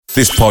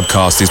This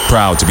podcast is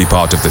proud to be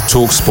part of the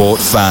TalkSport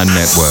Fan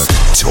Network.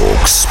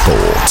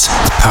 TalkSport.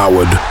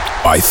 Powered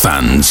by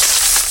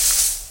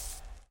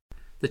fans.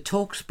 The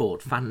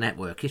TalkSport Fan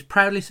Network is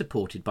proudly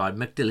supported by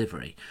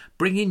McDelivery,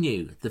 bringing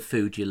you the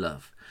food you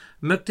love.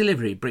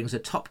 McDelivery brings a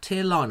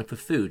top-tier lineup of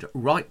food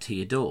right to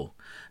your door.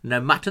 No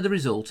matter the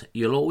result,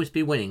 you'll always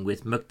be winning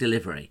with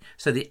McDelivery.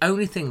 So the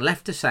only thing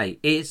left to say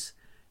is,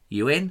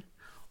 you in?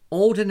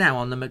 Order now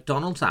on the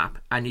McDonald's app,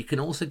 and you can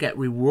also get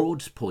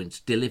rewards points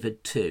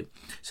delivered too.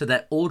 So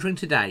that ordering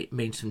today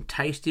means some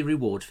tasty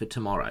rewards for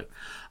tomorrow.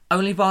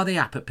 Only via the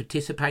app at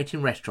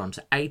participating restaurants.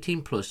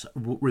 18 plus,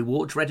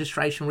 rewards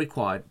registration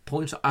required,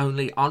 points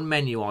only on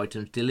menu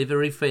items,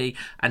 delivery fee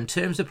and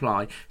terms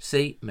apply.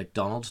 See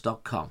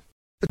mcdonalds.com.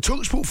 The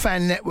TalkSport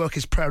Fan Network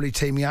is proudly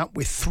teaming up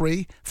with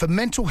 3 for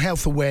Mental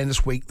Health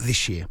Awareness Week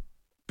this year.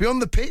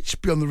 Beyond the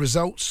pitch, beyond the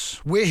results,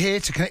 we're here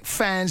to connect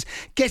fans,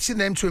 getting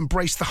them to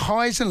embrace the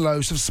highs and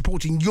lows of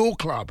supporting your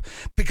club,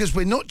 because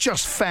we're not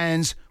just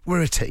fans,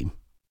 we're a team.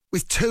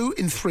 With 2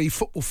 in 3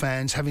 football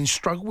fans having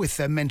struggled with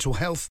their mental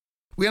health,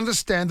 we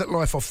understand that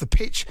life off the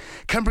pitch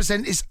can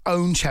present its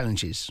own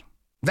challenges.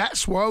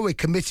 That's why we're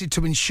committed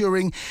to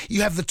ensuring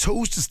you have the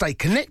tools to stay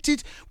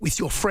connected with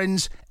your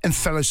friends and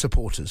fellow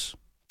supporters.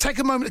 Take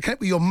a moment to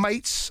connect with your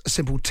mates. A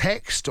simple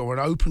text or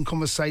an open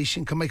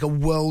conversation can make a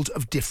world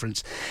of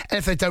difference. And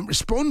if they don't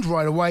respond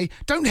right away,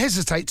 don't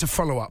hesitate to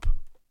follow up.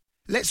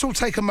 Let's all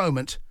take a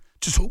moment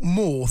to talk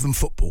more than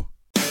football.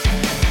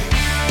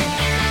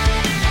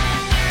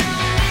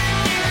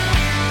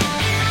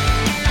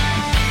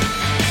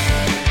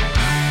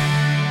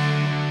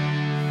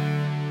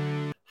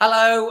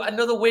 Hello,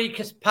 another week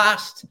has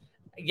passed.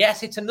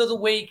 Yes, it's another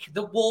week.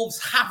 The Wolves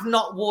have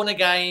not won a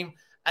game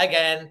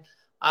again.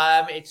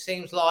 It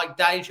seems like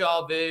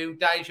deja vu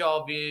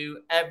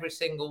every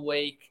single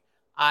week.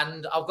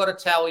 And I've got to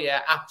tell you,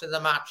 after the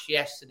match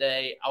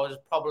yesterday, I was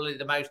probably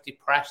the most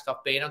depressed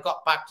I've been. I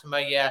got back to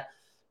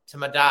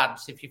my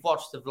dad's. If you've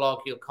watched the vlog,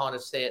 you'll kind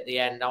of see at the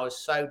end, I was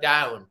so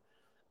down.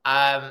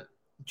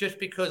 Just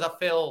because I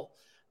feel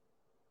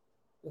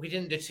we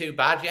didn't do too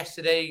bad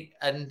yesterday,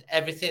 and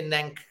everything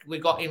then we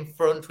got in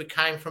front, we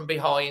came from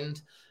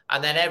behind,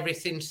 and then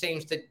everything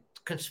seems to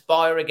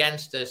conspire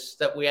against us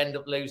that we end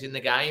up losing the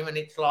game. And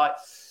it's like,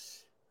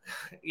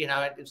 you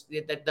know, it's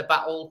the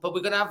battle, but we're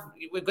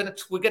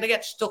gonna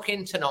get stuck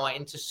in tonight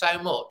into so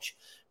much,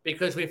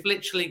 because we've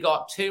literally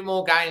got 2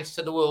 more games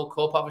to the World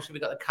Cup. Obviously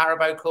we've got the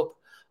Carabao Cup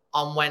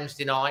on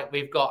Wednesday night.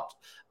 We've got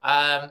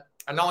a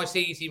nice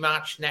easy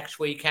match next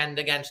weekend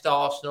against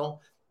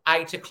Arsenal,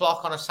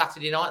 8:00 on a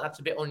Saturday night. That's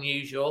a bit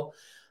unusual.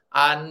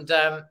 And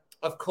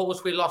of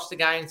course we lost the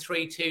game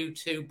 3-2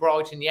 to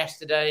Brighton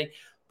yesterday.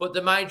 But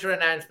the major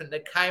announcement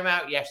that came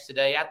out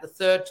yesterday, at the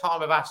third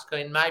time of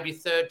asking, maybe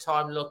third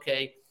time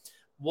lucky,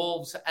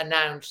 Wolves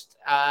announced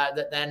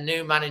that their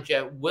new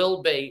manager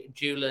will be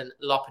Julian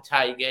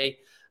Lopetegui.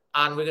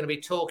 And we're going to be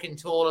talking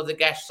to all of the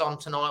guests on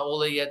tonight, all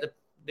the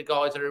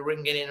guys that are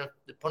ringing in,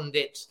 the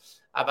pundits,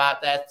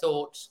 about their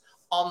thoughts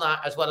on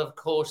that, as well, of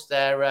course,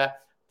 their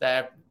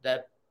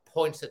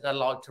points that they'd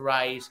like to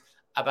raise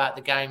about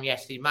the game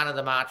yesterday, man of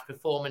the match,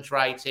 performance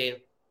rating,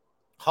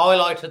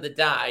 highlight of the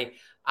day,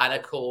 and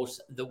of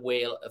course the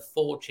Wheel of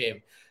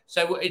Fortune.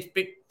 So it's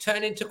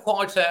turned into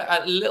quite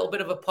a little bit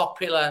of a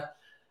popular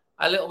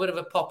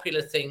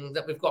thing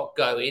that we've got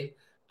going,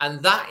 and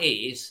that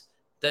is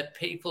that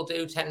people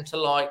do tend to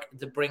like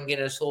the bringing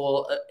us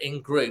all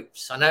in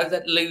groups. I know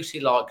that Lucy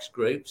likes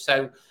groups,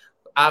 so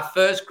our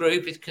first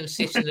group is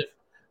consisting of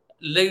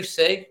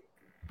Lucy,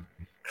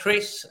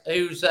 Chris,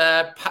 who's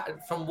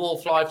from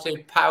Wolf Life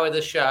to Power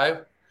the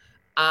Show,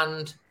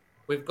 and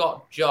we've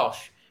got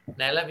Josh.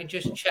 Now, let me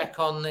just check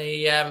on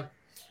the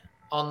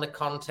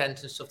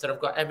content and stuff, that I've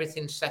got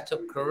everything set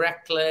up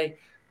correctly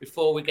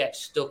before we get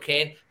stuck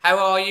in. How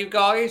are you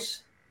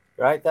guys?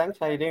 Great, thanks.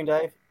 How you doing,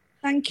 Dave?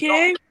 Thank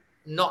you.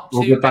 Not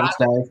too bad.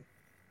 Thanks,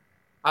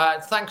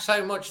 Dave. Thanks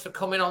so much for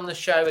coming on the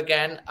show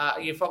again.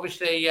 You've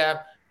obviously,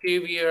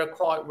 few of you are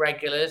quite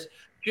regulars.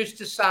 Just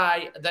to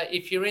say that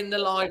if you're in the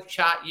live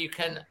chat, you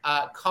can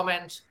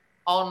comment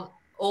on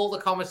all the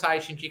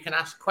conversations. You can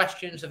ask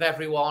questions of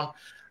everyone.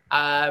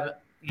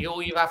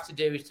 All you have to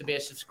do is to be a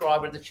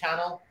subscriber of the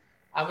channel.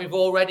 And we've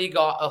already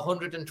got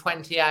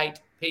 128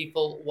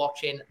 people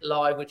watching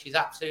live, which is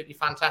absolutely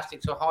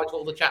fantastic. So hi to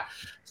all the chat.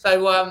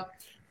 So,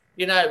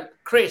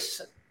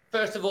 Chris,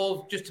 first of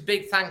all, just a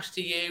big thanks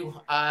to you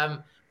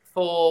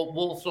for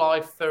Wolf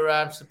Life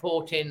for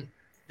supporting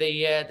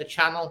the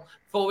channel.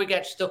 Before we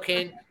get stuck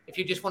in, if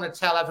you just want to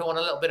tell everyone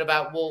a little bit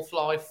about Wolf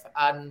Life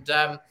and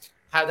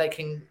how they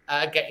can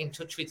get in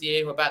touch with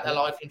you about their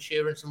life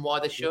insurance and why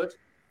they should.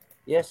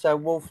 Yes, so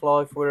Wolf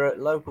Life, we're a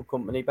local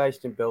company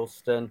based in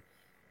Bilston.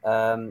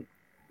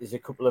 There's a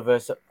couple of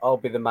us. I'll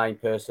be the main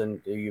person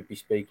who you'll be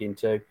speaking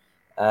to.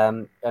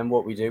 And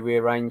what we do, we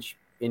arrange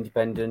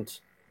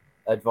independent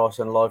advice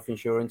on life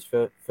insurance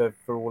for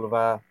all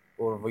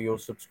of your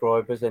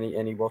subscribers,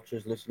 any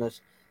watchers,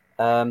 listeners.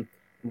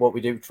 What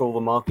we do, trawl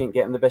the market and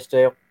get them the best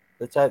deal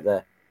that's out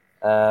there.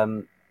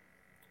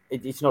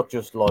 It's not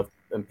just life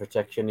and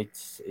protection.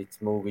 It's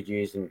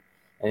mortgages and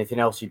anything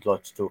else you'd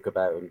like to talk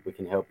about, and we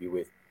can help you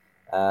with.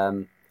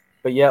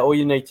 But yeah, all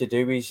you need to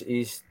do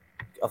is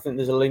I think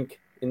there's a link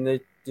in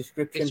the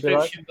description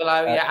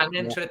below, yeah, and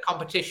enter a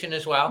competition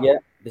as well. Yeah,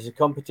 there's a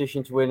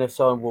competition to win a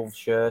signed Wolves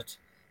shirt.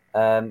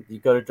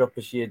 You've got to drop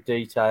us your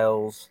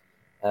details,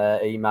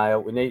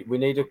 email. We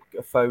need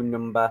a phone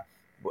number,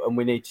 and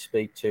we need to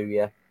speak to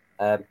you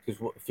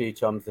because a few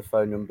times the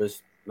phone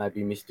numbers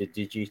maybe missed a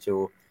digit,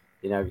 or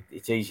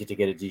it's easy to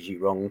get a digit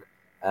wrong.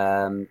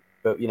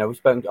 But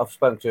I've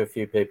spoken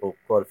to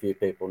quite a few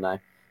people now.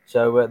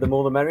 So the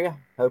more the merrier.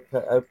 Hope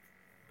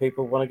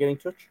people want to get in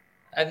touch.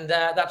 And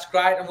that's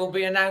great. And we'll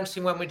be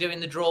announcing when we're doing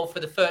the draw for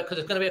the first, because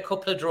there's going to be a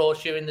couple of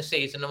draws during the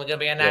season, and we're going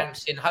to be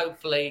announcing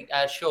hopefully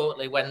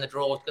shortly when the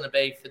draw is going to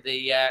be for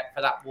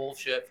that Wolves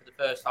shirt for the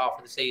first half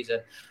of the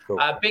season. Cool.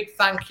 Big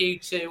thank you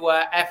to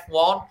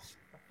F1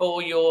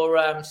 for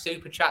your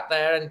super chat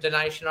there and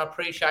donation. I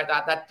appreciate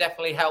that. That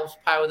definitely helps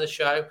power the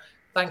show.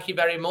 Thank you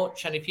very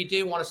much. And if you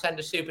do want to send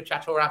a super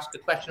chat or ask a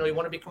question, or you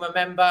want to become a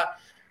member,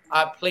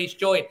 please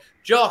join.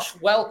 Josh,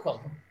 welcome.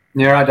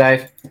 You're right,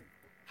 Dave.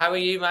 How are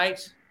you,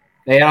 mate?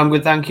 Yeah, I'm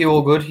good, thank you.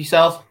 All good.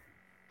 Yourself?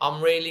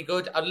 I'm really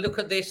good. I look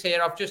at this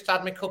here. I've just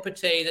had my cup of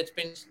tea that's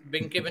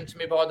been given to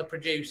me by the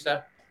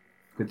producer.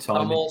 Good time.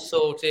 I'm all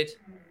sorted.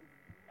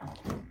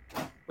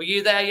 Were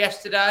you there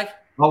yesterday?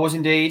 I was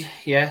indeed.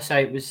 Yes,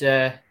 it was.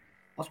 I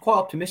was quite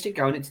optimistic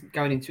going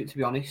into it, to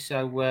be honest.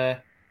 So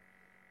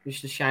it's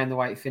just a shame the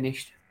way it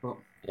finished. But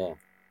yeah,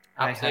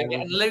 absolutely.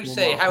 And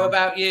Lucy, how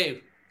about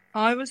you?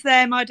 I was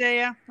there, my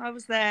dear. I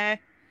was there.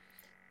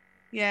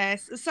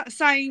 Yes,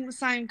 same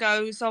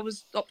goes. I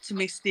was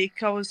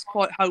optimistic. I was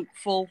quite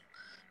hopeful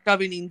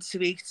going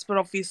into it, but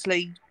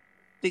obviously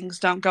things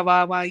don't go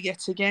our way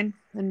yet again.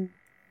 And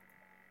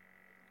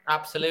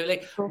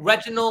absolutely.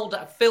 Reginald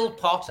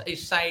Philpott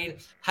is saying,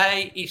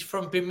 hey, he's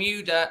from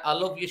Bermuda. I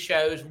love your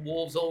shows.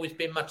 Wolves always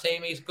been my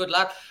team. He's a good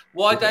lad.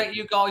 Why don't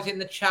you guys in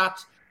the chat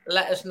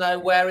let us know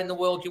where in the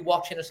world you're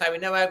watching us? We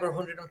know over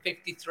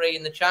 153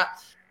 in the chat.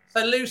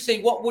 So,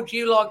 Lucy, what would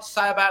you like to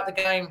say about the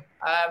game?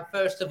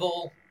 First of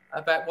all,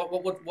 about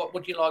what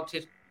would you like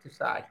to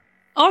say?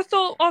 I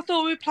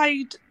thought we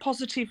played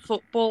positive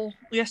football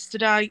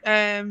yesterday.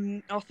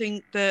 I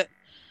think that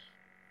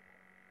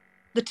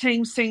the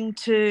team seemed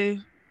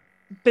to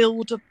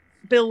build as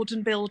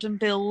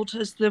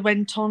they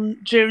went on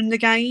during the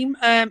game.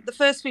 The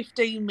first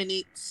 15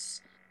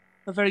 minutes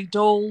were very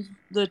dull.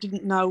 They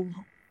didn't know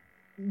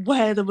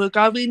where they were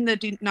going. They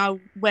didn't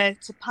know where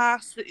to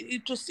pass.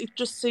 It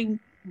just seemed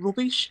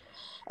rubbish.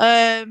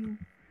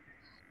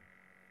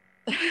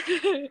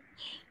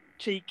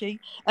 Cheeky.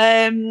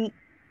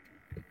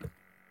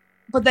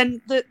 But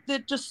then they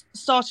just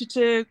started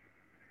to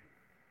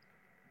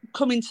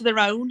come into their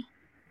own,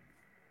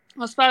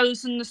 I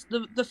suppose, and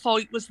the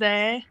fight was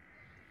there.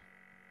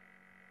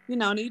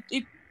 And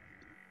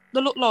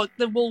they looked like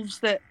the Wolves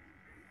that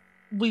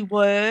we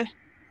were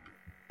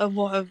a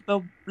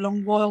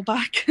long while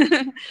back.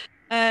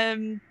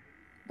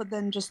 But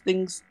then just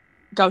things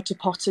go to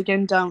pot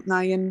again, don't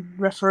they? And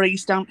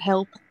referees don't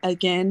help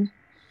again.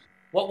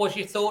 What was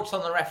your thoughts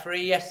on the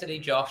referee yesterday,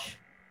 Josh?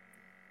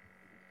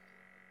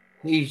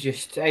 He's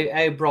just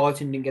how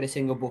Brighton didn't get a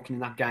single booking in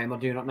that game. I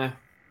do not know.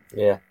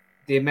 Yeah,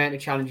 the amount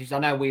of challenges. I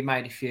know we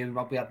made a few.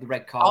 Rob, we had the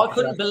red card. I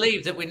couldn't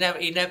believe that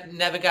he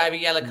never gave a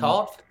yellow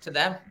card to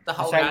them the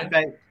whole game.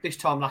 About this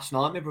time last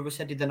night, my brother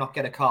said, "Did they not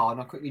get a card?"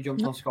 And I quickly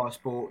jumped on Sky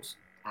Sports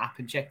app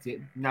and checked it.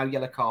 No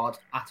yellow card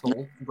at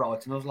all for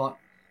Brighton. I was like,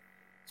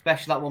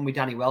 especially that one with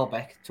Danny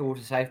Welbeck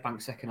towards the South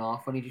Bank second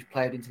half when he just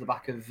played into the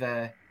back of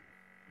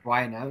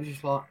Ryan. It was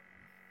just like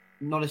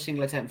not a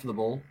single attempt for the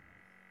ball.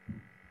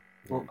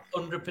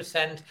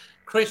 100%.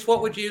 Chris,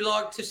 what would you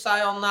like to say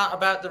on that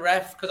about the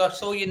ref? Because I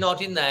saw you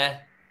nodding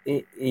there.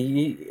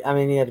 He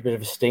had a bit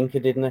of a stinker,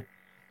 didn't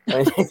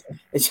he?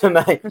 It's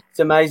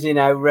amazing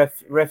how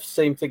refs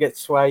seem to get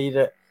swayed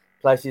at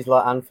places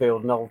like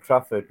Anfield and Old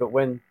Trafford, but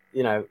when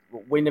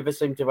we never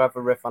seem to have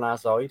a ref on our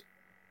side.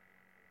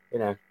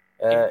 When's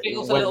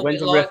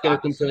the ref going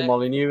to come to the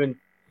Molineux and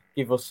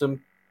give us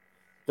some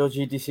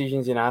dodgy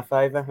decisions in our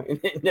favour?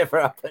 It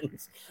never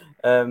happens.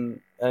 I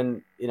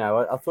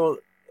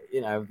thought.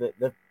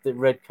 The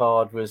red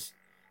card was.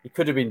 It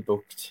could have been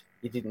booked.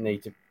 It didn't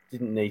need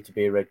to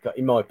be a red card,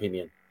 in my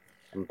opinion.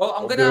 Well,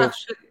 I'm going to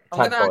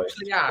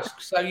actually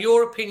ask. So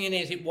your opinion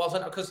is it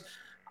wasn't, because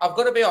I've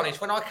got to be honest.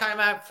 When I came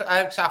out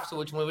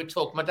afterwards and we were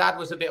talking, my dad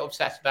was a bit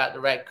upset about the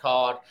red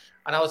card,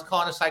 and I was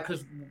kind of saying,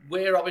 because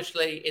we're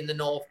obviously in the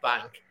North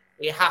Bank,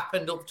 it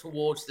happened up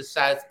towards the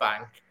South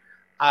Bank,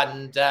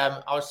 and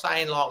I was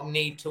saying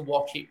need to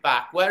watch it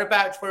back.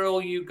 Whereabouts were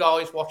all you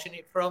guys watching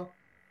it from?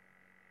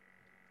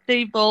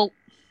 Steve Bull.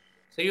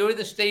 So you're in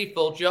the Steve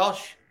Bull,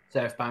 Josh?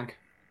 South Bank.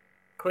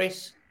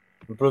 Chris?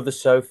 My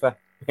brother's sofa.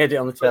 He had it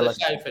on the telly.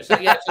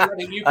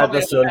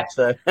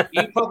 So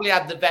you probably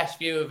had the best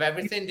view of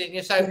everything, didn't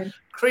you? So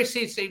Chris,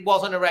 it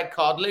wasn't a red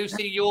card.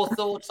 Lucy, your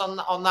thoughts on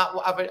that?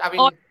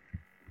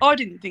 I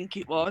didn't think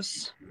it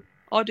was.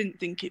 I didn't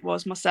think it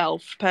was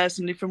myself,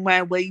 personally, from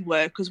where we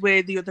were, because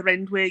we're the other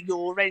end, we're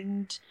your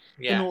end,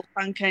 the North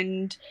Bank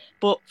end.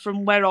 But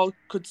from where I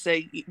could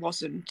see, it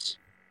wasn't.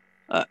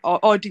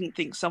 I didn't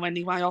think so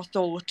anyway. I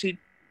thought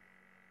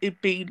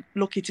he'd be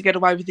lucky to get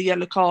away with the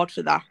yellow card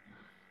for that.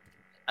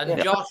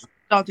 And Josh?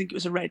 I don't think it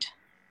was a red.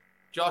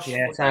 Josh?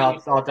 Yeah,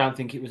 I don't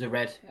think it was a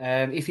red.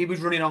 If he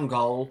was running on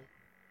goal,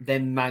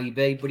 then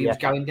maybe, but he was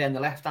going down the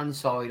left-hand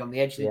side, on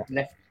the edge of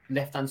the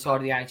left-hand side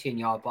of the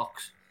 18-yard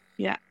box.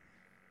 Yeah.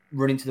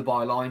 Running to the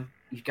byline.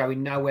 He's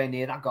going nowhere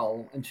near that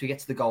goal. Until he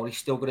gets to the goal, he's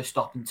still got to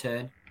stop and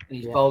turn. And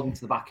he's bowled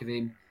into the back of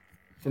him.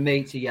 For me,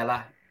 it's a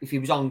yellow. If he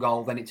was on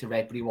goal, then it's a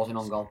red, but he wasn't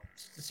on goal.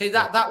 See,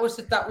 that was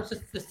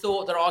the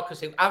thought that I could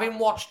see. Having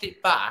watched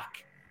it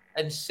back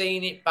and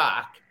seen it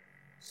back,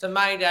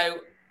 Semedo,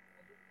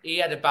 he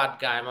had a bad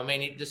game. I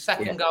mean, the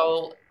second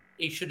goal,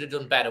 he should have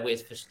done better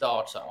with for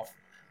starts off.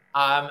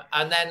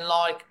 And then,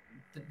 like,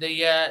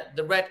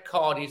 the red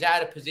card, he's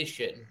out of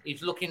position.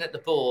 He's looking at the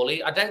ball.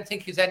 I don't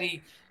think there's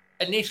any...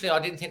 Initially, I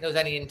didn't think there was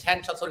any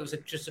intent. I thought it was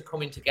just a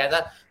coming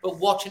together. But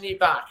watching it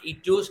back, he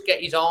does get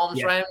his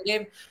arms around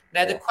him.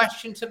 Now, the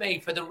question to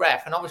me for the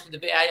ref, and obviously the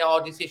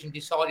VAR decision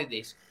decided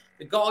this,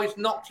 the guy's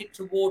knocked it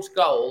towards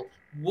goal.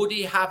 Would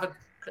he have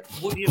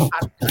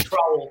had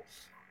control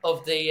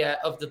of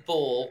the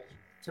ball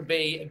to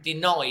be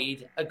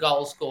denied a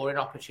goal scoring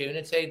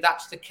opportunity?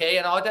 That's the key.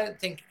 And I don't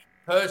think,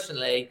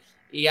 personally,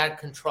 he had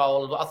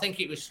control. But I think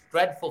it was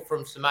dreadful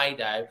from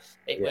Semedo.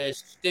 It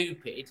was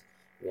stupid.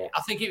 Yeah.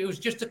 I think if it was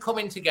just a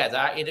coming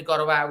together, he'd have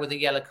got away with a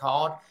yellow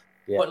card.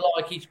 Yeah. But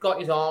like, he's got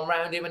his arm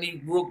around him and he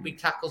rugby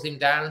tackles him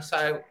down.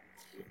 So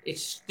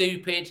it's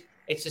stupid.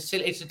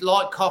 It's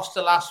like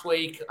Costa last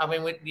week. I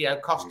mean,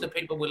 Costa,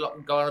 people were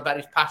going about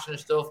his passion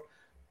and stuff,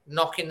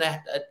 knocking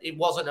it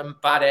wasn't a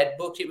bad head,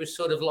 but it was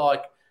sort of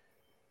like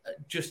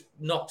just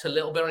knocked a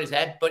little bit on his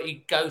head, but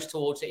he goes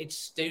towards it. It's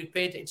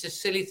stupid. It's a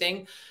silly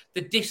thing.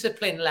 The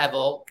discipline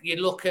level, you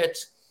look at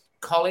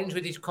Collins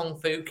with his kung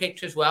fu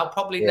kicks as well,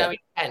 probably no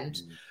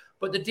intent,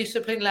 but the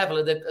discipline level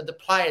of the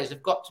players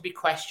have got to be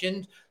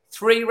questioned.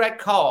 3 red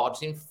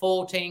cards in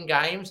 14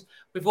 games.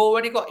 We've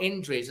already got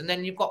injuries, and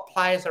then you've got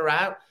players are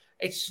out.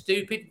 It's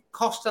stupid.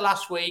 Costa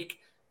last week,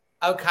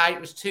 okay,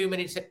 it was 2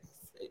 minutes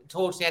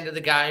towards the end of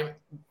the game.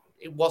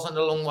 It wasn't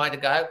a long way to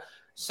go.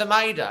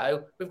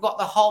 Semedo, we've got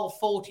the whole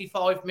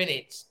 45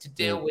 minutes to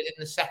deal with in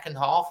the second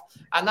half,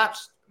 and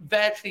that's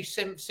virtually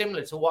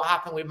similar to what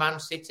happened with Man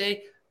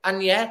City.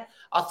 And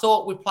I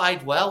thought we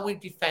played well, we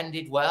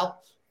defended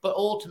well, but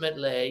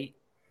ultimately,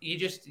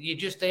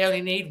 they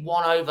only need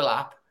one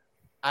overlap,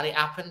 and it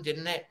happened,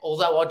 didn't it?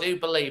 Although I do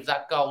believe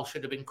that goal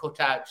should have been cut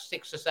out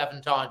 6 or 7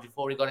 times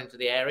before he got into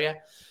the area.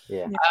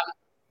 Yeah.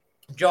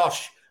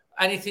 Josh,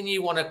 anything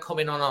you want to come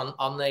in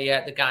on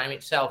the game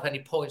itself? Any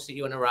points that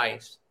you want to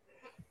raise?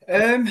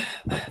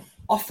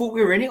 I thought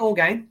we were in it all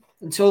game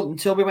until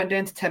we went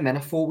down to 10 men. I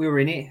thought we were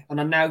in it, and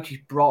I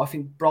noticed I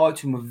think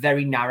Brighton were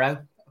very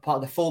narrow.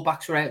 Part of the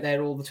fullbacks were out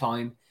there all the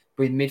time,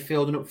 but in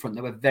midfield and up front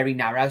they were very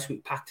narrow, so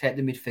it packed out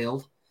the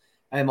midfield.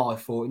 I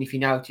thought, and if you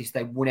notice,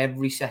 they won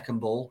every second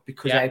ball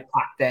because how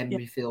packed their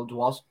midfield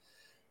was.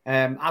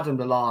 Adam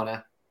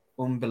Lallana,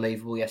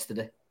 unbelievable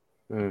yesterday.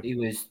 He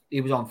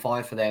was on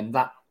fire for them.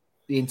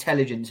 The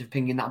intelligence of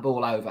pinging that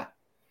ball over.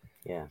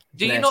 Yeah.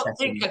 Do you not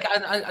think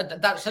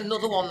that's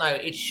another one though?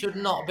 It should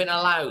not have been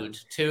allowed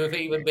to have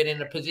even been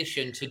in a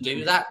position to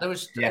do that. There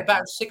was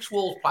about 6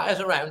 Wolves players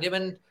around him,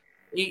 and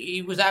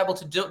he was able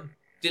to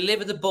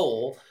deliver the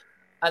ball,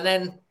 and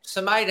then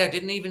Semedo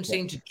didn't even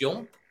seem to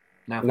jump.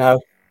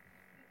 No.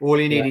 All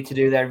he needed to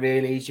do there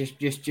really is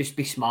just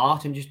be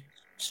smart and just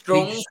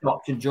strong. He just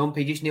stopped and jump.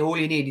 All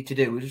he needed to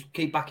do was just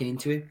keep backing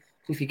into him.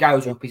 If he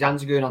goes up, his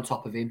hands are going on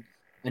top of him,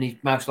 and he's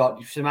most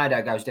likely if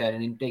Semedo goes down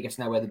and he gets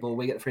nowhere the ball,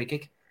 we get the free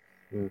kick.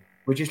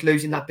 We're just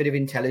losing that bit of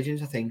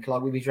intelligence, I think,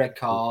 like with his red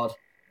card,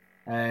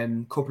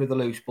 couple of the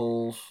loose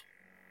balls.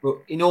 But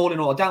in all,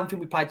 I don't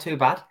think we played too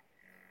bad.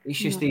 It's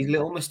just these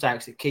little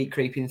mistakes that keep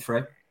creeping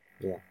through,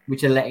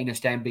 which are letting us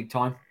down big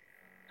time.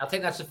 I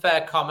think that's a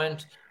fair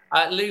comment.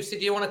 Lucy,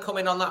 do you want to come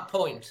in on that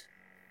point?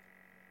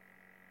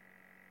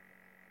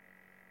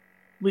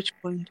 Which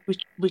point?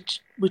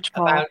 Which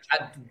part?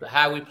 About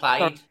how we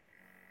played.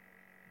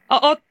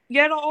 I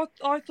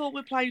thought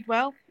we played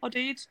well. I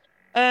did.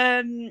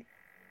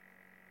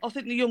 I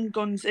think the young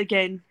guns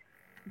again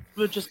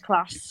were just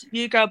class.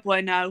 Hugo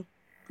Bueno,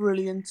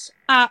 brilliant,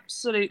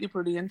 absolutely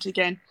brilliant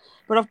again.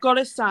 But I've got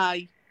to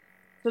say,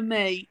 for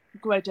me,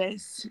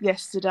 Guedes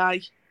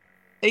yesterday,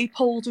 he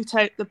pulled it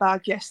out the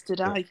bag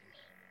yesterday.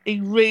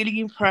 He really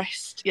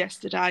impressed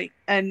yesterday,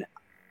 and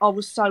I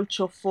was so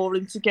chuffed for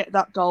him to get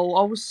that goal.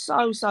 I was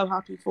so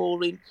happy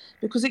for him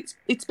because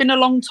it's been a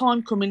long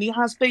time coming. He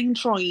has been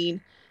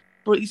trying,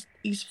 but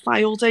he's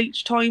failed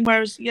each time.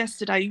 Whereas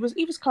yesterday he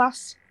was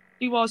class.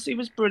 He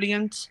was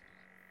brilliant.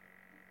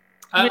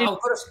 I've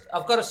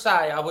got to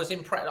say, I was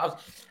impressed.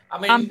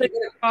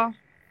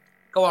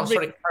 Go on,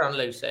 sorry, carry on,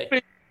 Lucy.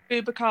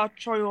 Boubacar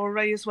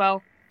Traoré as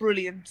well,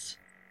 brilliant.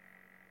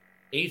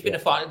 He's been a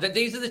fighter.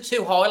 These are the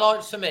 2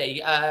 highlights for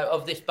me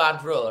of this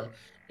bad run.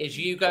 is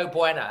Hugo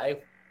Bueno.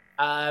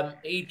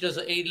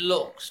 He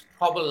looks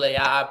probably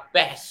our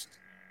best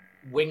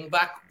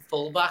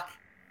fullback.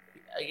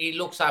 He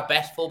looks our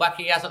best fullback.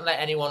 He hasn't let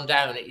anyone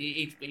down.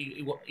 He's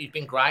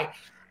been great.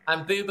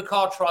 And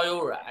Boubacar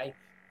Traoré,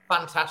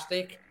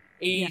 fantastic.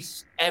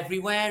 He's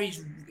everywhere.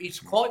 He's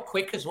quite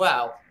quick as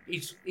well.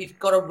 He's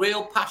got a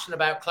real passion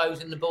about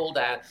closing the ball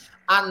down,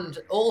 and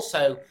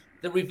also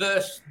the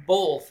reverse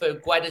ball for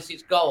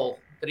Guedes' goal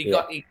that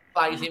he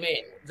plays him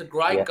in. It's a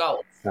great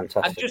goal.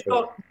 Fantastic. And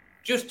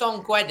just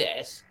on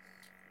Guedes,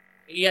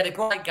 he had a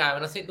great game,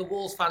 and I think the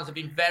Wolves fans have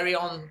been very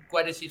on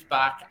Guedes'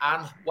 back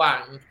and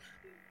Wang.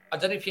 I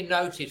don't know if you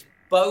noticed,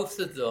 both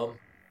of them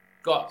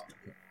got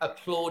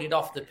applauded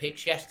off the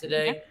pitch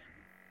yesterday.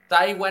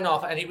 They went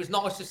off, and it was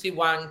nice to see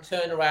Wang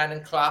turn around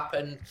and clap,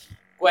 and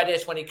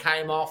Guedes, when he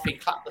came off, he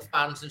clapped the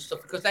fans and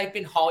stuff, because they've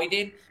been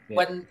hiding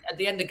when at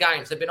the end of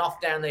games they've been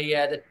off down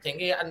the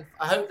thingy, and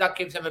I hope that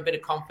gives them a bit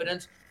of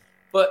confidence.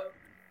 But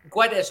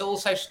Guedes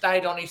also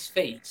stayed on his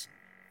feet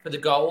for the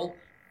goal.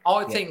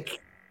 I think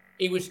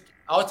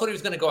I thought he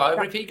was going to go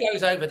over. If he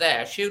goes over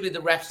there, surely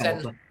the ref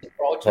sends the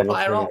Brighton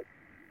player off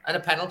and a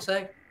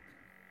penalty.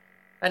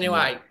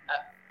 Anyway,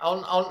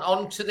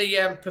 on to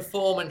the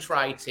performance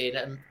rating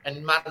and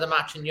man of the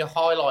match and your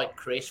highlight,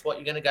 Chris. What are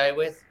you going to go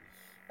with?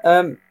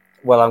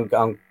 Well,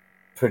 I'm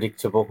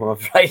predictable. I'm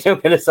afraid I'm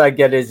going to say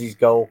Guedes'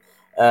 goal.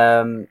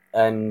 And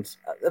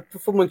the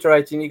performance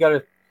rating, you got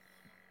to.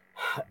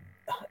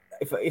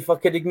 If I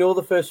could ignore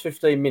the first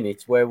 15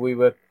 minutes where we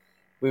were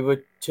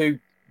too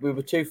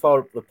far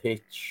up the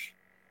pitch,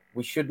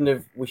 we shouldn't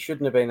have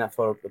been that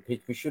far up the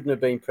pitch. We shouldn't have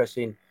been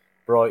pressing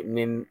Brighton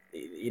in,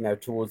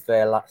 towards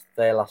their last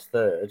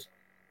third,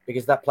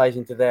 because that plays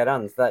into their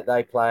hands. That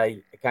they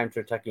play a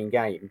counter-attacking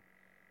game.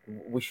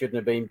 We shouldn't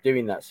have been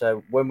doing that.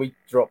 So when we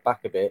dropped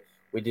back a bit,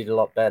 we did a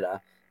lot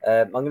better.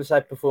 I'm going to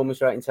say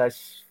performance rating, say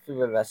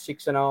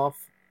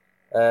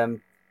 6.5.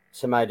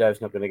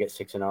 Semedo's not going to get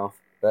 6.5,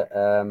 but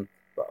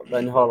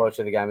then the highlight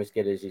of the game is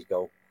Guedes'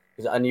 goal.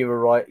 And you were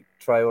right,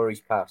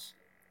 Traore's pass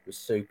was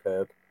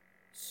superb.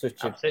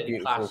 Such absolutely a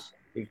beautiful. Class.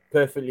 It was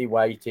perfectly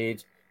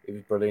weighted. It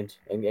was brilliant,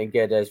 and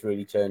Guedes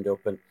really turned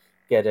up. And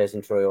Guedes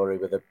and Traore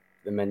were the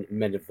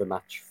men of the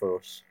match for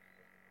us.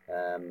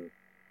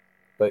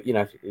 But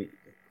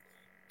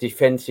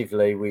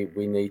defensively,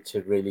 we need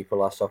to really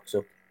pull our socks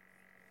up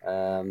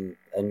and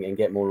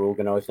get more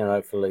organised, and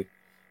hopefully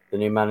the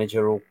new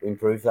manager will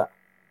improve that.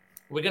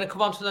 We're going to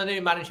come on to the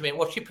new management.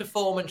 What's your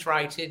performance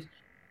rated?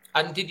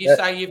 And did you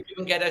say you've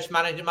given Guedes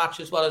man of the match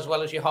as well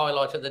as your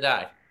highlight of the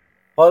day?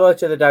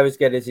 Highlight of the day was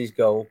Guedes'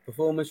 goal.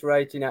 Performance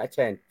rating out of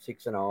 10,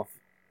 6.5.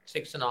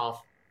 6.5.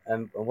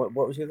 And what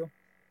was the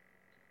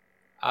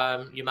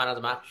other? Your man of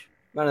the match.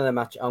 Man of the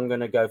match, I'm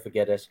going to go for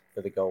Guedes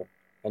for the goal.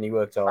 And he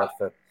worked hard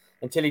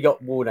until he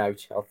got worn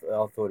out. I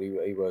thought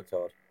he worked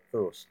hard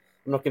for us.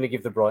 I'm not going to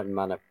give the Brighton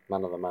man of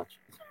the match.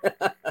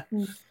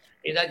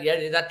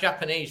 That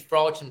Japanese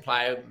Brighton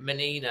player,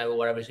 Menino or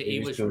whatever,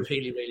 he was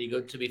really, really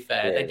good, to be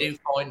fair. They do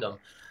find them.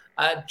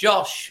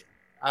 Josh,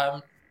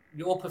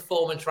 your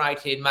performance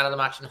rating, man of the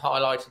match and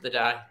highlight of the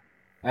day?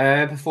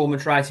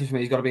 Performance rating for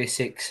me has got to be a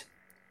 6.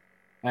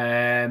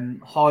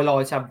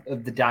 Highlight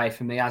of the day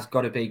for me has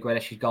got to be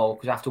Guedes' goal,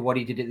 because after what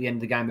he did at the end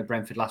of the game at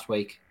Brentford last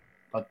week,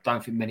 I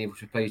don't think many of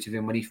us were pleased with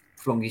him when he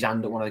flung his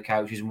hand at one of the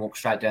coaches and walked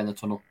straight down the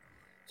tunnel.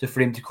 So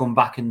for him to come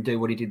back and do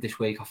what he did this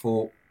week, I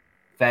thought,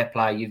 fair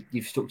play.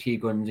 You've stuck to your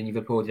guns and you've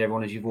applauded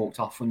everyone as you've walked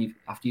off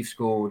after you've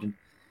scored, and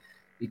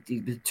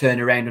he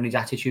turned around on his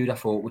attitude, I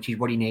thought, which is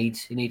what he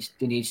needs. He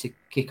needs to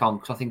kick on,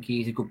 because I think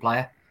he's a good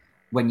player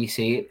when you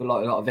see it. But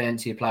like a lot of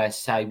Valencia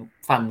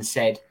fans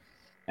said,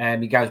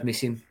 he goes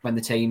missing when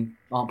the team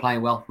aren't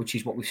playing well, which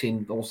is what we've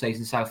seen all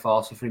season so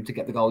far. So for him to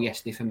get the goal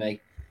yesterday, for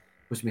me,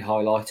 was my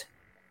highlight.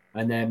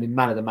 And then the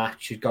man of the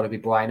match has got to be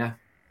Bueno.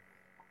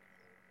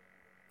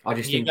 I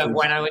just think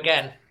Bueno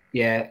again.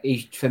 Yeah,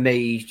 for me,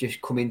 he's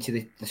just come into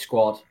the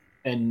squad,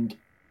 and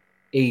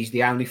he's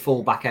the only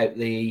fullback out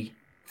the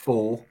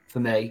 4 for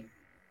me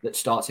that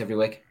starts every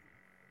week.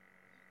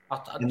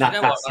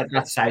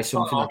 That says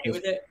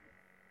something.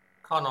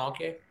 Can't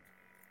argue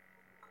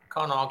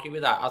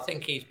with that. I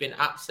think he's been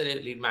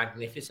absolutely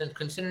magnificent,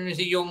 considering he's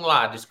a young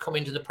lad who's come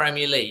into the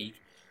Premier League,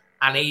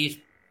 and he's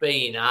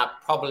been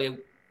probably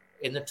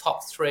in the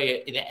top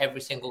 3 in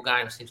every single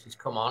game since he's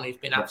come on. He's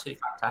been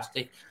absolutely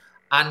fantastic.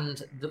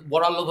 And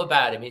what I love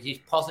about him is his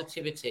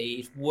positivity,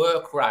 his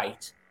work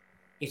rate,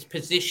 his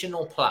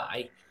positional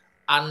play,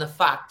 and the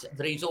fact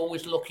that he's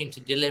always looking to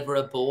deliver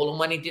a ball. And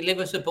when he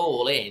delivers a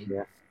ball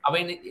in, I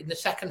mean, in the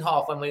second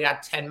half, when we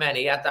had 10 men,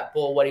 he had that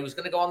ball where he was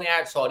going to go on the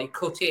outside, he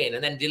cut in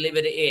and then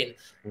delivered it in.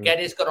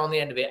 Guedes got on the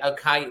end of it.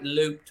 Okay,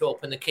 looped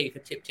up and the keeper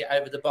tipped it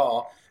over the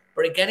bar.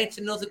 But again, it's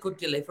another good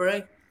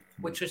delivery,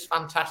 which was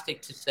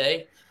fantastic to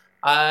see.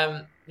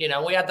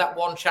 We had that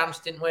one chance,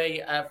 didn't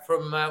we,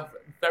 from a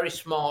very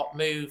smart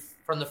move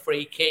from the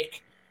free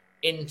kick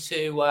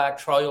into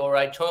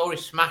Traore. Traore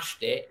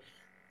smashed it,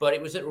 but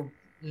it was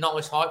not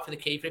as high for the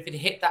keeper. If he'd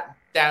hit that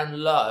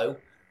down low,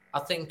 I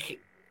think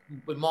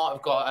we might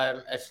have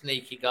got a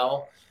sneaky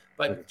goal.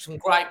 But some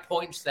great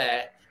points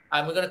there.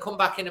 And we're going to come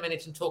back in a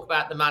minute and talk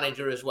about the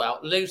manager as well.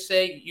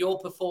 Lucy, your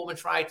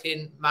performance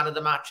rating, man of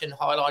the match and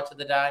highlight of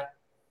the day?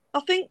 I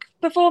think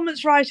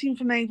performance rating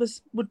for me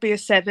would be a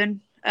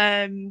 7,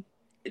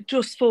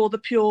 just for the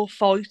pure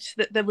fight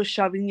that they were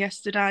showing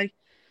yesterday.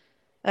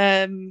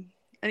 And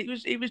it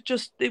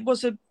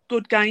was a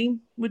good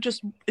game. We're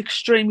just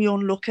extremely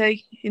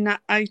unlucky in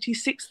that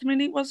 86th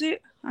minute, was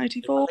it?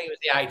 84? I think it was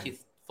the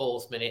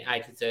 84th minute,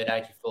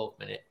 83rd, 84th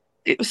minute.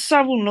 It was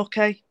so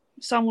unlucky,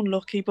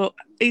 but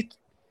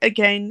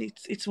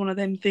it's one of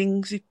them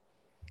things.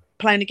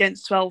 Playing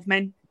against 12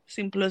 men,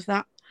 simple as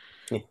that.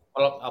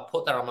 Well, I'll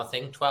put that on my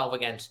thing, 12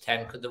 against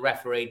 10, because the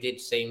referee did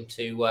seem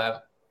to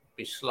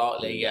be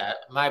slightly,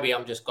 maybe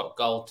I'm just got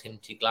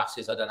gold-tinted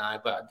glasses, I don't know,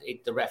 but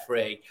the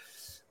referee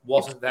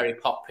wasn't very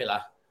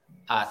popular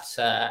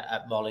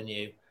at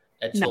Molineux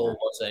at all,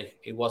 was he?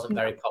 He wasn't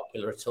very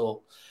popular at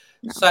all.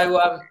 No.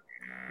 So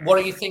what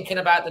are you thinking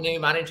about the new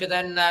manager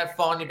then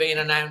finally being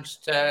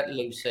announced,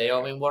 Lucy?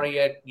 I mean, what are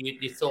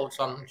your thoughts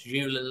on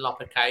Julian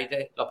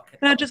Lopetegui? Can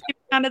I just give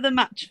man of the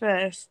match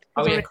first?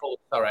 Oh, yeah, cool.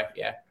 Sorry,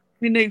 yeah.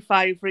 My new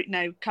favourite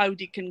now,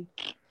 Cody can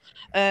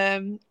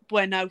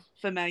Bueno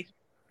for me.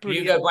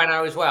 Brilliant. You go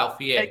Bueno as well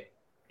for you?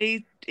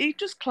 He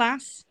just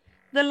class.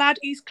 The lad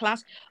is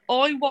class.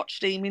 I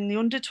watched him in the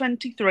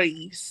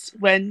under-23s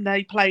when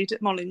they played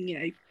at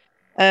Molineux,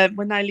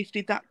 when they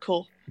lifted that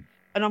cup.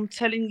 And I'm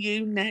telling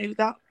you now,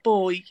 that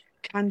boy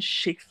can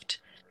shift.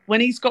 When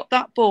he's got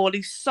that ball,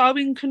 he's so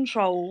in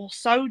control,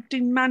 so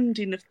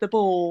demanding of the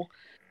ball.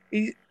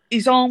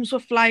 His arms were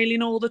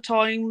flailing all the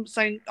time,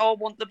 saying, I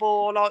want the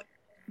ball, like,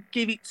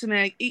 give it to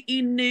me.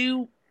 He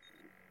knew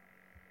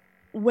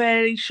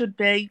where he should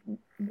be,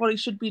 what he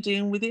should be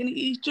doing with it. And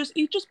he's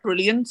just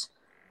brilliant.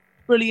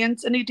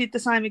 Brilliant. And he did the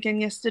same again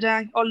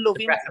yesterday. I love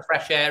him. Breath of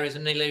fresh air,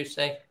 isn't he,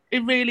 Lucy?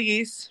 It really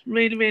is.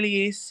 Really,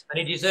 really is. And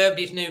he deserved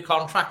his new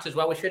contract as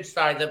well. We should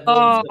say that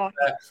Wolves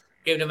have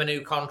given him a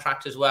new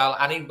contract as well.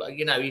 And he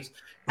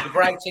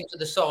breaks into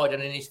the side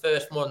and in his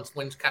first month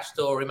wins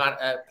Castori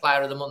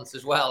Player of the Month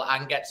as well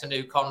and gets a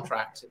new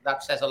contract.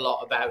 That says a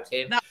lot about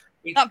him. That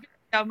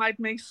video made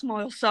me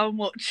smile so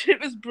much. It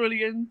was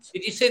brilliant.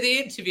 Did you see the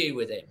interview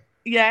with him?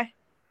 Yeah.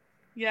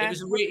 It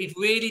was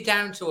really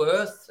down to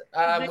earth,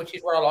 which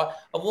is what I like.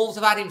 And Wolves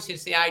have had him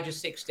since the age of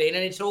 16,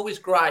 and it's always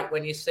great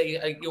when you see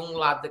a young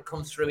lad that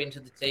comes through into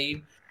the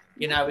team.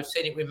 You know, we've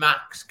seen it with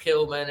Max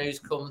Kilman, who's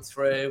come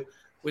through.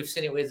 We've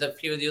seen it with a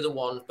few of the other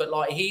ones, but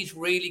like he's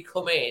really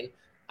come in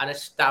and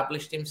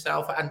established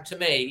himself. And to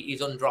me,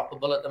 he's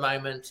undroppable at the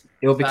moment.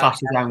 He'll be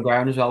classed his own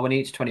ground as well when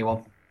he's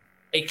 21.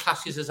 He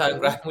classes his own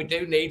ground. We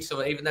do need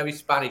someone, even though he's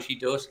Spanish, he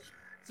does.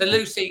 So,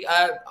 Lucy,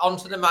 on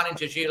to the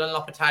manager, Julian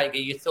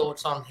Lopetegui. Your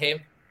thoughts on him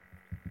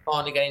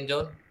finally getting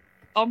done?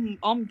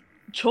 I'm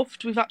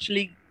chuffed we've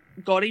actually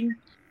got him.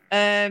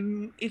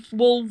 If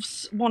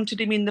Wolves wanted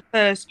him in the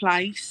first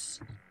place,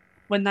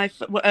 when they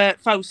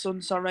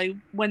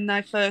Fosun, when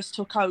they first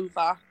took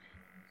over,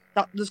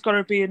 there's got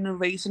to be a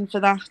reason for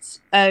that.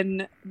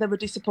 And they were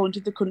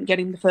disappointed they couldn't get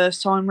him the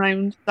first time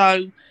round.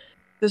 So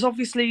there's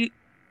obviously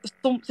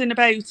something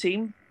about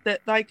him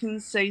that they can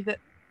see that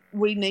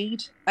we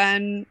need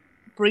and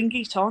bring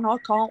it on. I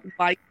can't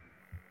wait.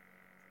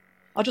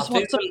 I just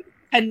want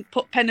to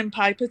put pen and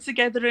paper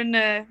together and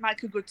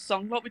make a good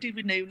song like we did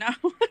with Nuno.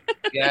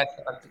 Yeah.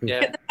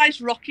 Get the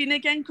place rocking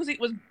again because it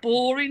was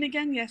boring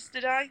again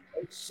yesterday.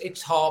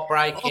 It's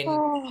heartbreaking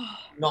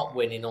not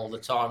winning all the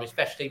time,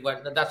 especially when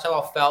that's how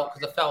I felt,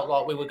 because I felt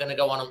like we were going to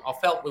go on. I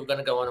felt we were going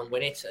to go on and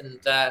win it. And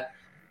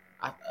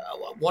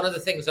one of the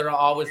things that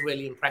I was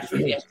really impressed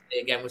with yesterday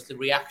again was the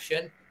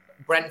reaction.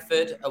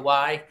 Brentford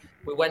away,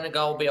 we went a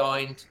goal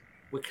behind.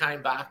 We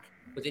came back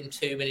within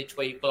 2 minutes.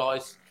 We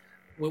equalised.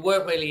 We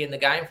weren't really in the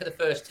game for the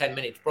first 10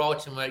 minutes.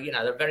 Brighton were,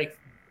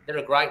 they're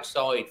a great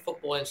side,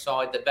 footballing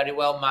side. They're very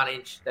well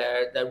managed.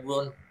 They're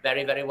run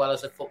very, very well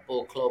as a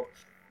football club.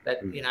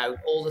 That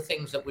all the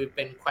things that we've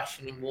been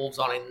questioning Wolves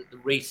on in the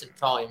recent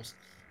times.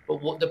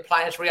 But what the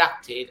players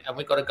reacted, and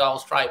we got a goal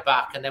straight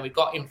back, and then we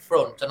got in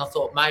front. And I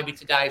thought maybe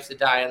today's the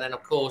day. And then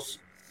of course,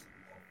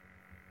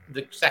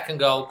 the second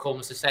goal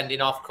comes, the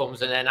sending off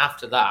comes, and then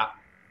after that,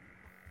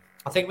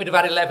 I think we'd have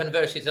had 11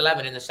 versus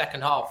 11 in the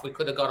second half. We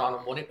could have got on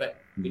and won it, but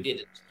we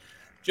didn't.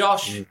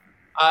 Josh,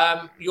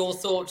 your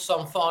thoughts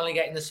on finally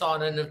getting the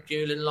signing of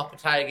Julian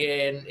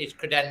Lopetegui and his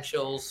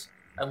credentials,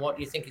 and what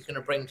do you think he's going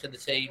to bring to the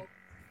team?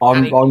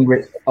 I'm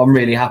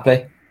really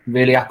happy.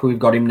 Really happy we've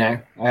got him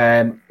now.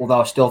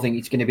 Although I still think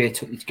it's going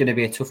to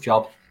be a tough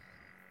job.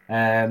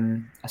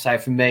 I say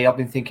for me, I've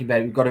been thinking about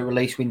it. We've got to at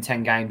least win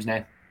 10 games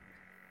now.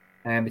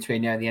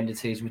 Between now and the end of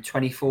the season, with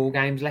 24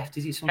 games left,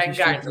 is it something?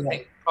 10 games, I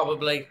think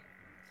probably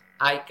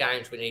 8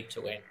 games we need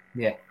to win.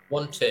 Yeah,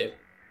 1-2.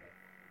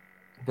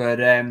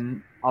 But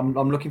I'm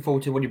looking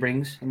forward to what he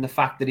brings, and the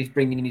fact that he's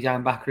bringing in his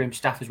own backroom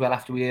staff as well.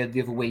 After we heard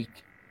the other week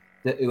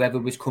that whoever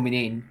was coming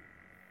in,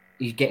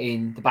 he's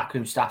getting the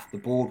backroom staff the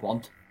board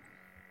want.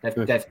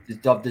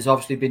 There's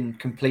obviously been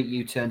complete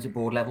U-turns at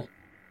board level,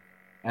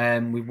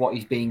 with what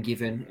he's being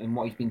given and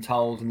what he's been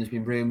told, and there's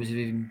been rumours of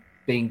him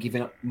being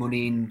given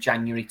money in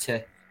January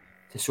to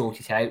sort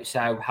it out.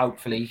 So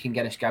hopefully he can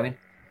get us going.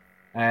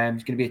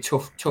 It's going to be a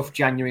tough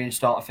January and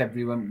start of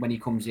February when he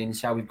comes in.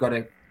 So we've got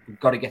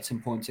to get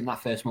some points in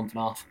that first month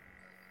and a half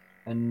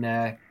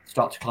and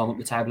start to climb up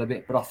the table a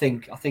bit. But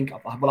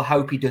I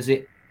hope he does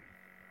it.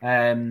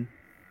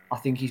 I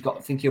think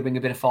he'll bring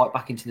a bit of fight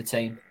back into the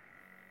team.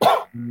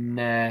 And,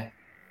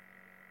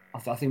 I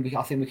think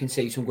we can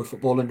see some good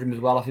football under him as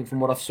well. I think from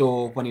what I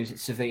saw when he was at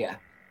Sevilla,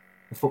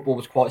 the football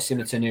was quite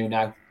similar to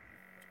Nuno,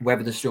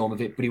 weather the storm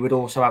of it, but he would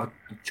also have a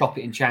chop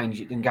it and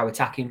change it and go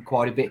attacking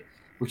quite a bit,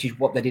 which is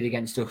what they did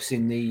against us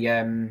in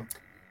the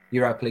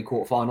Europa League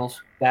quarterfinals.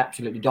 They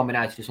absolutely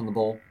dominated us on the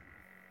ball.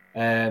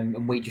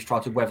 And we just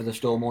tried to weather the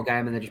storm all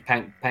game, and they just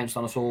pounced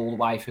on us all the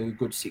way for a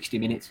good 60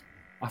 minutes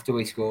after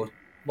we scored.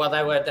 Well,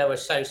 they were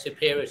so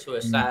superior to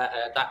us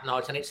that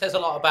night, and it says a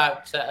lot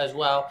about as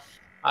well.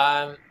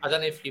 I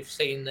don't know if you've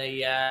seen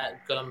the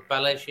Gulam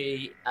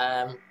Balaji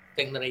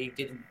thing that he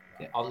did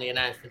on the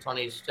announcement on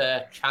his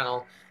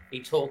channel.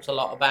 He talked a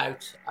lot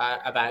about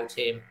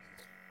him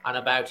and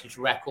about his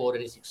record,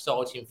 and it's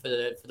exciting for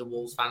the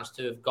Wolves fans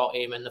to have got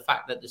him, and the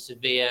fact that the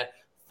Sevilla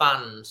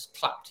fans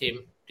clapped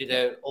him, did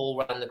it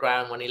all around the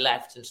ground when he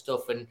left and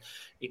stuff, and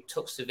it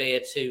took Sevilla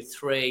to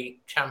 3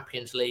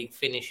 Champions League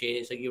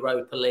finishes, a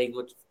Europa League,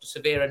 which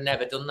Sevilla had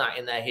never done that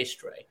in their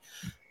history.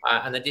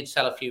 And they did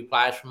sell a few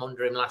players from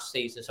under him last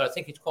season. So I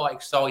think it's quite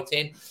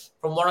exciting.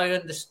 From what I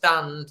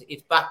understand,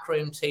 his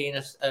backroom team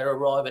are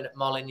arriving at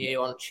Molineux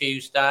on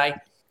Tuesday.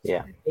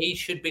 Yeah. He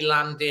should be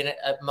landing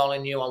at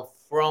Molineux on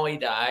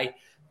Friday.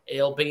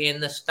 He'll be in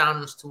the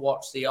stands to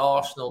watch the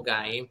Arsenal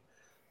game.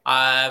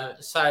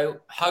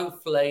 So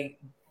hopefully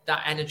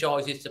that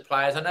energises the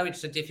players. I know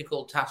it's a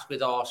difficult task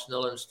with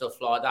Arsenal and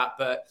stuff like that,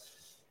 but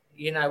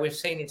we've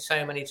seen it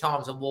so many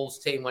times, a Wolves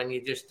team, when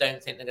you just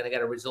don't think they're going to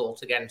get a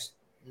result against,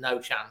 no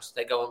chance.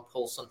 They go and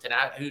pull something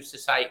out. Who's to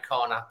say it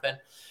can't happen?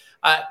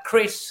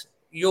 Chris,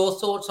 your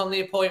thoughts on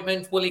the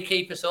appointment? Will he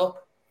keep us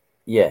up?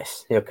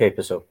 Yes, he'll keep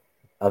us up.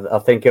 I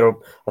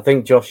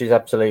think Josh is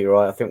absolutely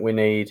right. I think we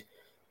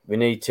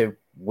need to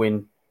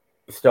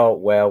start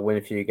well, win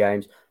a few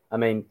games. I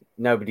mean,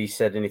 nobody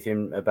said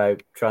anything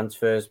about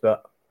transfers,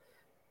 but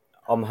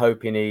I'm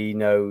hoping he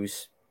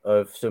knows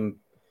of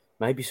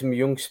maybe some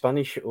young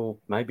Spanish or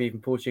maybe even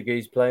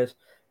Portuguese players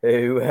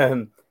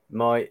who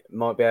might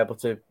be able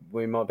to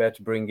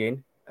bring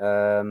in.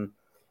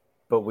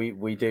 But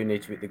we do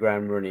need to hit the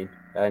ground running.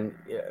 And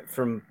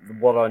from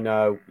what I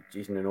know, which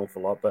isn't an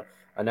awful lot, but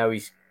I know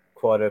he's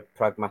quite a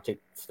pragmatic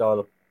style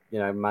of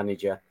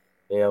manager.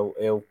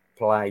 He'll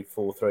play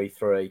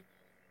 4-3-3,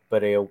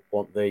 but he'll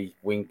want the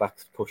wing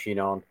backs pushing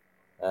on.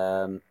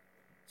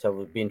 So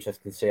it'll be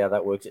interesting to see how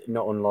that works.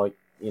 Not unlike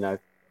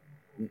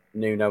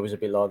Nuno was a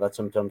bit like that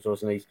sometimes,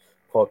 wasn't he? He's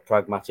quite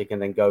pragmatic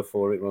and then go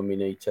for it when we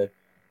need to.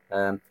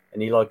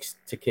 And he likes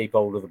to keep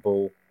hold of the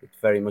ball. It's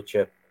very much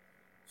a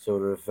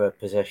sort of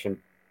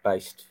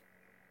possession-based,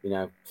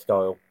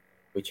 style,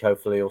 which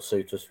hopefully will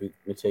suit us with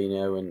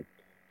Moutinho and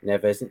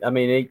Neves. I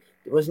mean,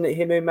 wasn't it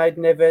him who made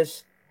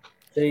Neves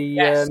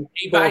Yes,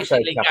 he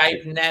basically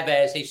gave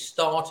Neves his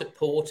start at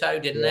Porto,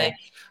 didn't he?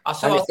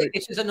 So I think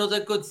this is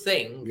another good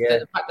thing.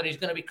 The fact that he's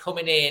going to be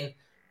coming in.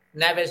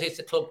 Neves is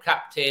the club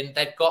captain.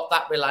 They've got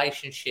that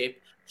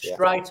relationship.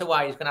 Straight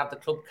away, he's going to have the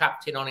club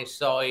captain on his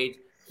side.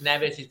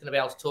 Neves is going to be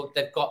able to talk.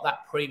 They've got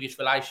that previous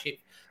relationship.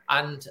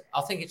 And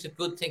I think it's a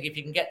good thing if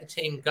you can get the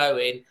team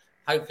going.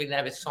 Hopefully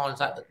Neves signs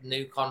that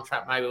new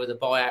contract, maybe with a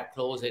buyout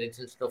clause in it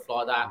and stuff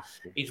like that.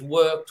 He's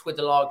worked with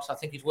the likes. I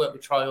think he's worked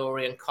with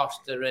Traore and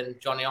Costa and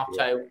Johnny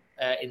Otto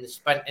in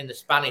the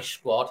Spanish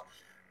squad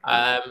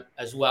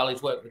as well.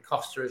 He's worked with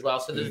Costa as well.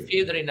 So there's a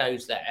few that he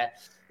knows there.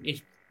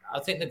 I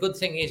think the good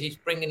thing is he's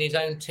bringing his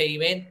own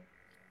team in,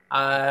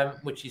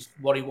 which is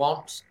what he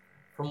wants.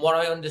 From what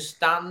I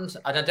understand,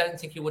 and I don't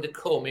think he would have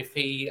come if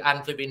he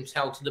hadn't been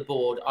told to the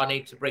board, I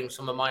need to bring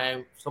some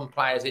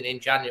players in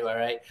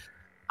January.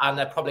 And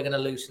they're probably going to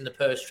loosen the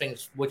purse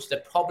strings, which they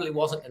probably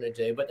wasn't going to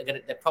do, but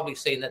they're probably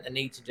seeing that they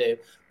need to do.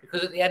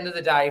 Because at the end of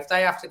the day, if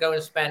they have to go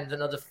and spend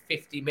another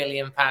 £50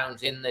 million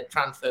in the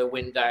transfer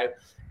window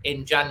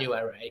in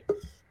January,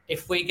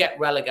 if we get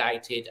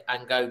relegated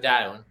and go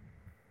down,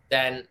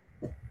 then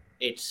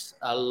it's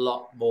a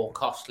lot more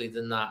costly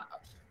than that.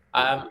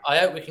 I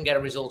hope we can get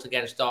a result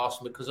against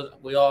Arsenal, because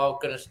we are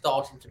going to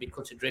start to be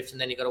cut adrift, and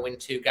then you've got to win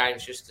 2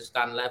 games just to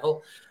stand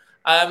level.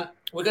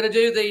 We're going to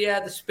do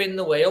the spin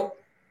the wheel.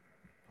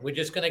 We're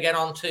just going to get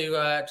on to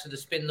the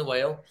spin the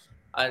wheel,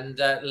 and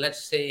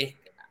let's see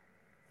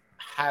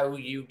how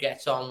you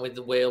get on with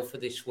the wheel for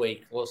this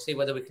week. We'll see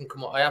whether we can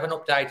come up. I haven't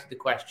updated the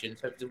question,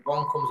 so if the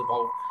one comes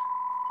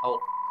up,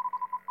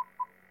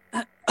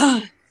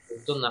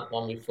 we've done that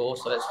one before,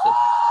 so let's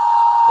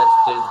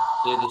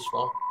do this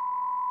one.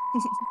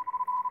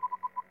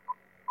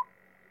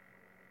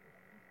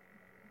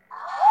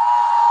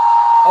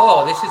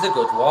 Oh, this is a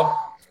good one.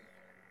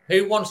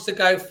 Who wants to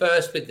go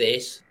first with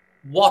this?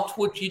 What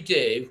would you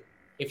do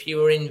if you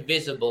were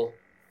invisible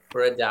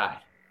for a day?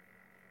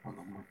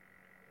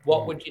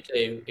 What would you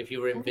do if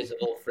you were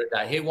invisible for a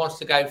day? Who wants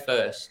to go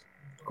first?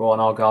 Go on,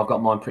 I'll go. I've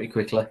got mine pretty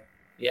quickly.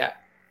 Yeah.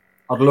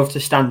 I'd love to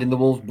stand in the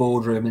Wolves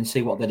boardroom and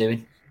see what they're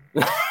doing.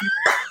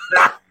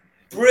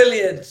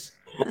 Brilliant.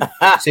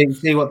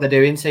 see what they're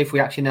doing. See if we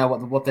actually know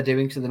what they're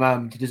doing. Because at the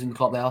moment, it doesn't look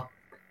like they are.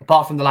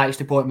 Apart from the latest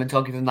appointment,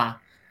 I'll give them that.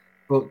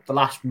 But the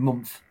last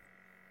month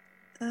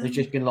has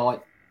just been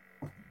like,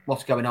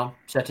 what's going on?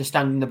 So to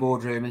stand in the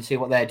boardroom and see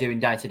what they're doing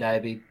day to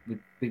day would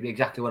be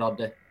exactly what I'd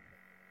do.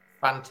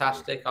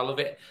 Fantastic. I love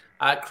it.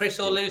 Chris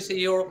or Lucy,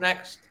 you're up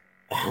next.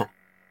 I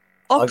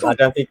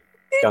don't think.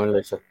 Go on,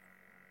 Lucy.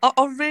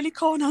 I really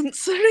can't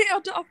answer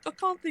it. I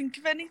can't think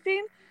of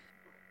anything.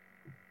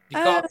 You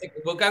can't think.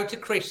 We'll go to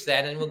Chris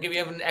then, and we'll give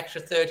you an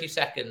extra 30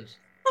 seconds.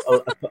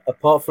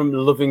 Apart from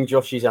loving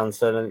Josh's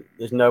answer, and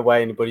there's no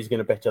way anybody's going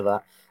to better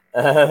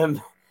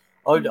that.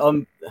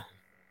 I'm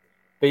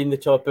being the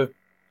type of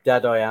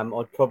dad I am.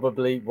 I'd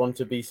probably want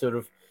to be sort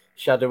of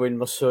shadowing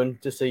my son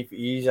to see if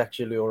he's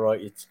actually all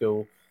right at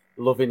school,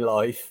 loving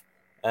life,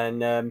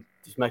 and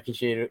just making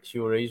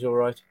sure he's all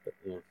right. But,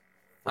 yeah,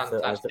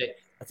 Fantastic.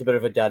 That's a bit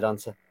of a dad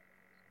answer.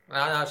 No,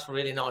 that's a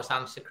really nice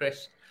answer,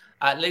 Chris.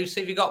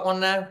 Lucy, have you got one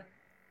now?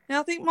 Yeah,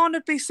 I think mine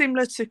would be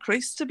similar to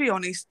Chris, to be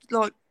honest.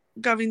 Like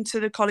going to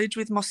the college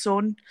with my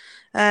son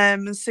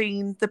and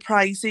seeing the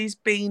praises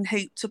being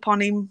heaped upon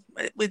him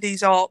with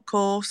his art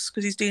course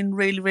because he's doing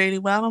really, really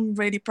well. I'm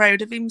really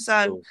proud of him.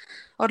 So Cool.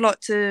 I'd like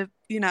to,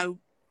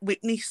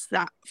 witness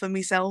that for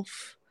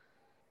myself.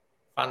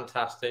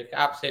 Fantastic.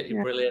 Absolutely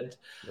Yeah. brilliant.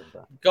 Love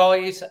that.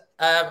 Guys,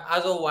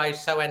 as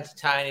always, so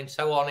entertaining,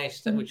 so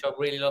honest, which I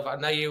really love. I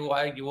know you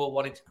all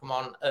wanted to come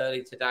on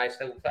early today,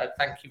 so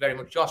thank you very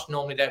much. Josh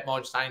normally don't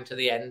mind staying to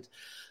the end.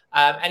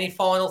 Any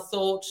final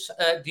thoughts?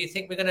 Do you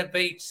think we're going to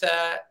beat...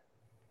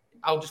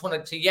 I just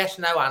wanted to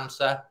yes/no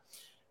answer.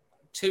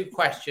 2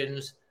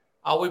 questions.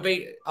 Are we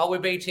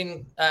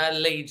beating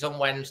Leeds on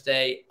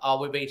Wednesday? Are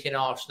we beating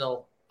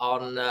Arsenal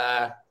on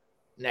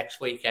next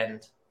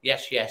weekend?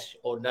 Yes,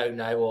 or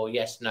no, or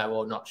yes, no,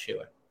 or not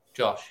sure.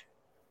 Josh?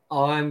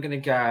 I'm going to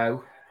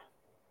go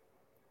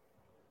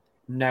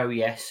no,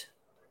 yes.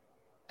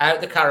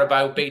 Out the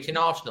Carabao, beating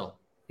Arsenal?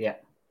 Yeah.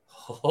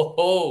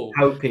 Oh.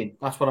 Hoping.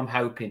 That's what I'm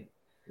hoping.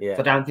 Yeah.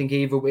 But I don't think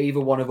either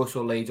one of us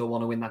or Leeds will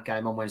want to win that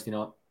game on Wednesday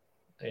night.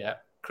 Yeah.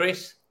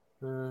 Chris?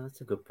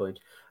 That's a good point.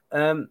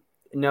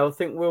 No, I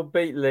think we'll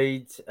beat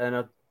Leeds,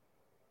 and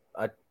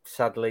I'd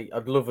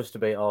love us to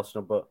beat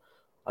Arsenal, but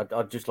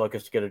I'd just like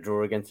us to get a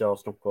draw against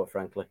Arsenal, quite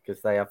frankly,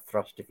 because they have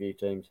thrashed a few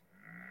teams.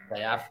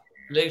 They have.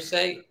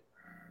 Lucy?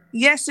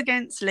 Yes,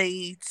 against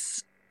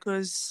Leeds,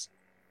 because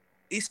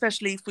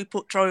especially if we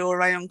put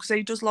Traore on, because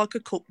he does like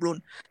a cup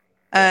run.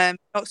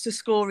 Likes to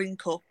scoring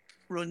cup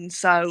run.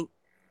 So,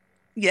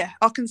 yeah,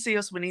 I can see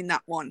us winning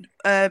that one.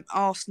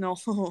 Arsenal,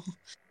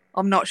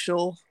 I'm not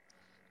sure.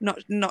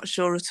 Not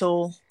sure at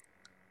all.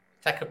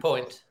 Take a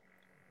point.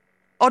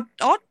 I'd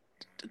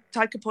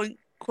take a point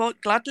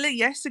quite gladly,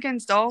 yes,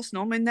 against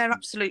Arsenal. I mean, they're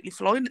absolutely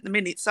flying at the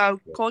minute, so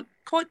quite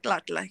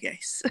gladly,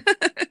 yes.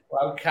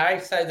 Okay,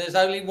 so there's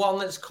only one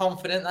that's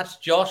confident. That's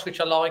Josh, which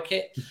I like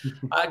it.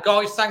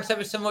 Guys, thanks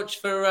ever so much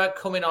for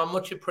coming on.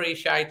 Much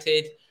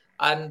appreciated.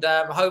 And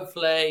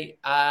hopefully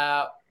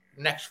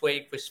next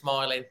week we're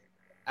smiling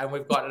and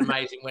we've got an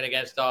amazing win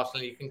against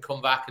Arsenal. You can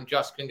come back and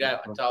Josh can go,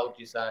 I told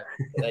you so.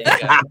 There you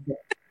go.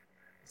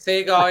 See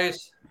you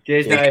guys.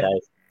 Cheers, Dave.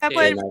 Bye,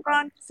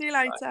 everyone. See you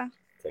later.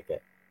 Take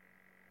care.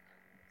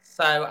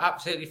 So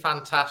absolutely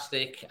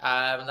fantastic.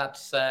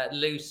 That's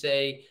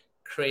Lucy,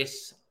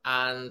 Chris,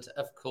 and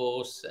of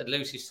course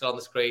Lucy's still on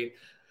the screen.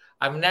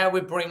 Now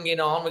we're bringing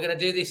on. We're going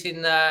to do this in.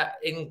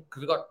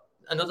 We've got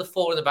another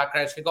 4 in the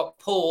background. So we've got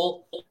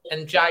Paul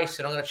and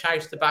Jason. I'm going to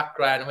change the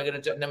background, and we're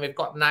going to do. And then we've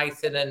got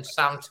Nathan and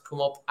Sam to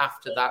come up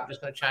after that. I'm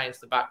just going to change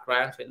the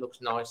background so it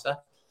looks nicer.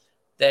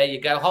 There you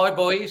go. Hi,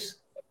 boys.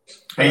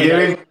 How you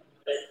doing?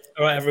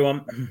 All right,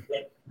 everyone.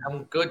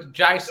 I'm good.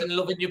 Jason,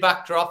 loving your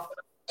backdrop.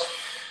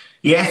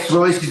 Yes,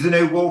 well, this is the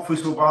new Wolf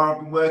Whistle Bar.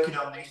 I've been working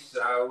on this,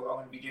 so I'm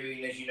going to be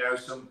doing, as you know,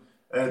 some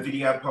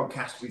video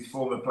podcasts with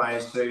former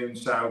players soon.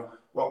 So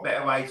what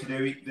better way to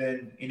do it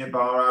than in a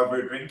bar over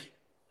a drink?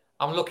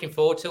 I'm looking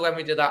forward to when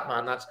we do that,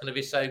 man. That's going to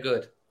be so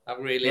good. I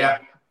really Yeah.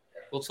 am.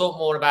 We'll talk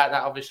more about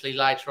that, obviously,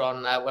 later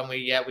on when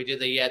we do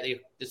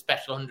the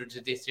special 100th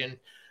edition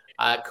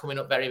coming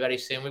up very, very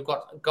soon. We've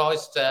got,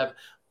 guys, the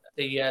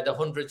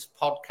 100th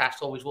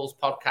podcast, Always Wolves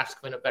podcast,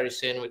 coming up very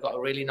soon. We've got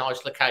a really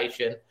nice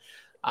location.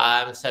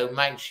 So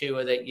make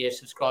sure that you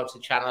subscribe to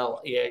the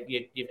channel.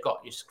 You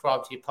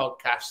subscribe to your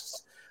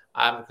podcasts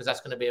because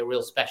that's going to be a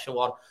real special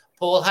one.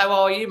 Paul, how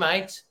are you,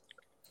 mate?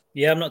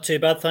 Yeah, I'm not too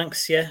bad,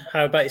 thanks. Yeah,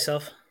 how about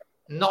yourself?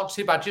 Not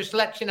too bad. Just to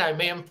let you know,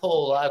 me and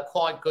Paul are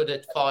quite good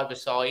at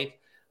five-a-side.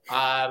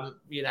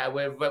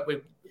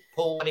 We're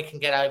Paul, when he can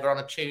get over on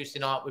a Tuesday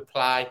night, we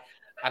play.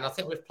 And I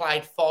think we've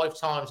played 5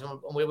 times, and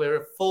we were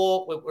at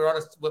 4.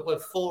 We're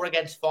 4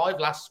 against 5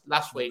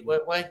 last week,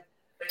 weren't we?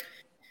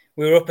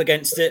 We were up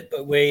against it,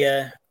 but we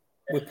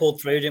pulled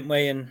through, didn't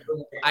we? And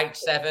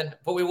 8-7.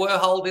 But we were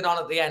holding on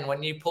at the end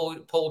when you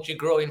pulled your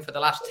groin for the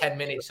last 10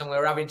 minutes, and we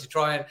were having to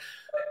try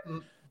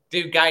and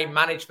do game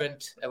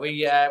management.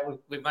 We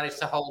managed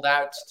to hold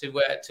out to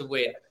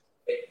win.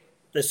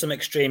 there's some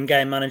extreme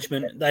game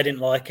management. They didn't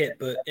like it,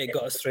 but it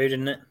got us through,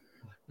 didn't it?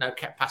 No,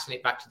 kept passing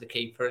it back to the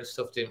keeper and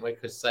stuff, didn't we?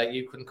 Because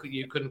you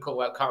couldn't cut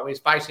well. Can't we? It's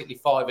basically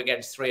 5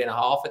 against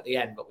 3.5 at the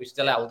end, but we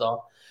still held on,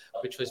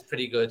 which was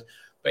pretty good.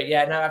 But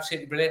yeah, no,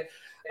 absolutely brilliant.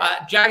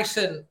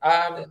 Jason,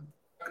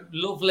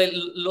 lovely.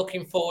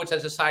 Looking forward,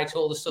 as I say, to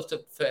all the stuff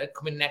for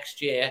coming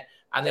next year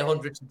and the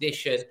 100th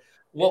edition.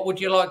 What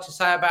would you like to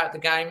say about the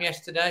game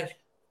yesterday?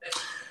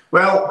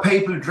 Well,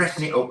 people are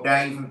dressing it up,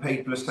 Dave, and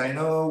people are saying,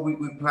 "Oh, we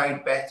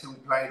played better, we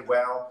played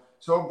well."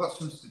 So I've got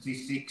some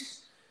statistics.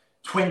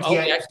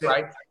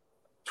 28%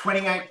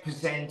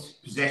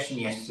 possession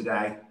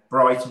yesterday.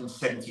 Brighton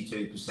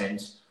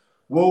 72%.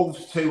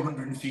 Wolves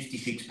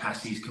 256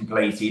 passes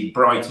completed.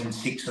 Brighton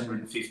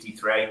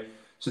 653.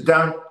 So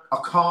I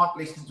can't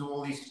listen to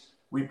all this.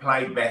 We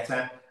played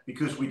better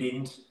because we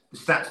didn't. The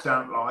stats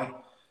don't lie.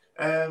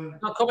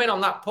 I'll come in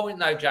on that point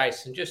though,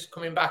 Jason. Just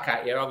coming back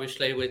at you,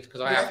 obviously,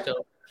 because I have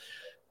to.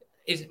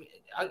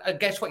 I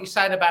guess what you're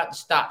saying about the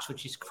stats,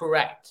 which is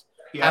correct.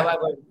 Yeah.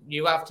 However,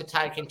 you have to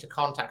take into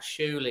context,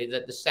 surely,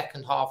 that the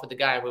second half of the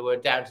game we were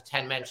down to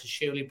 10 men. So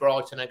surely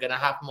Brighton are going to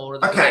have more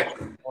of the. Okay.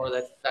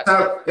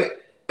 So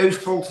whose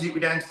fault is it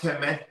we're down to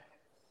 10 men?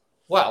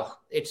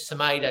 Well, it's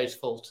Semedo's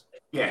fault.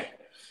 Yeah,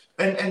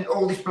 and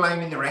all this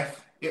blaming the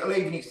ref. It'll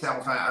even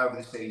itself out over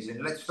the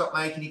season. Let's stop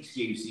making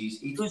excuses.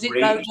 Does it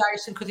though,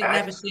 Jason? Because it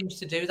never seems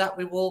to do that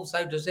with Wolves,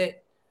 though, does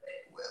it?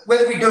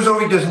 Whether it does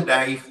or it doesn't,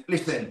 Dave,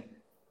 listen,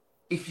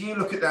 if you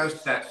look at those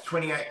stats,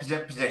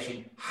 28%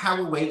 possession, how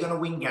are we going to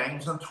win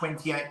games on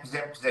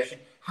 28% possession?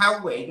 How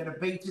are we going to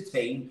beat a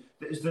team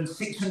that has done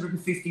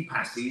 650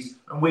 passes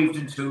and we've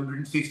done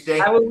 250?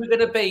 How are we going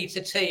to beat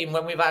a team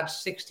when we've had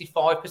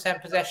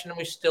 65% possession and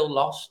we've still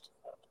lost?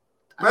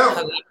 Well,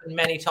 that has happened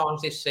many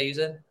times this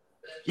season.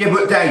 Yeah,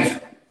 but Dave,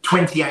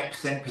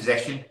 28%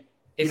 possession.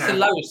 It's the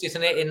lowest,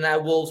 isn't it, in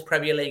Wolves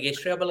Premier League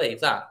history, I believe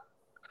that.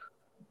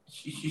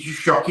 It's just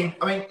shocking.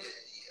 I mean,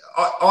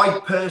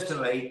 I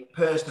personally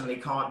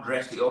can't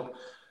dress it up.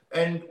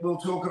 And we'll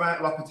talk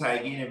about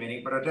Lopetegui in a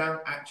minute, but I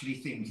don't actually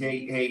think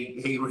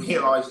he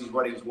realises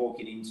what he's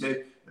walking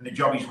into and the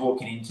job he's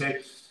walking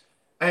into.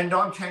 And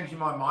I'm changing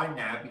my mind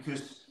now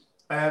because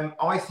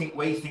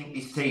we think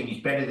this team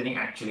is better than it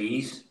actually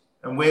is.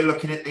 And we're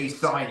looking at these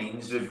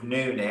signings of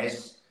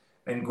Nunes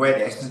and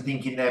Guedes and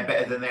thinking they're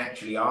better than they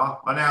actually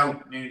are. I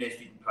know Nunes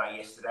didn't play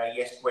yesterday.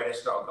 Yes,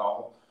 Guedes got a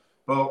goal.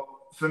 But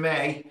for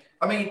me,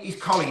 I mean, is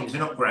Collins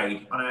an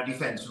upgrade on our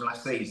defence from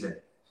last season?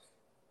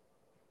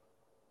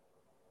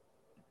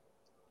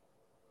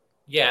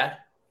 Yeah.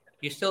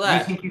 You're still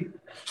there?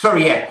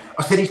 Sorry, yeah.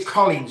 I said, is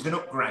Collins an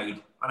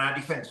upgrade on our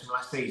defence from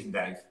last season,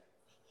 Dave?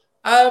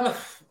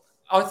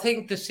 I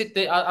think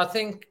I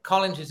think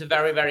Collins is a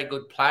very, very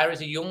good player.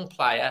 He's a young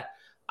player,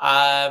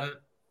 and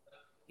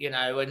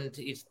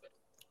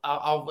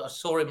I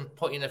saw him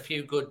putting a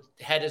few good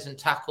headers and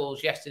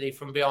tackles yesterday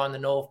from behind the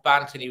North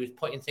Bank, and he was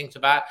putting things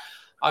about.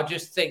 I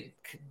just think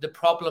the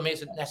problem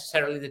isn't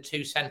necessarily the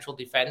two central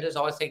defenders.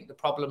 I think the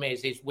problem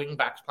is wing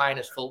backs playing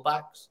as full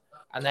backs,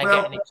 and they're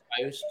getting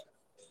exposed.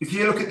 If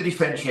you look at the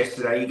defence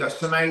yesterday, you got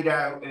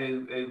Semedo,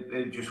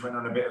 who just went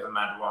on a bit of a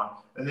mad one.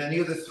 And then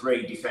the other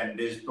three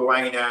defenders,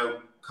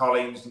 Bueno,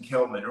 Collins and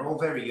Kilman, are all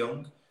very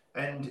young.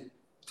 And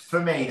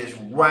for me, there's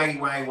way,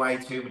 way, way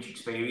too much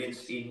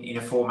experience in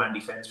a four-man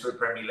defence for a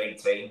Premier League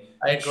team.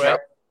 I agree.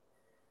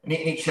 And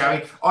it's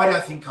showing. I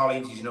don't think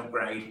Collins is an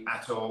upgrade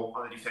at all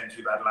on the defence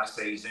we've had last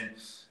season.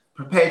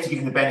 Prepared to give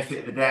him the benefit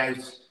of the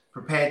doubt.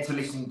 Prepared to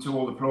listen to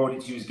all the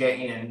plaudits he was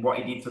getting and what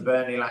he did for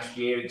Burnley last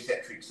year,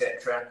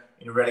 etc.,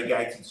 in a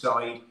relegated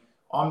side.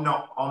 I'm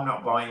not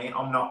buying it.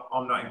 I'm not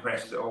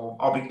impressed at all.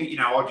 I'll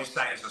just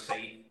say it as I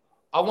see it.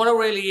 I want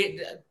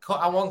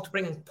to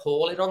bring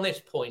Paul in on this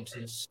point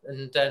and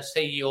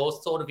see your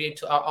thought of you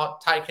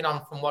taking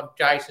on from what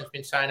Jason's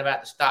been saying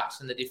about the stats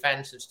and the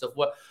defence and stuff.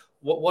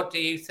 What do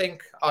you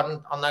think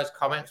on those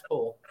comments,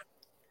 Paul?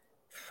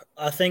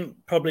 I think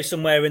probably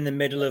somewhere in the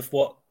middle of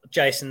what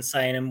Jason's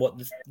saying and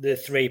what the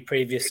three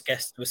previous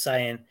guests were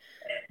saying.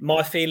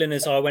 My feeling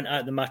as I went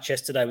out the match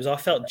yesterday was I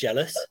felt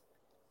jealous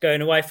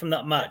going away from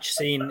that match,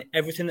 seeing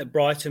everything that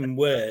Brighton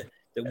were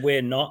that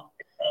we're not.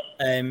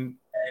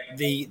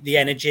 The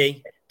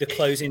energy, the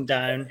closing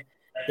down,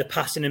 the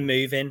passing and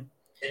moving,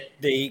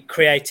 the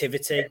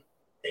creativity.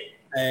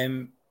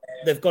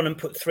 They've gone and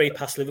put 3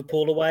 past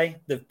Liverpool away.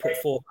 They've put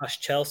 4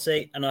 past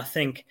Chelsea. And I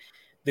think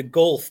the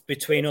gulf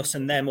between us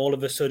and them all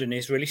of a sudden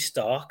is really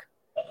stark.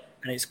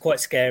 And it's quite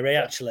scary,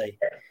 actually.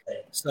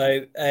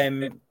 So,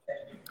 and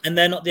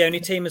they're not the only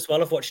team as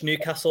well. I've watched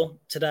Newcastle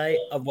today.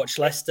 I've watched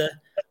Leicester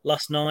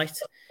last night,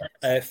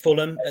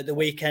 Fulham at the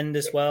weekend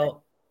as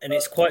well. And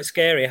it's quite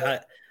scary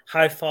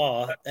how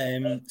far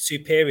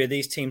superior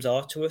these teams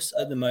are to us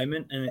at the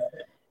moment. And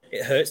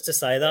it hurts to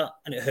say that.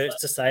 And it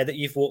hurts to say that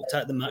you've walked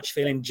out the match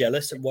feeling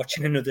jealous of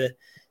watching another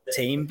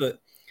team. But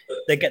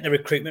they get the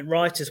recruitment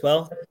right as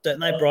well, don't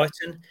they,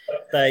 Brighton?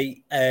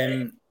 They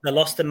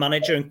lost the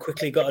manager and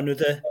quickly got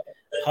another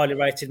highly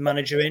rated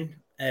manager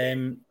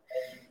in.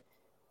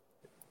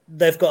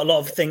 They've got a lot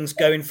of things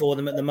going for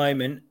them at the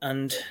moment,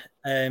 and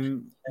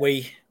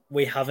we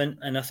we haven't.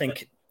 And I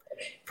think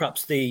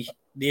perhaps the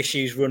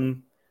issues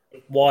run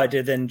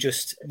wider than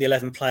just the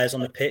 11 players on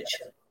the pitch.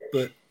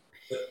 But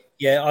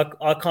yeah,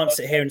 I can't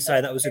sit here and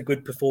say that was a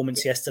good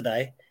performance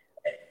yesterday.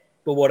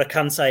 But what I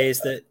can say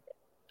is that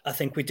I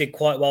think we did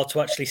quite well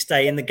to actually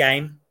stay in the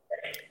game,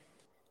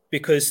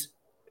 because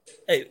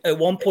at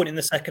one point in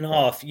the second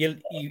half, you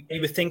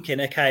were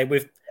thinking, okay,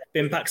 we've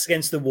been backs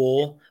against the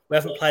wall. We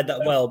haven't played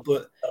that well,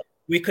 but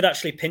we could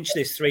actually pinch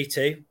this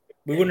 3-2.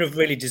 We wouldn't have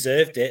really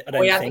deserved it, I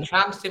don't think. We had the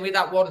chance, didn't we?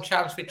 That one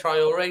chance with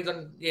Traore,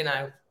 and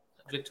as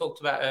we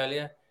talked about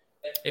earlier.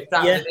 If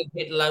that had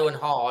hit low and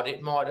hard,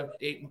 it might have,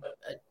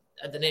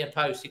 at the near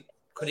post, it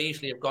could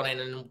easily have gone in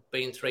and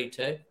been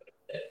 3-2.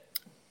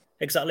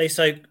 Exactly.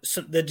 So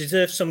they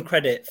deserve some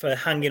credit for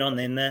hanging on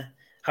in there,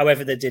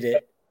 however they did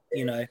it,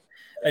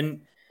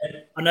 And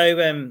I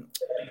know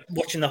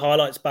watching the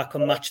highlights back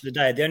on Match of the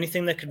Day, the only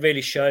thing they could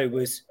really show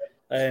was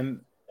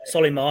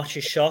Solly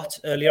March's shot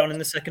early on in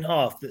the second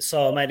half that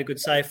Sarr made a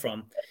good save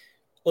from.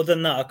 Other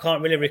than that, I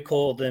can't really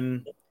recall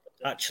them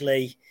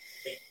actually,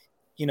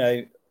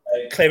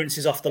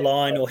 clearances off the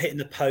line or hitting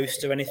the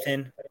post or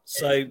anything.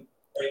 So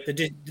they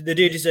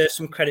do deserve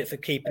some credit for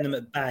keeping them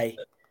at bay.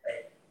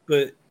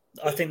 But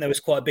I think there was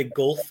quite a big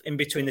gulf in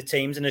between the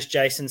teams. And as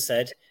Jason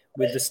said,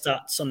 with the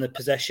stats on the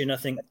possession, I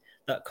think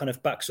that kind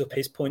of backs up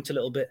his point a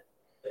little bit.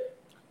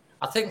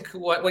 I think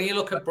when you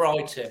look at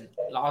Brighton,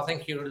 I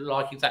think you're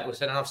like exactly what I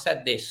said, and I've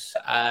said this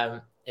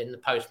in the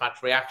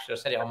post-match reaction. I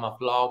said it on my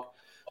blog.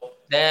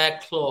 Their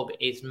club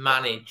is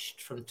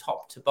managed from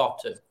top to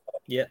bottom,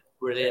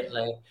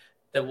 brilliantly.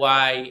 The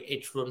way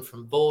it's run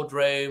from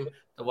boardroom,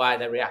 the way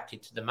they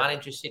reacted to the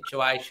manager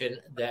situation,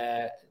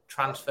 their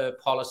transfer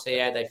policy,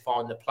 how they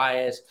find the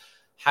players,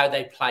 how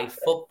they play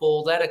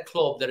football. They're a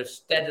club that have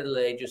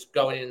steadily just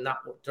going in that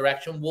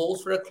direction.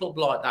 Wolves were a club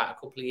like that a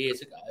couple of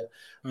years ago.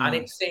 And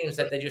it seems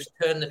that they just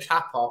turned the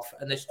tap off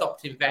and they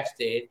stopped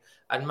investing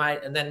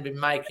and then been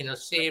making a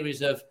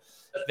series of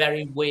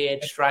very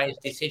weird, strange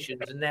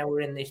decisions. And now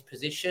we're in this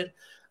position.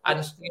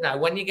 And,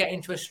 when you get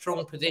into a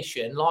strong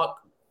position, like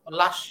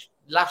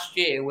last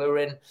year we were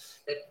in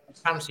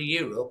Fancy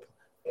Europe,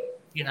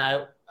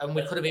 and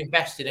we could have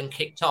invested and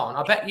kicked on.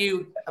 I bet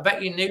you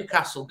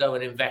Newcastle go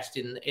and invest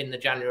in the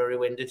January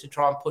window to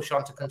try and push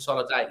on to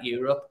consolidate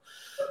Europe.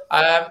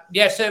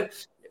 So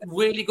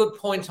really good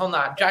point on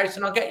that.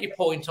 Jason, I'll get your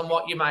point on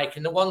what you're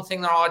making. The one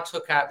thing that I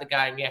took out the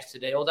game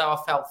yesterday, although I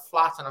felt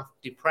flat and I'm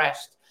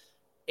depressed,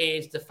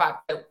 is the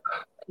fact that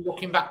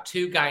looking back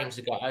 2 games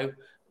ago,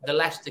 the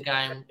Leicester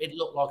game, it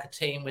looked like a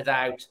team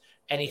without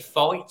any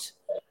fight.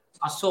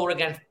 I saw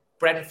against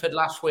Brentford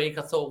last week,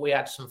 I thought we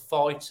had some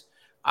fight.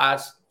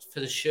 As for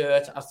the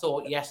shirt, I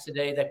thought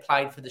yesterday they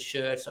played for the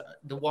shirt.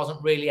 There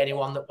wasn't really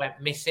anyone that went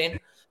missing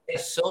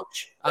as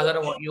such. I don't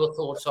know what your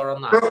thoughts are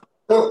on that.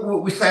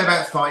 What we say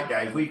about fight,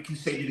 Dave, we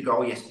conceded a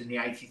goal yesterday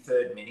in the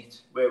 83rd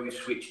minute where we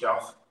switched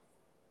off.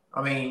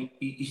 I mean,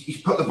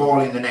 he's put the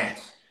ball in the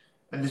net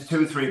and there's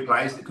 2 or 3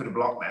 players that could have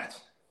blocked that.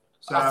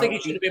 So I think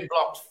it should have been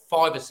blocked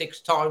 5 or 6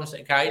 times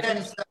at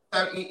occasions.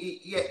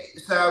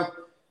 So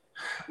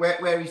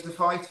where is the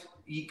fight?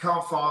 You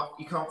can't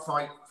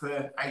fight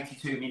for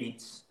 82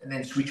 minutes and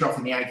then switch off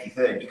in the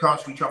 83rd. You can't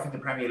switch off in the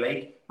Premier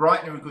League.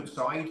 Brighton are a good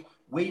side.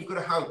 We've got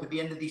to hope at the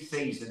end of this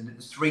season that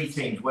there's 3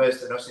 teams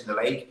worse than us in the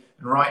league.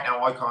 And right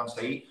now, I can't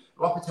see it.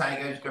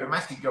 Lopetegui's got a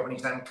massive job in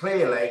his hand.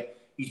 Clearly,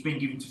 he's been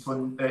given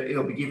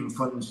he'll be given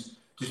funds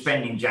to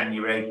spend in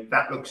January.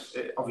 That looks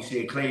obviously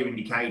a clear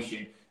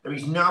indication. There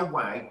is no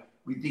way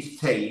with this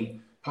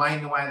team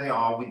playing the way they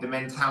are, with the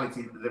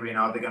mentality that they're in,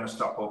 are they going to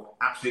stop up?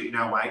 Absolutely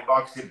no way.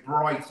 Like I said,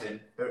 Brighton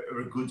are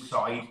a good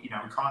side. We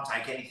can't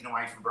take anything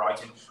away from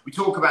Brighton. We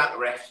talk about the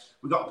refs.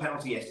 We got a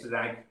penalty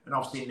yesterday, and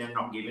I've seen them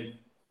not given.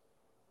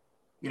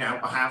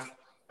 I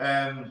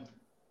have.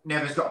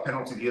 Never's got a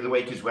penalty the other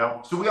week as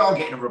well. So we are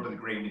getting a rub of the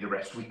green with the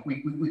refs.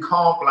 We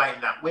can't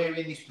blame that. We're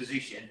in this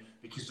position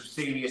because of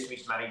serious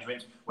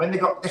mismanagement. When they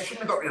shouldn't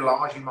have got rid of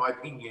Lage, in my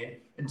opinion,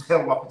 until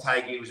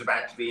Lopetegui was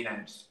about to be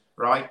announced.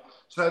 Right?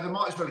 So they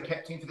might as well have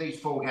kept him for these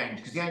 4 games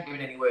because he ain't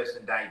doing any worse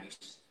than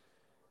Davies.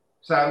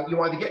 So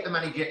you either get the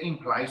manager in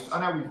place.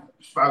 I know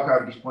we've spoke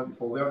over this point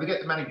before. We either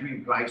get the manager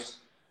in place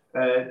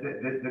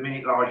the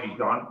minute Lage is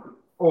gone,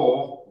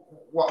 or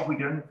what have we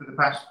done for the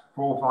past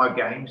 4 or 5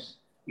 games?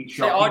 It's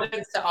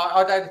shocking.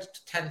 I don't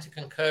tend to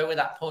concur with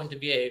that point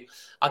of view.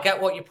 I get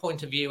what your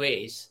point of view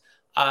is,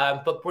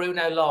 but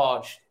Bruno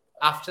Lage,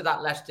 after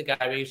that Leicester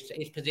game,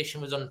 his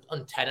position was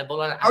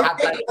untenable. And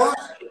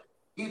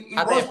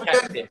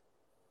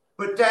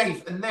But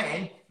Dave, and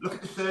then look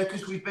at the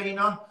circus we've been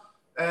on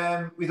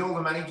with all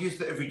the managers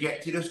that have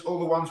rejected us, all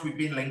the ones we've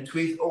been linked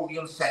with, all the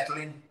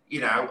unsettling.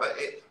 In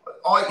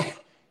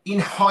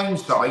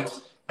hindsight,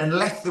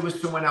 unless there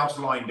was someone else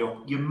lined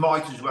up, you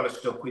might as well have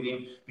stuck with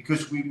him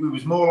because we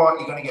was more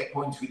likely going to get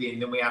points with him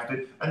than we have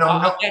to. And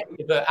I get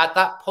you, but at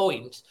that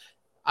point,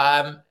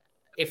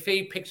 if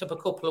he picks up a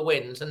couple of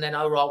wins and then,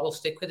 we'll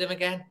stick with him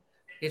again.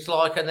 It's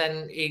like, and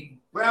then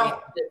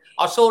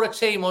I saw a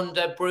team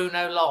under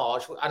Bruno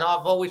Lage, and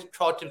I've always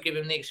tried to give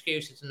him the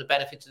excuses and the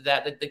benefits of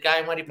that. The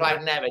game when he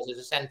played Neves as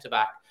a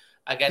centre-back,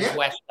 against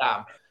West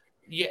Ham.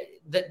 Yeah,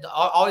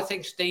 I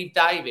think Steve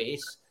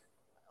Davis,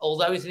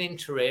 although he's an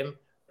interim,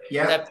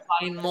 they're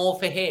playing more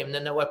for him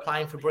than they were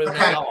playing for Bruno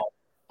Lage.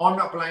 I'm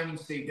not blaming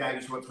Steve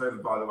Davis whatsoever,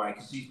 by the way,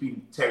 because he's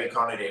been Terry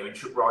Connor here and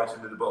chucked right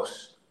under the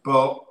bus.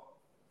 But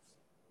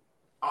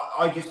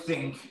I just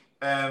think,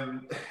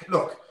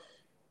 look,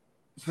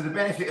 for the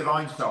benefit of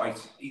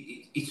hindsight,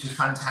 it's a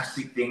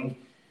fantastic thing.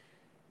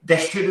 They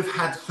should have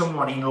had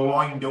someone in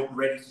lined up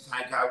ready to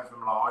take over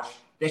from Lage.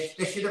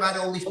 They should have had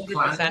all this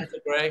planned.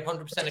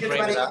 100% agree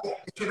with that. They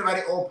should have had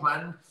it all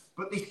planned.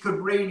 But this could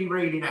really,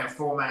 really now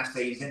form our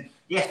season.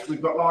 Yes,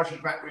 we've got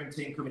Lage's backroom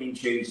team coming in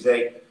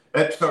Tuesday.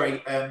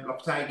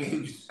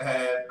 Lopetegui's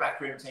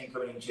backroom team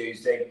coming in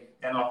Tuesday.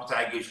 Then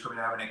Lopetegui's coming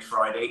over next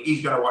Friday.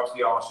 He's going to watch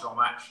the Arsenal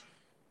match.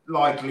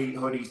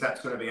 Likelihood is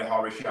that's going to be a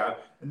horror show.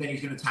 And then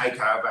he's going to take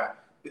over.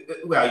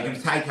 Well, he's going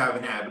to take over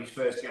now, but his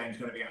first game is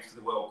going to be after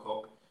the World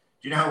Cup.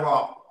 Do you know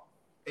what?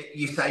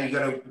 You say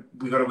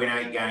we've got to win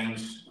 8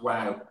 games.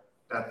 Wow,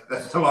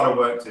 that's a lot of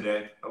work to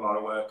do. A lot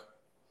of work.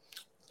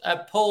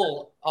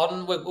 Paul,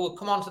 we'll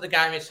come on to the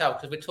game itself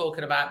because we're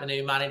talking about the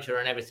new manager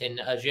and everything,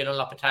 Julen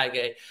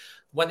Lopetegui.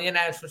 When the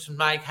announcements were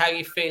made, how are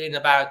you feeling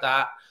about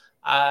that?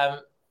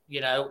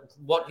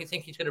 What do you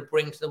think he's going to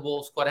bring to the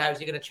Wolves squad? How is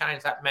he going to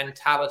change that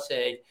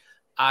mentality?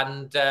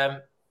 And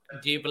do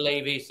you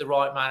believe he's the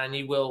right man and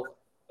he will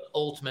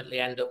ultimately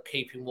end up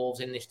keeping Wolves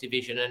in this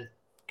division and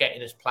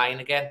getting us playing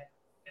again?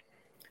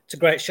 It's a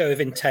great show of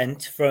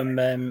intent from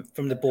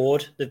the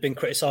board. They've been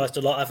criticised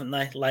a lot, haven't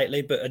they,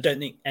 lately? But I don't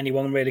think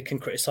anyone really can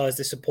criticise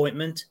this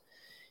appointment.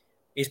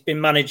 He's been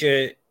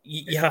manager.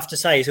 You have to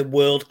say he's a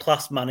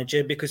world-class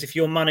manager because if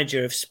you're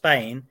manager of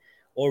Spain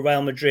or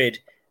Real Madrid,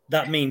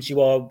 that means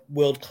you are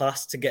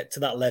world-class to get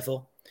to that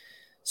level.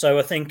 So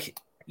I think,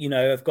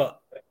 I've got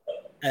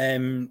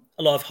a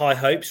lot of high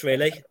hopes,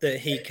 really, that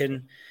he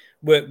can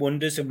work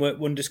wonders and work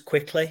wonders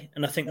quickly.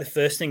 And I think the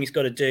first thing he's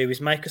got to do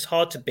is make us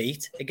hard to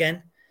beat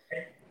again.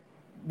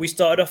 We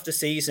started off the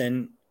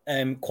season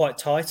quite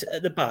tight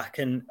at the back,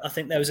 and I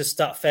think there was a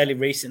stat fairly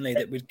recently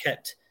that we'd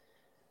kept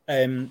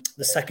the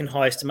second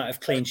highest amount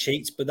of clean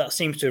sheets, but that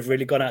seems to have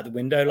really gone out the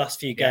window last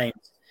few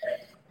games.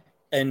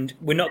 And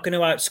we're not going to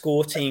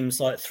outscore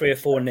teams like 3 or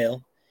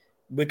 4-0.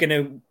 We're going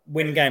to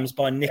win games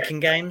by nicking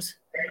games.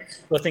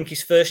 So I think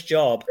his first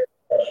job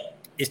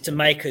is to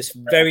make us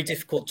very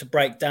difficult to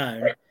break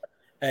down,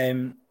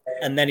 and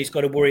then he's got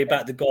to worry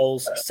about the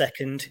goals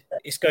second.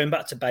 It's going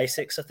back to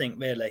basics, I think,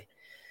 really.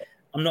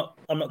 I'm not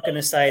going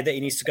to say that he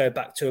needs to go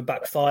back to a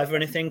back 5 or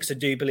anything, because I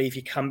do believe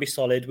he can be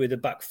solid with a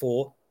back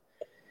 4.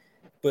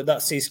 But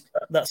that's his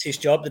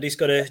job that he's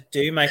got to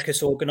do, make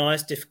us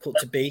organised, difficult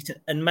to beat,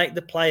 and make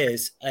the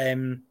players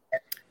come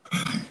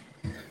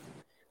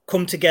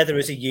together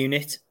as a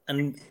unit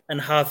and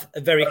have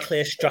a very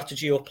clear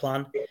strategy or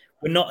plan.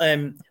 We're not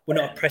a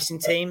pressing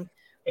team.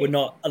 We're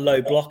not a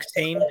low block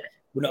team.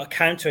 We're not a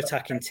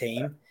counter-attacking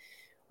team.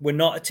 We're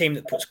not a team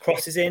that puts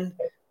crosses in.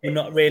 We're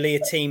not really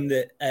a team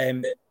that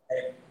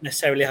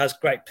necessarily has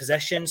great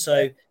possession.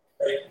 So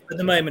at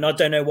the moment, I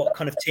don't know what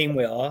kind of team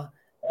we are.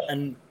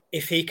 And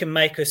if he can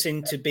make us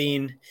into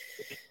being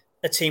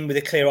a team with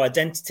a clear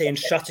identity and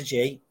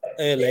strategy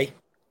early,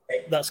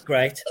 that's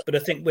great. But I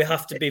think we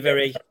have to be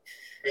very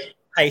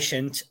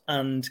patient,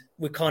 and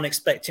we can't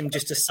expect him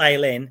just to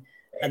sail in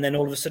and then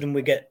all of a sudden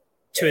we get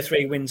 2 or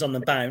 3 wins on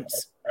the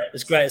bounce.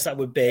 As great as that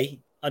would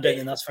be, I don't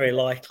think that's very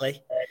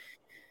likely.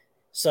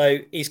 So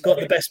he's got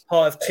the best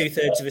part of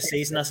 2/3 of a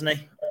season, hasn't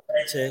he,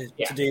 to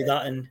do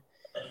that, and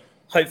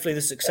hopefully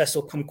the success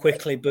will come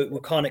quickly, but we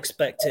can't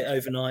expect it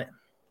overnight.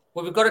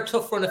 Well, we've got a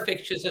tough run of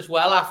fixtures as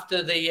well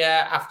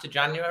after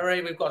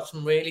January. We've got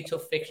some really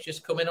tough fixtures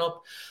coming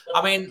up.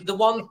 I mean, the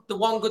one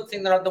good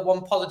thing, the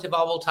one positive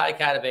I will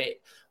take out of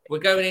it, we're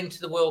going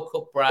into the World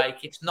Cup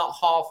break. It's not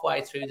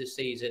halfway through the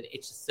season;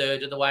 it's a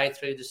third of the way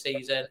through the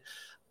season.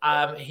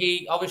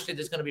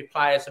 There's going to be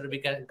players that are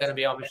going to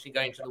be obviously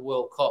going to the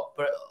World Cup,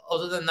 but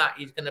other than that,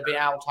 he's going to be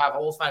able to have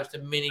almost a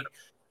mini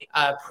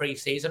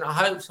pre-season. I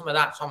hope some of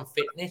that's on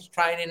fitness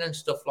training and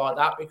stuff like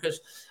that, because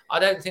I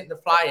don't think the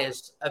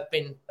players have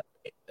been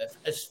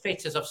as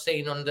fit as I've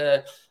seen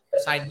under,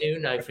 say,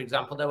 Nuno, for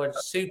example. They were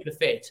super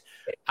fit,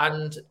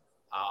 and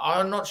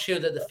I'm not sure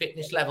that the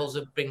fitness levels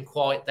have been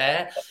quite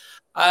there.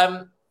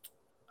 I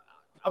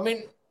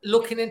mean,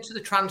 looking into the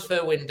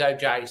transfer window,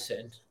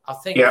 Jason, I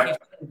think he's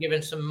been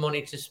given some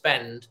money to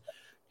spend.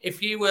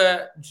 If you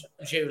were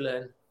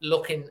Julen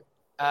looking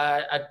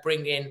at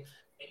bringing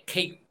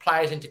key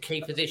players into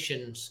key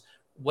positions,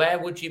 where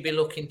would you be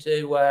looking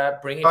to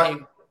bring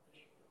in?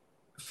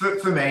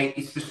 For me,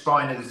 it's the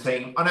spine of the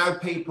team. I know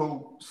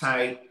people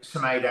say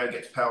Semedo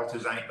gets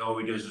pelters,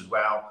 Aït-Nouri does as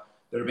well.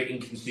 They're a bit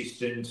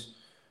inconsistent.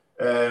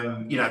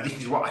 This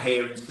is what I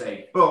hear and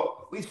see.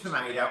 But with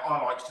Semedo,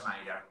 I like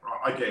Semedo. Right,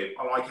 I do.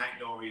 I like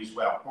Aït-Nouri as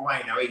well. But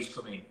wait, no, he's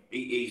coming.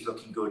 He's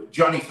looking good.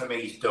 Johnny, for me,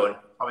 is done.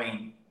 I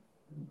mean,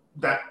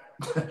 that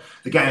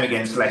the game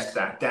against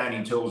Leicester,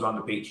 Downing Tools on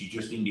the pitch is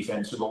just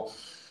indefensible.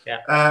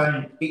 Yeah.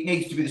 It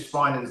needs to be the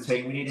spine of the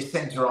team. We need a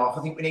centre half.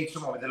 I think we need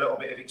someone with a little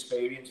bit of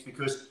experience,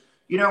 because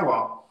you know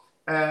what?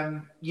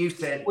 You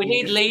said we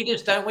need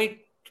leaders, don't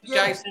we,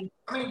 Jason?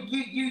 I mean,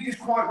 you just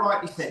quite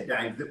rightly said,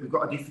 Dave, that we've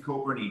got a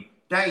difficult run-in.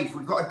 Dave,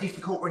 we've got a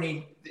difficult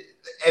run-in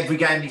every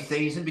game this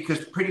season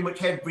because pretty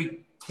much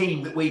every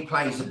team that we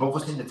play is above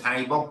us in the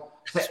table.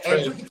 So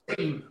every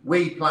team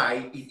we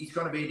play, it's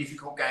going to be a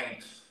difficult game.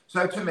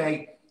 So to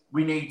me,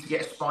 we need to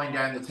get a spine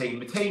down the team.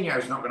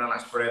 Moutinho's not going to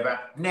last forever.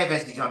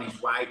 Neves is on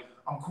his way.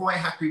 I'm quite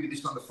happy with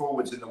this on the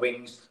forwards and the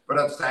wings, but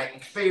I'd say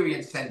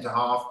experienced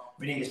centre-half.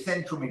 We need a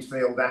central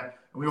midfielder, and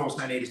we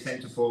also need a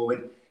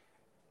centre-forward.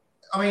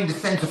 I mean, the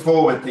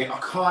centre-forward thing, I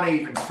can't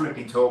even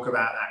flipping talk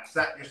about that because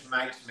that just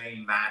makes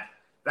me mad.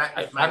 That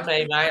just makes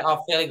me mate. I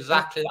feel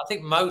exactly. I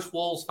think most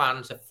Wolves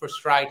fans are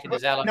frustrated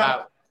as hell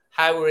about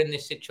how we're in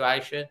this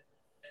situation.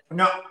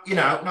 Not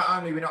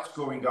only we're not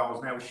scoring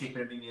goals, now we're shipping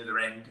them in the other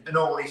end, and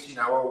all this. We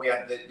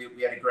had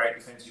a great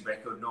defensive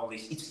record, and all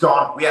this. It's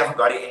gone. We haven't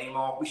got it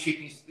anymore. We're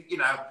shipping.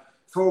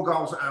 4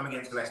 goals at home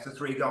against Leicester,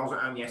 3 goals at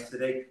home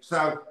yesterday.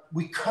 So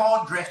we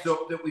can't dress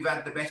up that we've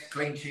had the best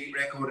clean sheet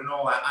record and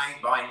all that. I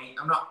ain't buying it.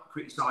 I'm not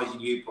criticising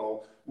you,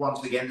 Paul.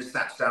 Once again, the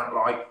stats don't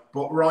lie.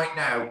 But right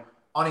now,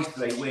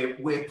 honestly,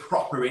 we're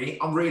proper in it.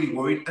 I'm really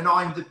worried, and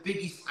I'm the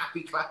biggest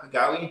happy clapper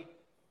going.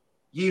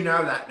 You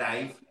know that,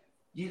 Dave.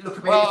 You look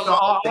at me.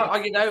 Well,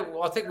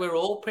 I think we're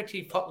all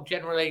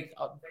generally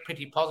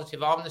pretty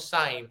positive. I'm the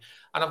same,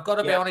 and I've got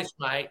to be honest,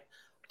 mate.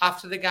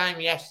 After the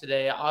game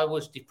yesterday, I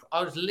was depressed.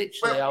 I was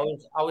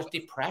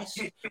depressed.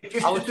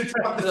 I was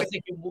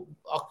thinking,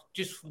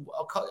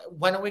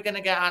 when are we going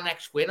to get our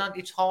next win?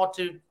 It's hard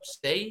to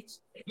see.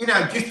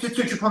 Just to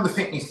touch upon the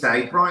fitness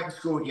day, Brighton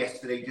scored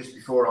yesterday just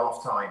before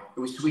half time. It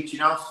was switching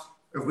off.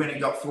 We've only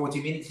got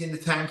 40 minutes in the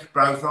tank,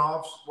 both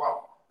halves.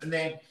 And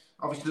then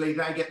obviously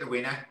they get the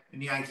winner in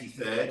the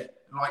 83rd.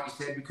 And like you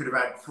said, we could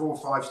have had 4,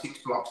 5, 6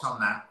 blocks on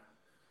that.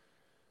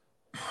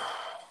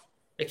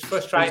 It's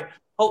frustrating.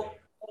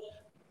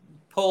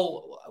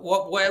 Paul,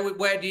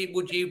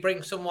 would you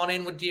bring someone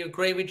in? Would you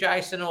agree with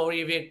Jason, or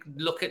if you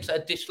look at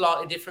a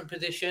slightly different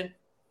position?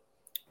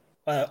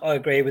 I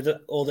agree with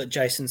all that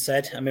Jason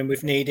said. I mean,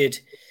 we've needed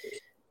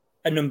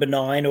a number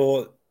 9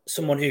 or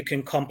someone who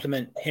can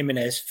complement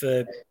Jimenez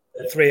for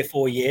 3 or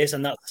 4 years,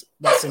 and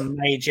that's a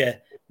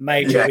major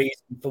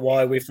reason for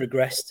why we've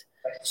regressed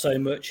so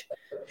much.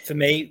 For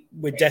me,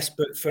 we're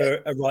desperate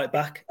for a right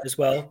back as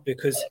well,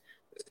 because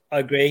I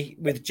agree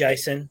with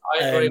Jason.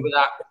 I agree with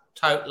that.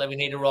 Totally, we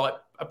need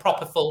a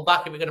proper full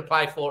back if we're going to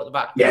play 4 at the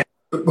back. Yeah,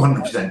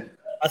 100%.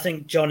 I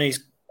think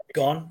Johnny's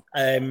gone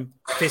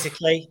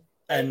physically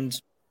and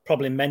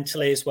probably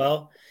mentally as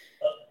well.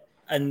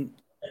 And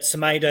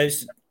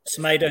Semedo's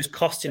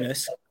costing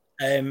us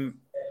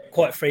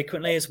quite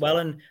frequently as well.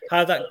 And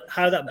how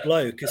that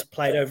bloke has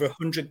played over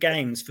 100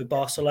 games for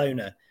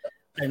Barcelona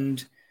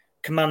and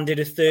commanded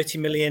a 30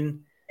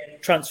 million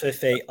transfer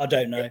fee, I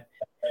don't know.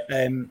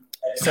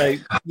 So,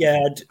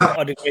 yeah,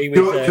 I'd agree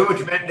with...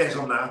 George Mendes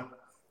will know.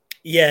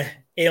 Yeah,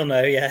 he'll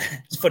know, yeah.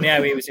 It's funny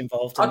how he was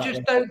involved in I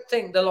just don't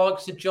think the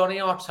likes of Johnny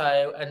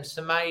Otto and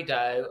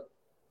Semedo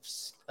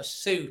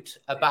suit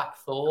a back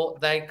 4.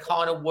 They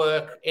kind of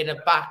work in a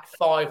back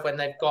 5 when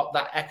they've got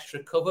that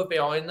extra cover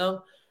behind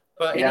them.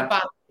 But in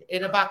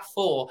a back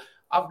 4...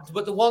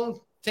 But the one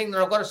thing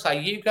that I've got to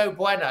say, Hugo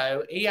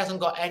Bueno, he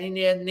hasn't got any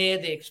near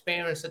the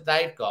experience that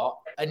they've got,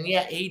 and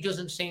yet he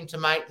doesn't seem to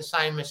make the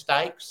same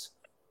mistakes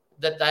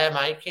that they're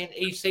making.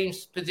 He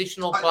seems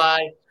positional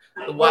play,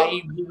 the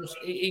way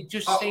he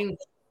just seems...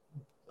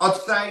 I'd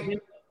say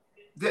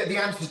the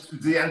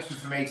answer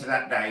for me to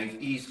that, Dave,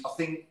 is I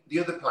think the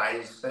other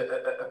players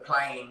are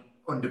playing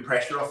under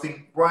pressure. I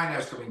think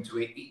Brian coming into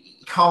it.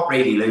 He can't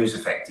really lose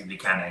effectively,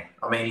 can he?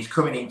 I mean, he's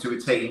coming into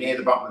a team near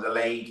the bottom of the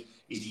league.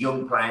 He's a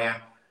young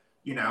player.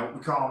 We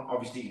can't,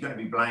 obviously, he's going to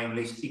be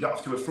blameless. He got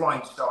off to a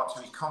flying start,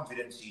 so his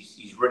confidence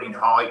is running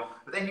high.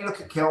 But then you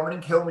look at Kilman,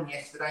 and Kilman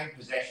yesterday in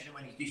possession,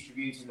 when he's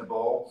distributing the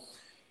ball,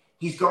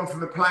 he's gone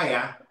from a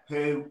player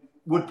who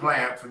would play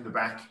out from the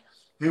back,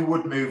 who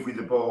would move with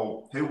the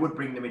ball, who would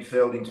bring the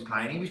midfield into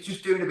play. And he was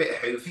just doing a bit of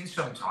hoofing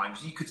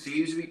sometimes. You could see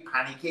he was a bit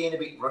panicky and a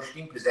bit rushed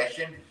in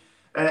possession.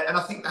 And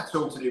I think that's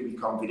all to do with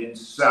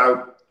confidence.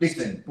 So,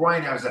 listen,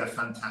 Bueno's had a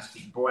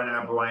fantastic,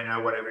 Bueno,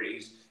 whatever it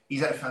is.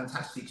 He's had a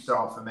fantastic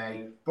start for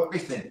me. But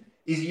listen,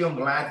 he's a young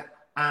lad.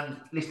 And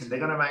listen, they're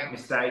going to make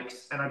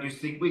mistakes. And I just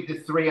think with the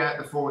 3 out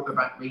of the 4 at the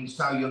back being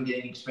so young and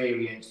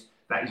inexperienced,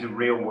 that is a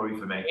real worry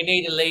for me. We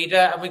need a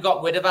leader, and we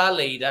got rid of our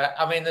leader.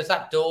 I mean, there's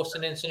that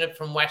Dawson incident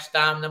from West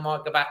Ham. They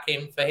might go back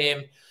in for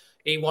him.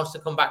 He wants to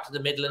come back to the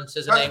Midlands,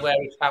 doesn't he, where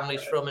his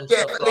family's from and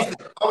stuff like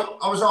that.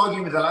 I was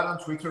arguing with a lad on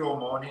Twitter all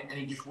morning, and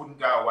he just wouldn't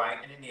go away.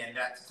 And in the end,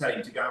 I had to tell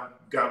him to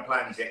go and play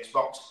on his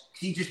Xbox.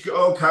 He just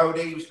go,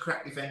 Cody, he was a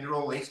crack defender,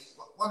 all this.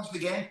 Once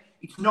again,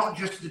 it's not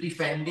just the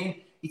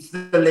defending, it's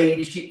the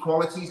leadership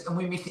qualities, and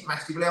we miss it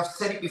massively. I've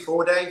said it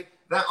before, Dave.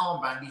 That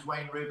armband is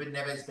weighing Ruben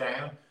Neves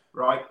down,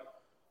 right?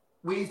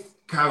 With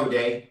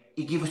Cody,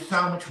 he gives us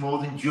so much more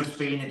than just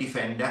being a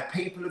defender.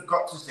 People have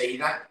got to see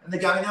that. And they're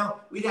going,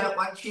 no, we don't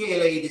want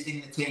cheerleaders in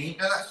the team.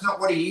 No, that's not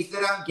what he is. They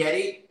don't get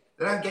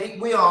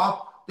it. We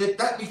are.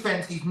 That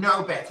defence is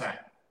no better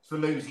for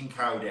losing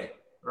Cody.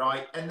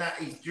 right? And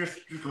that is just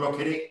look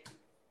at it.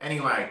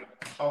 Anyway,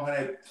 I'm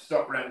going to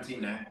stop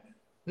ranting now.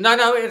 No,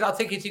 I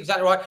think it's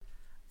exactly right.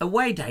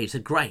 Away days are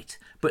great,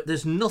 but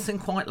there's nothing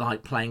quite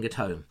like playing at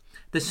home.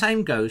 The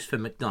same goes for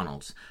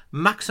McDonald's.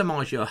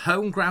 Maximise your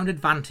home ground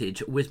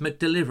advantage with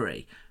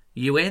McDelivery.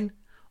 You in?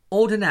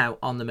 Order now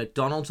on the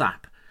McDonald's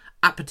app.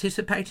 At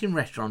participating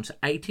restaurants,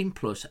 18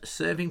 plus,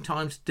 serving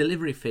times,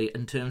 delivery fee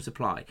and terms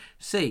apply.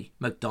 See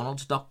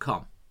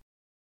mcdonalds.com.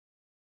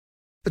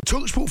 The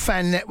TalkSport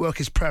Fan Network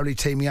is proudly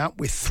teaming up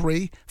with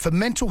 3 for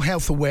Mental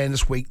Health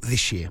Awareness Week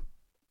this year.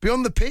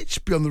 Beyond the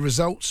pitch, beyond the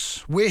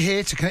results, we're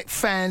here to connect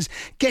fans,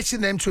 getting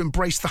them to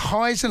embrace the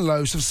highs and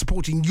lows of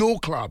supporting your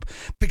club,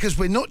 because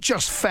we're not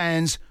just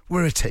fans,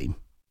 we're a team.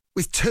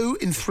 With 2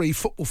 in 3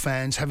 football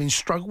fans having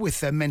struggled with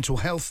their mental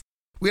health,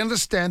 we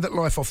understand that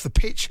life off the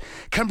pitch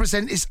can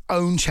present its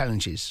own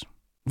challenges.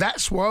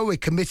 That's why we're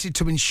committed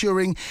to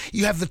ensuring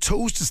you have the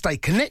tools to stay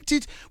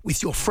connected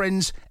with your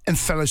friends and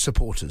fellow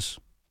supporters.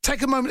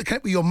 Take a moment to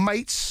connect with your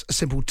mates. A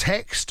simple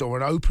text or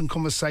an open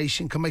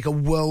conversation can make a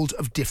world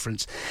of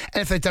difference.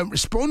 And if they don't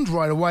respond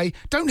right away,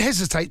 don't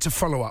hesitate to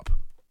follow up.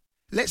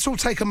 Let's all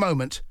take a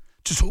moment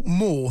to talk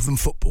more than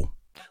football.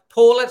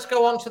 Paul, let's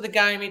go on to the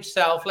game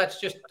itself.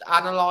 Let's just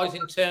analyse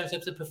in terms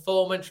of the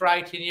performance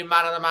rating, your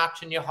man of the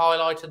match and your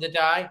highlight of the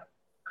day.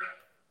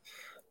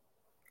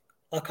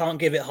 I can't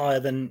give it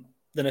higher than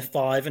a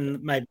 5,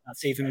 and maybe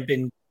that's even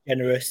been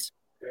generous.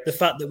 The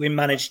fact that we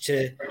managed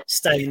to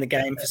stay in the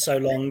game for so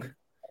long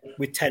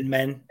with 10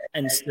 men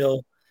and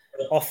still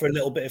offer a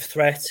little bit of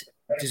threat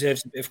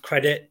deserves a bit of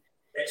credit.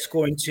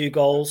 Scoring 2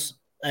 goals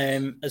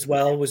as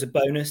well was a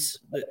bonus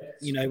that,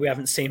 you know, we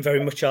haven't seen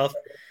very much of.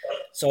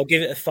 So I'll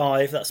give it a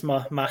 5. That's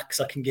my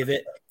max I can give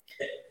it.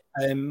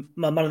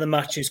 My man of the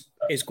match is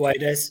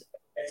Guedes.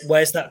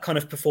 Where's that kind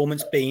of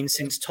performance been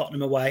since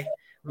Tottenham away?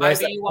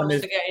 Maybe he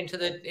wants to get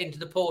into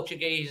the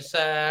Portuguese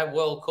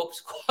World Cup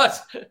squad.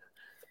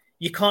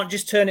 You can't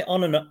just turn it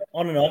on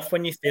and off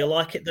when you feel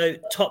like it, though.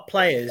 Top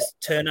players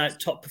turn out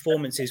top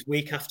performances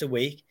week after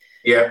week.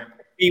 Yeah. If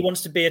he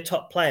wants to be a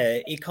top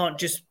player, he can't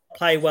just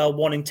play well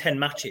 1 in 10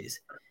 matches.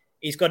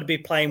 He's got to be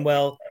playing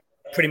well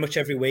pretty much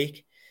every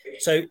week.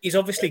 So he's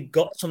obviously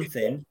got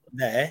something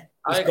there.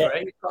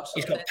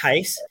 He's got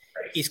pace.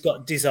 He's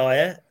got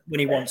desire when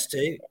he wants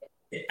to,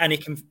 and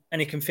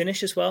he can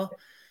finish as well.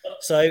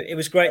 So it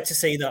was great to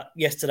see that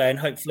yesterday, and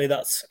hopefully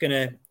that's going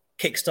to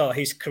kickstart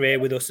his career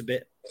with us a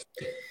bit.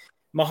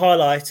 My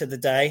highlight of the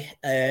day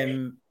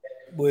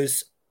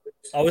was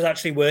I was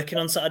actually working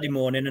on Saturday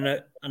morning,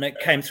 and it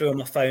came through on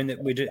my phone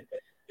that we'd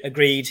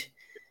agreed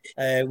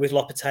with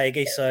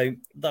Lopetegui. So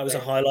that was a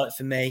highlight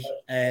for me.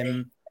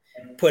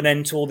 Put an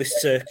end to all this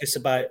circus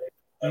about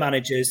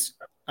managers,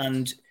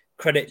 and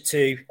credit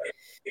to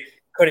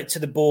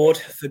the board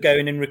for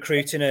going and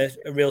recruiting a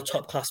real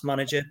top class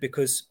manager,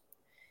 because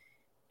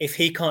if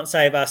he can't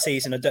save our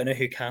season, I don't know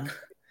who can.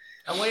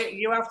 And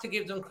you have to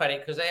give them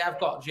credit, because they have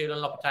got Julian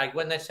Lopetegui.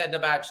 When they said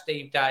about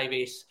Steve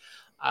Davis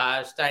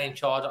staying in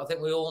charge, I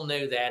think we all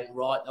knew then,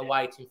 right, they're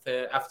waiting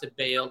for, after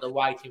Beale, they're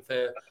waiting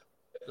for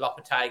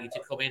Lopetegui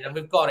to come in, and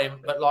we've got him.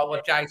 But like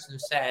what Jason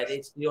said,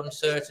 it's the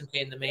uncertainty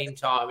in the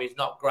meantime is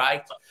not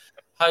great.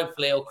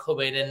 Hopefully he'll come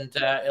in and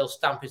he'll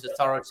stamp his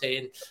authority.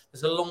 And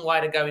there's a long way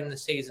to go in the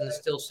season. There's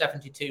still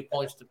 72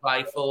 points to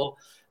play for.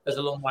 There's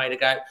a long way to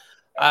go.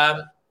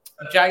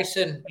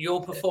 Jason,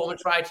 your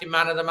performance rating,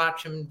 man of the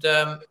match, and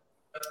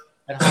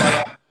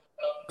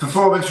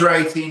performance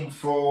rating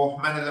for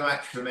man of the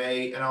match for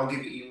me, and I'll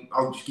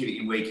just give it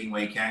you week in,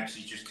 week out, because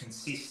he's just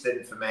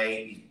consistent for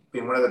me. He's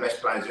been one of the best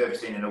players I've ever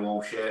seen in a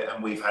Wolves shirt,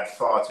 and we've had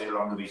far too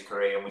long of his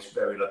career, and we're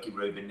very lucky,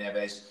 Ruben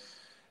Neves.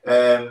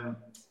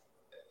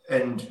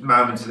 And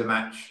moment of the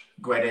match,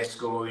 Guedes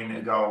scoring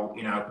a goal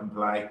in open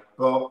play.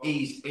 But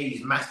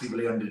he's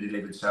massively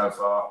under-delivered so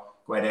far,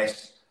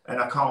 Guedes, and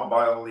I can't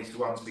buy all this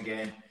once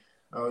again.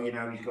 Oh, you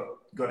know, he's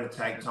got to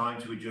take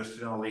time to adjust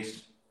and all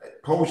this.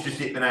 Paul's just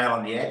hit the nail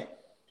on the head.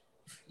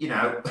 You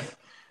know,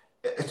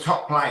 a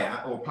top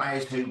player, or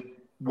players who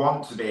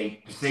want to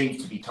be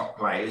perceived to be top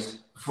players,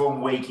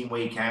 perform week in,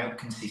 week out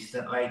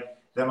consistently.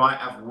 They might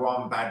have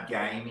one bad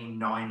game in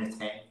 9 or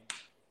 10.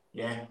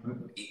 Yeah,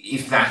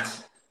 if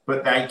that.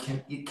 But they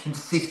can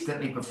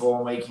consistently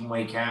perform week in,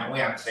 week out. We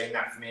haven't seen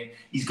that from him.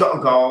 He's got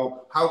a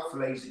goal.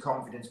 Hopefully he's a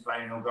confidence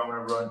player and he'll go on a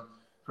run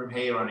from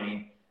here on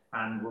in.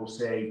 And we'll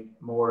see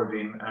more of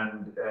him,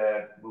 and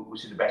we'll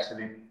see the best of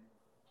him.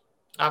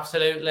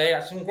 Absolutely.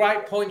 That's some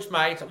great points,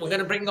 mate. We're going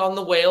to bring on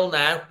the wheel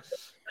now,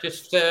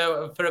 just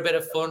for a bit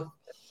of fun.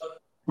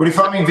 Well, if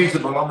I'm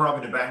invisible, I'm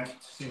robbing a bank.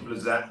 Simple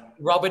as that.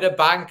 Robbing a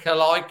bank. I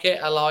like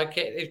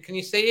it. Can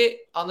you see it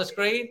on the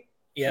screen?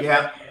 Yep.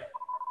 Yeah.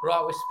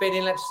 Right, we're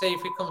spinning. Let's see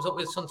if he comes up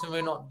with something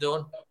we're not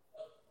done.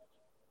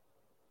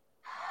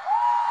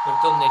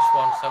 We've done this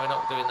one, so we're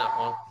not doing that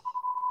one.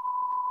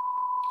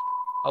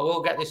 I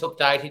will get this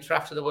updated for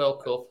after the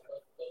World Cup.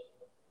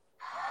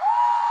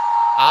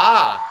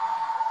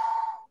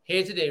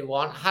 Here's a new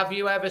one. Have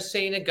you ever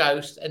seen a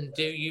ghost, and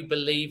do you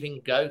believe in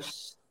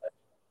ghosts?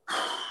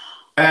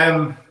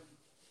 Can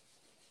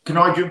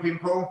I jump in,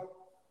 Paul?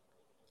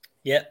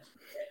 Yep.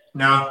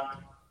 No.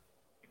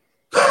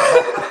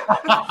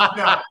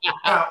 No.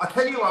 I'll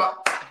tell you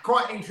what,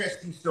 quite an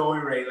interesting story,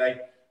 really.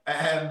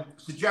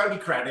 So Jody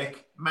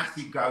Craddock,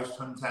 massive ghost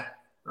hunter,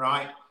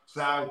 right?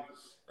 So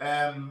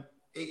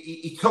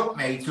he took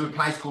me to a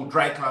place called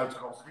Drakelow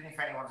Tunnels. I don't know if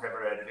anyone's ever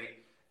heard of it.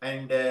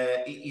 And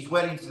he's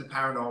well into the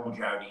paranormal,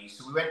 Jody.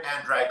 So we went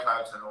down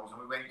Drakelow Tunnels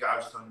and we went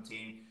ghost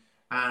hunting.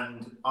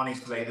 And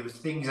honestly, there was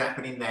things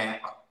happening there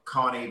I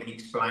can't even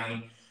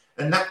explain.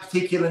 And that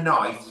particular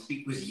night,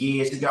 it was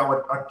years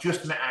ago, I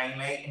just met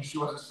Amy and she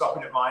wasn't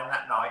stopping at mine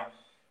that night.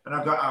 And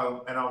I got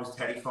home and I was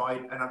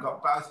terrified. And I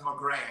got both my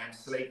grands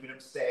sleeping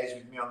upstairs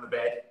with me on the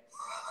bed.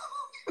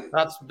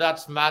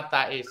 That's mad,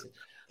 that is.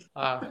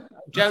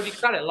 Jody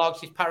Craddock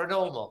likes his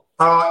paranormal.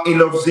 He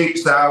loves it.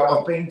 So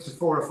I've been to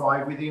 4 or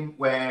 5 with him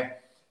where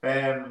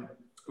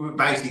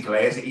basically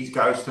as he's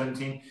ghost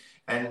hunting.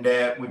 And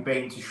we've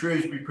been to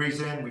Shrewsbury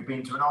Prison. We've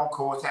been to an old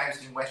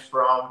courthouse in West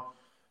Brom.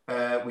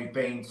 We've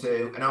been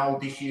to an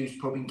old disused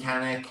pub in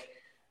Cannock,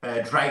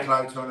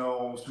 Drakelow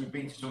Tunnels. We've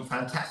been to some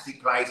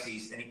fantastic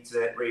places, and it's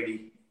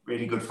really,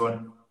 really good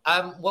fun.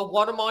 Well,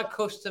 one of my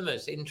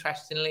customers,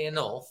 interestingly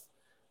enough,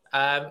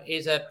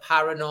 is a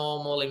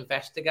paranormal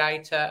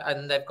investigator,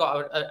 and they've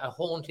got a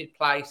haunted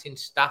place in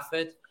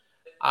Stafford.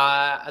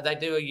 They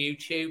do a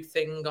YouTube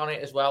thing on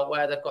it as well,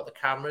 where they've got the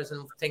cameras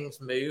and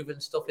things move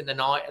and stuff in the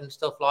night and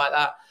stuff like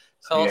that.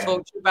 So I'll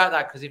talk to you about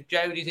that, because if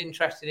Jody's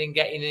interested in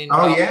getting in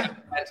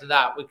to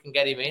that, we can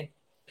get him in.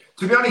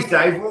 To be honest,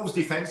 Dave, Wolves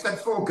defence had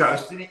 4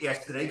 ghosts in it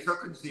yesterday, because I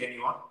couldn't see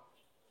anyone.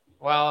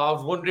 Well, I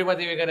was wondering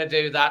whether you were going to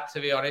do that, to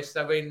be honest.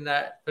 I mean,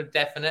 for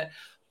definite.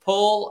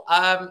 Paul,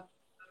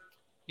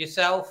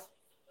 yourself?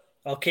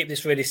 I'll keep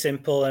this really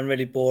simple and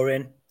really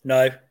boring.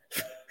 No.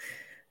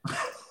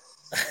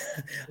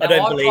 I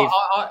don't believe.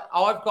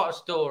 I've got a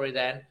story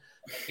then,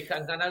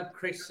 because I know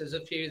Chris, there's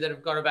a few that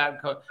have gone about.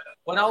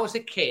 When I was a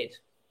kid,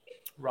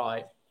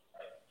 right,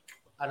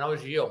 and I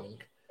was young,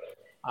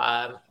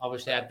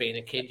 obviously I'd been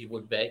a kid, you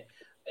would be,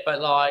 but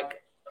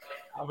like,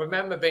 I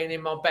remember being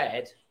in my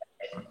bed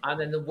and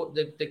then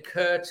the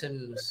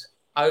curtains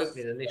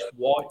opening and this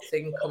white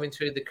thing coming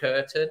through the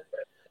curtain,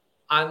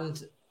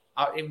 and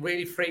it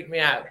really freaked me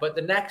out. But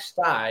the next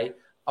day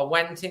I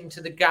went into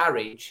the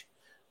garage,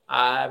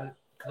 because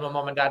my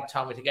mum and dad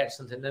told me to get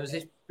something. There was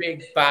this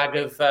big bag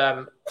of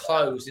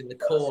clothes in the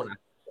corner,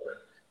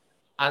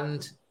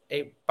 and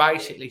it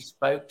basically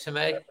spoke to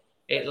me.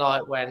 It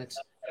like went,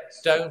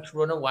 "Don't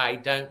run away,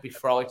 don't be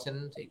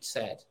frightened," it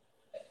said.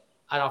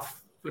 And I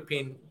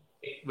flipping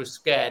was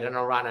scared and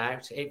I ran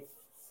out. It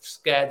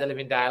scared the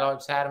living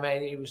daylights out of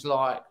me. It was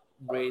like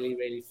really,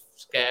 really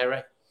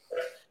scary.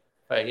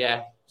 But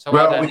yeah. So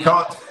well, we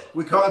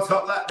can't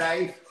top that,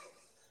 Dave.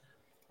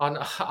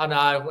 I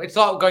know. It's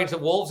like going to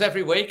Wolves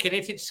every week, and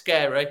it's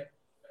scary.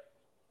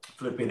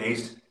 Flipping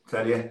is,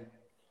 tell you.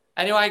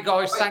 Anyway,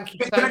 guys, thank you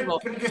so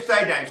much. Can I just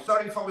say, Dave,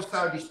 sorry if I was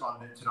so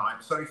despondent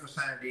tonight. Sorry for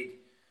sounding...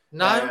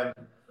 No.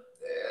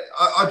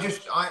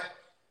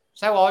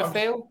 So I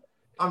feel.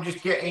 I'm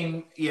just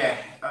getting,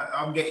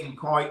 I'm getting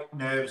quite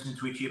nervous and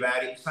twitchy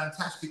about it. It's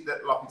fantastic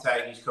that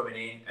Lopetegui's coming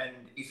in, and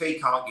if he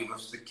can't give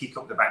us the kick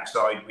up the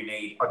backside we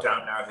need, I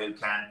don't know who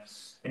can.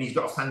 And he's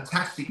got a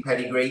fantastic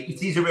pedigree.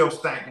 It is a real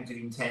statement of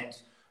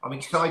intent. I'm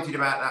excited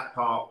about that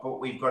part, but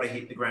we've got to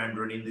hit the ground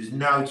running. There's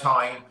no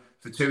time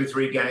for 2 or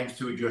 3 games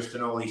to adjust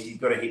and all this. He's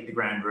got to hit the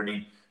ground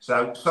running.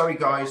 So, sorry,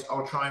 guys.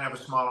 I'll try and have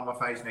a smile on my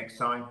face next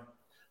time.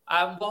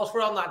 Whilst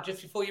we're on that,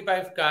 just before you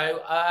both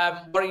go,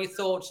 what are your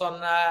thoughts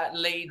on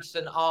Leeds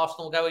and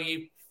Arsenal? Go with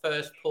you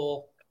first,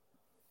 Paul.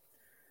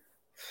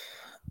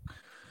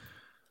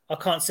 I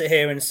can't sit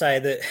here and say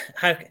that.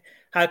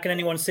 How can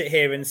anyone sit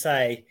here and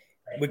say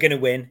we're going to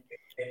win?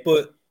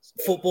 But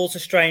football's a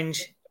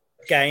strange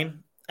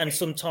game, and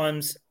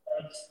sometimes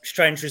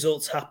strange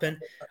results happen.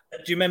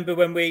 Do you remember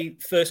when we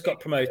first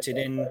got promoted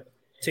in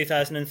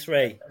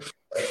 2003?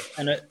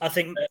 And I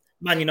think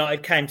Man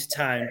United came to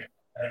town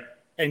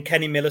and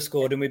Kenny Miller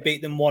scored and we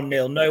beat them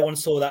 1-0. No one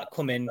saw that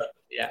coming,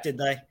 did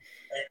they?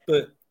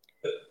 But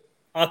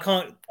I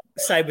can't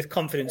say with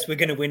confidence we're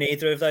going to win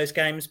either of those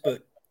games,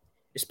 but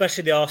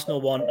especially the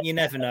Arsenal one, you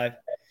never know.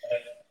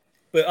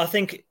 But I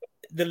think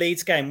the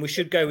Leeds game, we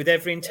should go with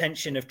every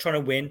intention of trying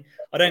to win.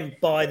 I don't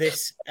buy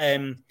this,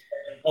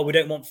 we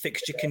don't want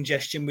fixture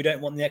congestion, we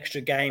don't want the extra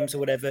games or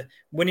whatever.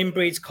 Winning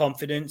breeds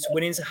confidence,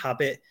 winning's a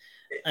habit,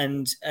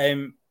 and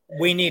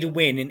we need a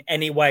win in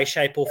any way,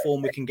 shape or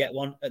form we can get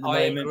one at the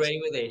moment. I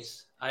agree with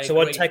this.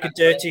 I'd take a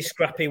dirty,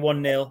 scrappy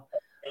 1-0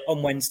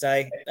 on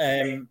Wednesday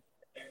and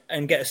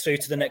get us through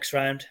to the next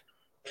round.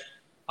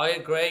 I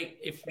agree.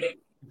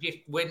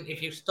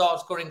 If you start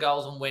scoring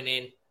goals and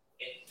winning,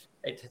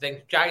 I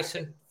think,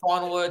 Jason,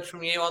 final words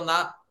from you on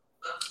that?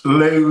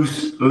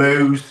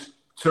 Lose.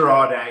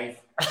 Ta-ra, Dave.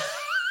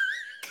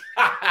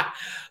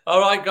 All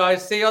right,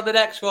 guys. See you on the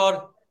next one.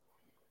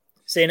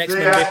 See you next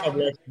Monday,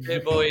 probably. See you,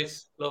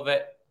 boys. Love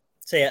it.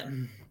 See ya.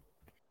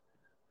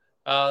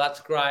 Oh, that's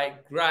great.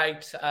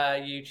 Great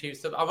YouTube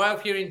stuff. I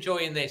hope you're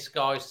enjoying this,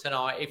 guys,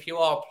 tonight. If you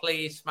are,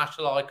 please smash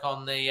a like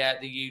on the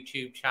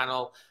YouTube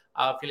channel.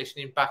 if you're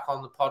listening back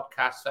on the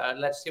podcast.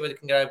 Let's see whether we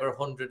can get over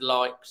 100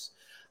 likes.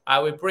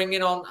 We're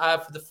bringing on,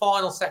 for the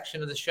final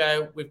section of the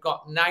show, we've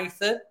got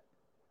Nathan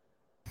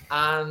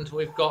and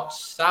we've got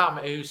Sam,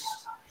 who's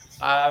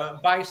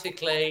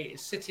basically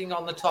sitting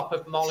on the top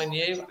of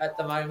Molineux at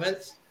the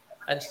moment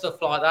and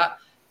stuff like that.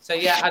 So,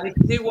 yeah, and if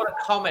you do want to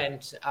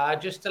comment,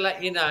 just to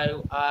let you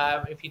know,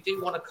 if you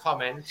do want to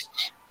comment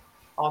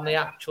on the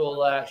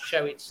actual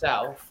show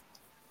itself,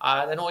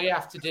 then all you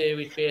have to do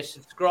is be a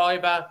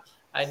subscriber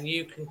and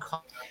you can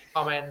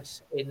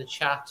comment in the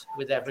chat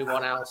with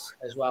everyone else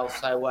as well.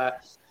 So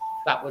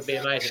that would be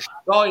amazing.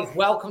 Guys,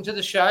 welcome to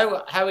the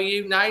show. How are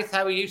you, Nath?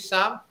 How are you,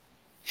 Sam?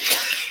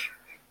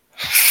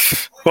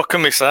 What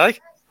can we say?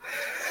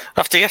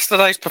 After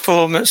yesterday's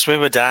performance, we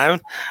were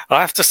down.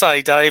 I have to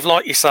say, Dave,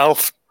 like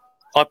yourself,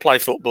 I play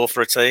football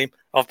for a team.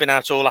 I've been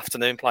out all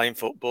afternoon playing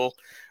football.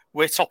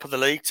 We're top of the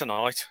league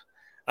tonight,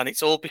 and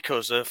it's all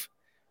because of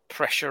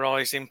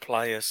pressurising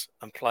players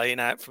and playing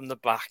out from the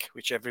back,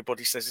 which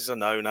everybody says is a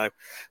no-no.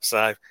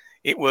 So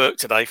it worked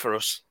today for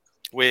us.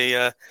 We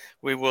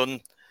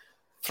won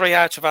 3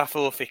 out of our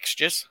 4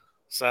 fixtures.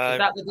 So is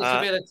that the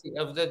disability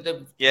of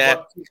the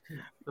yeah.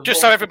 Just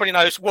so everybody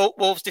knows,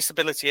 Wolves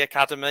Disability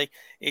Academy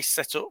is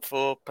set up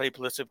for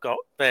people that have got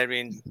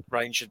varying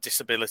range of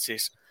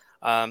disabilities.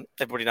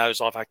 Everybody knows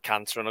I've had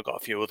cancer and I've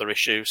got a few other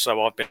issues,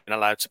 so I've been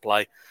allowed to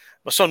play.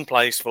 My son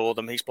plays for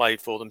them. He's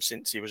played for them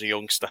since he was a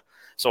youngster,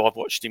 so I've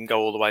watched him go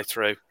all the way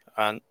through.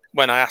 And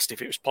when I asked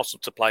if it was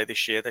possible to play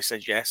this year, they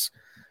said yes.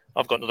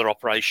 I've got another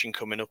operation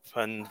coming up,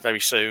 and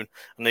very soon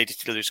I needed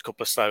to lose a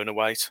couple of stone of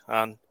weight,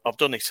 and I've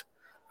done it.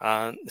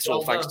 And it's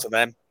all thanks to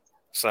them.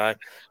 So,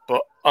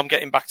 but I'm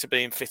getting back to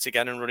being fit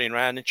again and running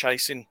around and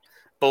chasing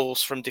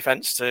balls from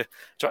defence to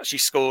actually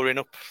scoring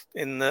up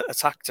in the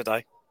attack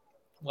today.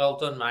 Well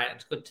done, mate.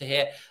 It's good to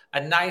hear.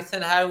 And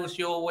Nathan, how was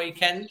your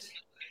weekend?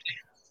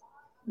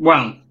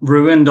 Well,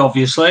 ruined,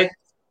 obviously.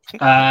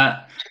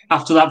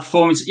 After that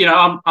performance,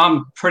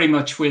 I'm pretty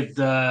much with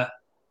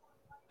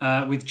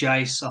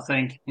Jace, I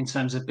think, in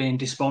terms of being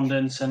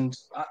despondent, and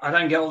I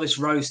don't get all this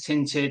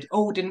rose-tinted.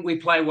 Oh, didn't we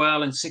play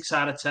well? And 6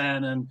 out of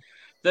 10, and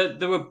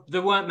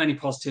there weren't many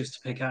positives to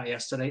pick out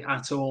yesterday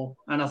at all.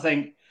 And I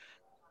think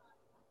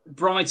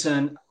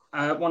Brighton,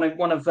 one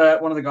of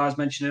the guys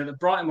mentioned it.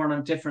 Brighton were on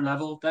a different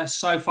level. They're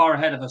so far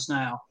ahead of us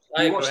now.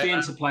 You watch the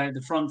interplay of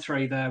the front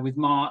three there with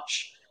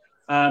March.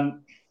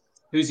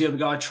 Who's the other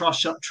guy?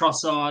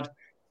 Trossard.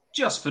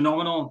 Just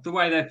phenomenal. The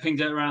way they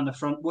pinged it around the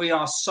front. We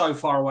are so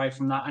far away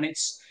from that, and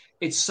it's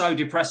so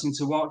depressing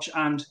to watch.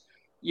 And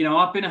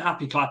I've been a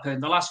happy clapper in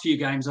the last few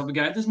games. I've been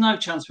going, there's no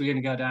chance we're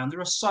going to go down.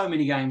 There are so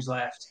many games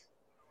left,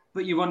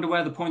 but you wonder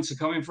where the points are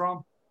coming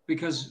from,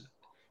 because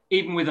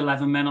even with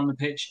 11 men on the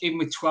pitch, even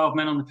with 12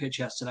 men on the pitch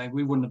yesterday,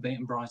 we wouldn't have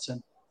beaten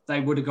Brighton. They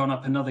would have gone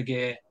up another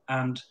gear,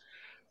 and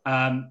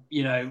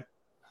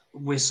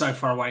we're so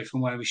far away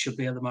from where we should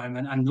be at the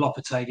moment, and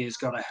Lopetegui has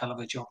got a hell of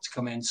a job to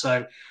come in.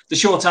 So the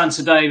short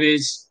answer, Dave,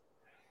 is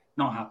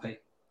not happy.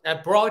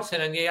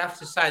 Brighton, and you have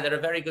to say they're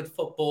a very good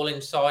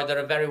footballing side. They're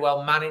a very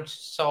well managed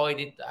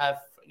side,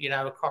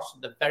 across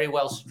the very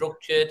well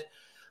structured.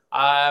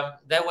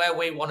 They're where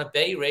we want to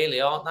be, really,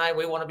 aren't they?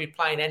 We want to be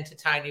playing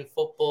entertaining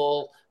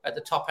football at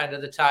the top end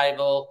of the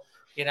table,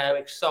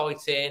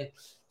 exciting,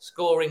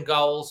 scoring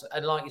goals.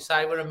 And like you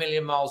say, we're a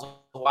million miles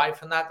away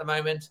from that at the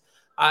moment.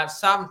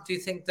 Sam, do you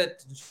think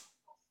that...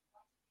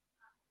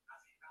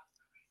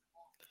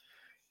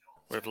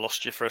 We've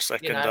lost you for a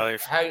second,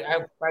 Dave.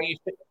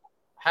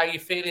 How are you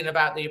feeling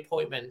about the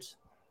appointment?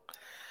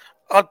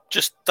 I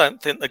just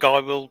don't think the guy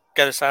will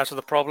get us out of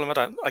the problem.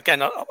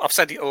 I've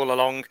said it all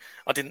along.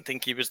 I didn't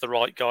think he was the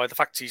right guy. The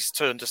fact he's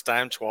turned us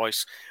down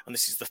twice, and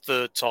this is the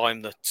 3rd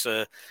time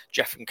that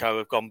Jeff and Co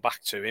have gone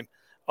back to him.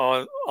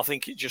 I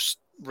think it just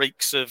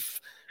reeks of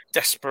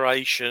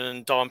desperation,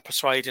 and I'm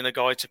persuading a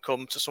guy to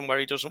come to somewhere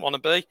he doesn't want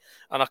to be.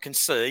 And I can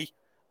see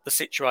the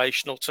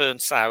situation will turn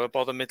sour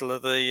by the middle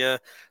of the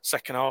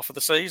second half of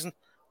the season.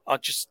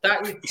 That is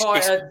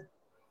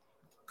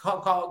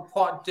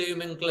quite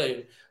doom and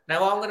gloom.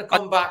 Now I'm going to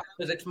come back,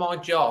 because it's my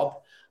job,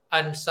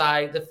 and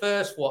say the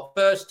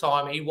first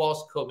time he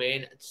was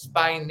coming,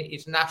 Spain,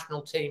 his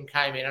national team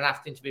came in and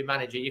asked him to be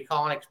manager. You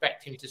can't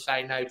expect him to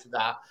say no to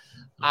that.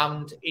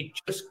 And he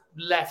just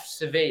left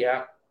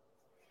Sevilla,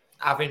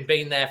 having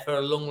been there for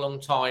a long, long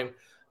time,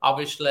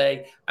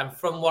 obviously. And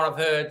from what I've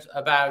heard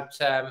about,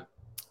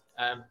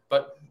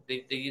 but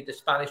the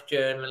Spanish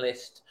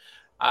journalist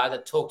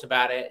that talked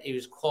about it, he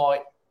was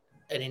quite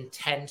an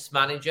intense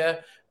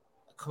manager,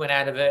 coming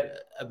out of a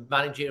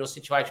managerial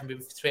situation for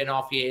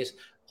 3.5 years.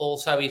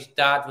 Also, his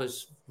dad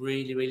was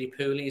really, really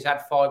poorly. He's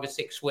had 5 or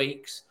 6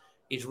 weeks.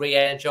 He's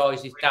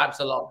re-energised. His dad's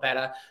a lot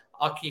better.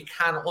 You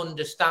can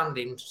understand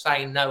him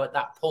saying no at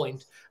that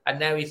point. And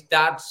now his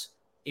dad's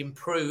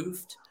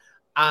improved,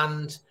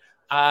 and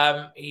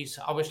he's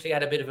obviously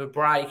had a bit of a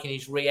break, and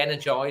he's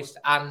re-energised.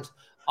 And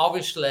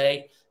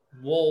obviously,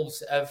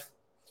 Wolves have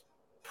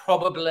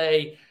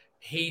probably...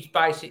 He's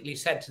basically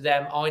said to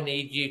them, I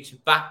need you to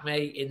back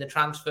me in the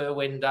transfer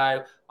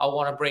window. I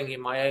want to bring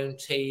in my own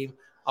team.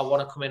 I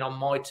want to come in on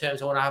my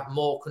terms. I want to have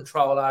more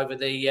control over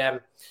the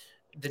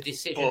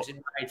decisions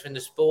made from the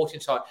sporting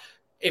side.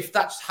 If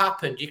that's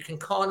happened, you can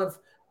kind of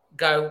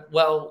go,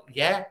 well,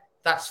 yeah,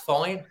 that's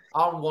fine.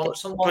 I want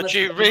someone. But do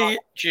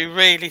you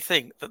really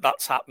think that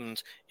that's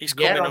happened? He's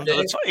coming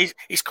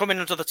he's coming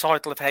under the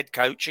title of head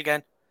coach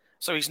again,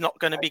 so he's not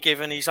going to be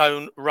given his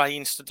own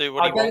reins to do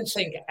what he wants. I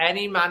don't think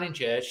any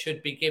manager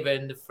should be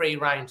given the free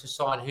rein to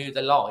sign who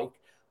they like.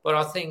 But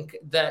I think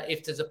that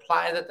if there's a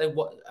player that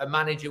a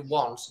manager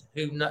wants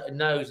who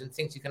knows and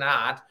thinks he can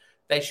add,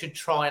 they should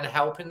try and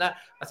help in that.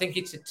 I think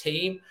it's a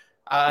team.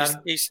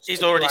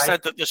 He's already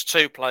said that there's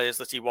 2 players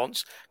that he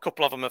wants. A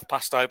couple of them have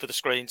passed over the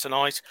screen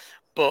tonight.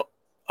 But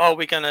are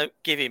we going to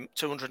give him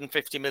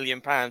 £250 million?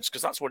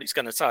 Because that's what it's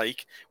going to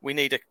take. We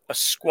need a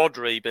squad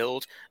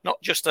rebuild,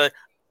 not just a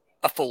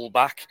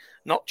fullback,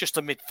 not just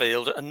a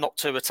midfielder, and not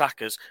 2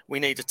 attackers. We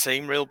need a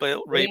team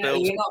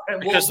rebuild.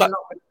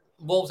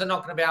 Wolves are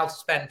not going to be able to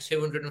spend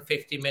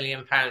 £250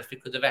 million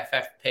because of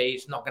FFP.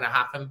 It's not going to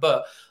happen.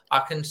 But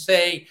I can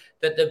see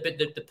that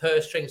the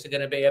purse strings are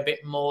going to be a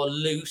bit more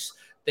loose.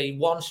 The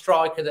one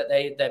striker that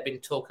they've been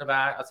talking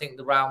about, I think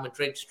the Real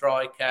Madrid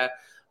striker,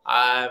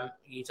 I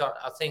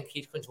think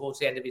he's coming towards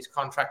the end of his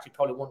contract. He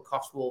probably won't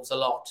cost Wolves a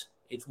lot.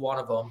 It's one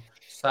of them.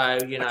 So,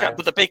 you know. Okay,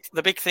 but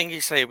the big thing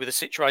is here with the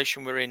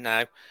situation we're in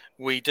now,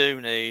 we do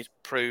need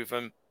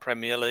proven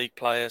Premier League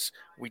players.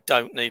 We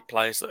don't need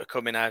players that are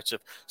coming out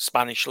of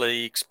Spanish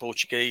leagues,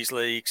 Portuguese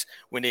leagues.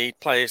 We need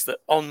players that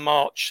on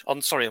November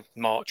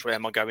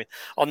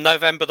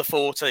the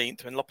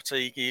 14th, when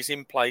Lopetegui is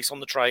in place on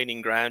the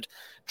training ground,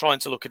 trying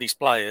to look at his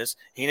players,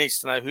 he needs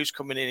to know who's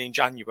coming in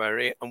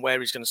January and where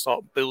he's going to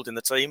start building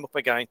the team up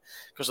again.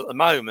 Because at the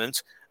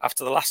moment,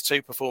 after the last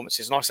 2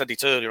 performances, and I said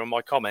it earlier on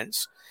my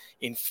comments,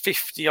 in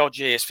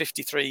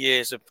 53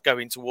 years of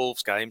going to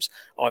Wolves games,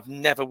 I've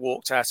never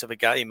walked out of a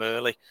game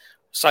early.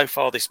 So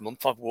far this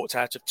month, I've walked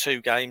out of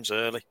 2 games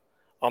early.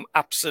 I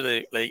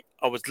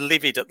was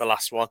livid at the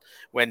last one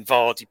when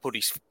Vardy put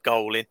his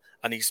goal in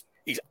and his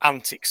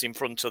antics in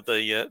front of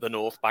the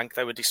North Bank.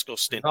 They were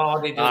disgusting.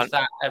 Vardy does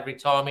that every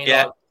time.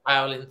 Like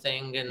fouling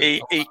thing. And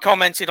he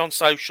commented on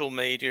social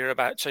media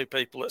about 2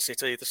 people that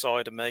sit either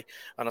side of me,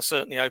 and I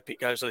certainly hope it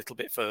goes a little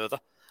bit further.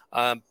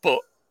 But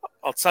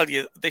I'll tell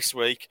you this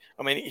week,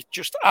 I mean, it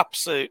just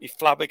absolutely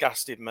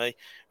flabbergasted me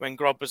when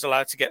Grob was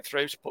allowed to get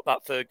through to put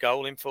that 3rd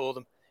goal in for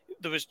them.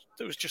 There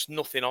was just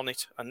nothing on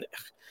it, and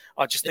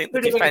I just think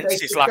the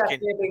defence is lacking.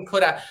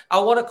 I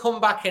want to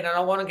come back in and I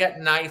want to get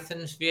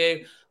Nathan's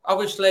view.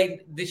 Obviously,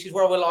 this is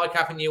where we like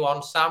having you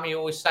on, Sam. You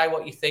always say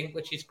what you think,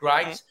 which is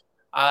great.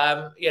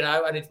 And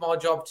it's my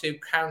job to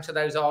counter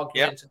those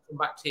arguments and come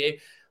back to you.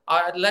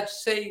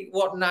 Let's see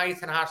what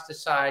Nathan has to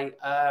say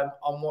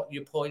on what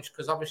your points,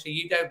 because obviously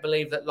you don't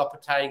believe that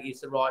Lopetegui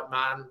is the right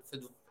man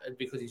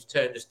because he's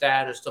turned us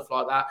down and stuff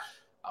like that.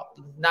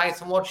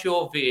 Nathan, what's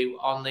your view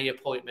on the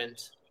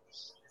appointment?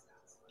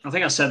 I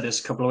think I said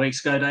this a couple of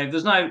weeks ago, Dave.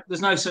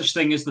 There's no such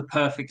thing as the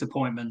perfect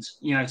appointment.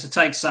 You know, to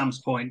take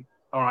Sam's point,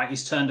 all right,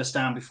 he's turned us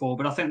down before,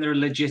 but I think there are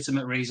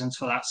legitimate reasons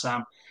for that,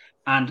 Sam.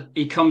 And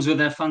he comes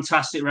with a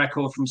fantastic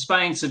record from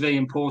Spain, Sevilla,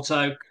 and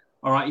Porto.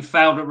 All right, he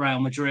failed at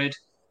Real Madrid,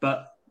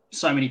 but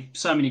so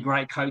many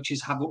great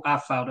coaches have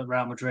failed at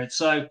Real Madrid.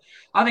 So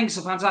I think it's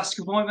a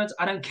fantastic appointment.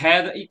 I don't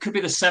care that it could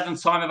be the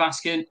 7th time of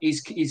asking.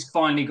 He's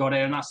finally got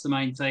here, and that's the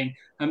main thing.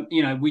 And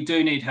we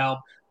do need help.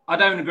 I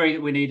don't agree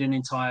that we need an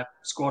entire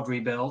squad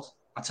rebuild.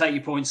 I take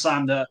your point,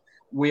 Sam, that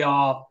we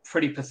are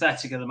pretty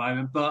pathetic at the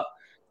moment, but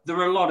there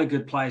are a lot of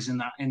good players in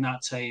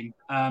that team.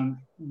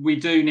 We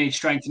do need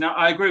strength. Now,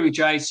 I agree with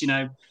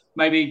Jace.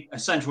 Maybe a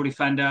central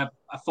defender,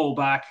 a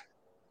fullback.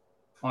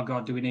 My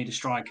God, do we need a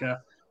striker?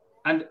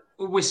 And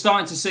we're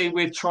starting to see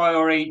with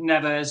Traore,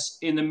 Neves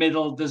in the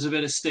middle, there's a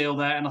bit of steel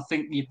there, and I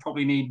think you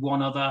probably need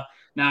one other.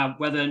 Now,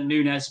 whether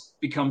Nunes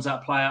becomes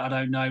that player, I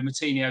don't know.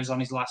 Moutinho's on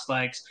his last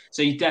legs,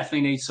 so you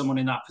definitely need someone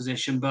in that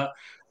position. But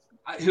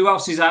who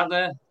else is out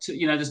there?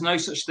 There's no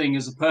such thing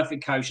as a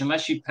perfect coach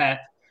unless you Pep,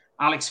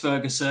 Alex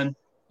Ferguson.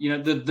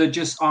 There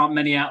just aren't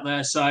many out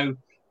there. So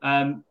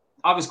I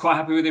was quite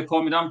happy with the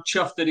appointment. I'm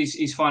chuffed that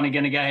he's finally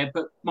going to get here.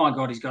 But my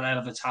God, he's got a hell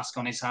of a task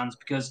on his hands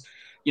because,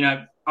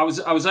 I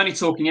was only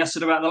talking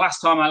yesterday about the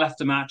last time I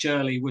left a match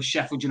early was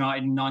Sheffield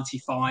United in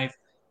 '95,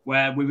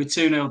 where we were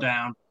 2-0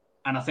 down.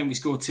 And I think we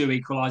scored 2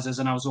 equalisers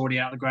and I was already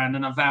out of the ground.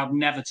 And I vowed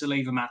never to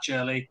leave a match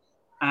early.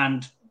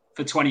 And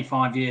for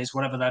 25 years,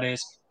 whatever that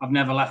is, I've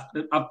never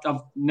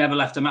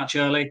left a match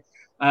early.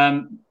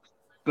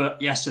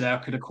 But yesterday I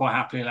could have quite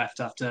happily left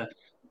after,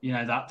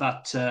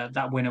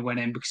 that winner went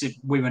in because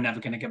we were never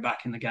going to get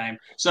back in the game.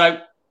 So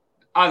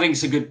I think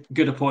it's a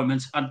good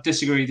appointment. I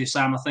disagree with you,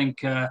 Sam. I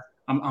think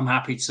I'm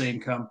happy to see him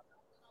come.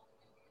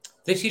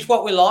 This is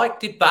what we like,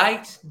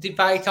 debate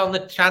on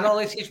the channel.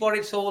 This is what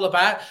it's all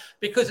about.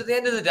 Because at the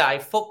end of the day,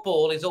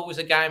 football is always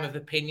a game of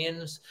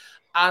opinions.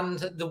 And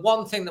the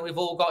one thing that we've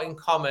all got in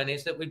common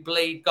is that we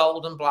bleed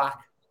gold and black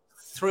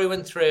through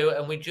and through,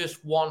 and we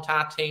just want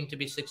our team to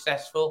be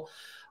successful.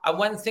 And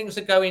when things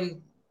are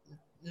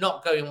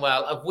not going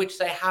well, of which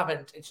they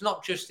haven't, it's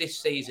not just this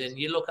season.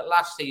 You look at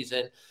last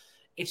season,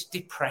 it's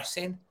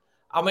depressing.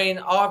 I mean,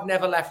 I've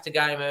never left a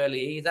game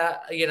early either.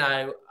 You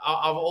know,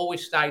 I've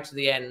always stayed to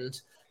the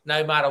end,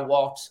 no matter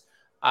what.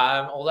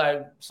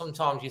 Although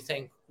sometimes you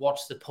think,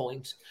 what's the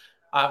point?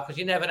 Because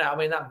you never know. I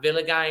mean, that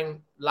Villa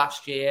game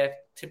last year,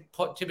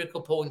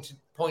 typical point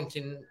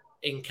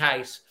in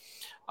case.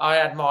 I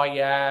had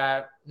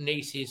my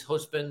niece's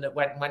husband that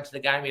went to the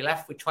game. He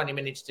left with 20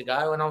 minutes to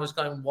go. And I was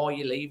going, why are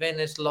you leaving?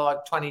 It's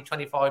like 20,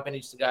 25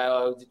 minutes to go.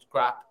 Oh, it's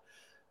crap.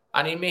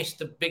 And he missed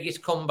the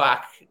biggest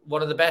comeback,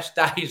 one of the best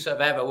days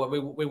of ever,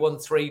 when we won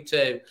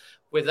 3-2.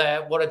 With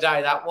what a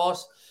day that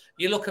was.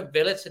 You look at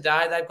Villa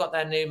today; they've got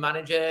their new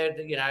manager.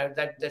 You know,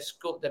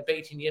 they're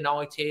beating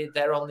United.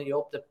 They're on the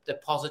up. They're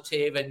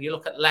positive. And you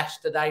look at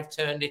Leicester; they've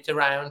turned it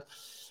around,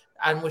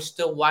 and we're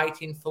still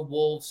waiting for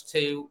Wolves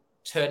to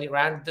turn it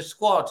around. The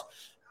squad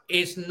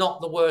is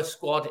not the worst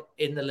squad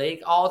in the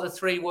league. Are the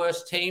three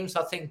worst teams?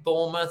 I think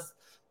Bournemouth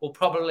will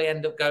probably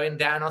end up going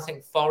down. I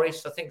think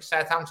Forest, I think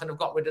Southampton have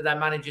got rid of their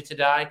manager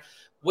today.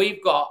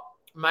 We've got,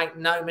 make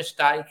no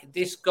mistake,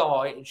 this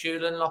guy,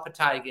 Julian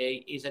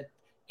Lopetegui, is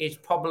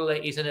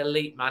an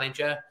elite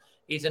manager.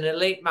 He's an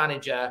elite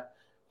manager,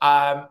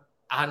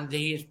 and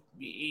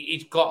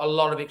he's got a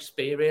lot of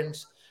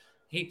experience.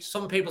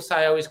 Some people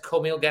say, oh,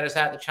 he'll get us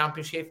out of the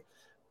Championship.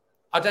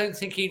 I don't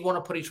think he'd want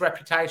to put his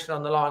reputation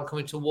on the line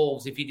coming to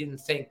Wolves if he didn't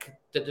think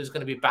that there's going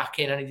to be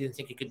backing and he didn't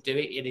think he could do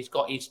it, and he's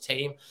got his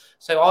team.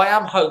 So I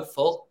am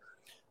hopeful.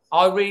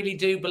 I really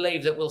do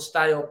believe that we'll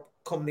stay up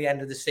come the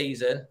end of the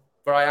season,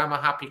 but I am a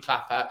happy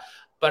clapper.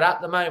 But at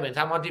the moment,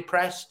 am I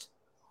depressed?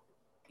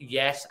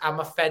 Yes.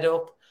 Am I fed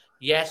up?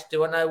 Yes.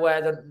 Do I know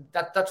where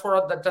that's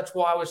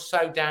why I was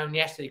so down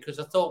yesterday, because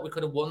I thought we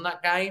could have won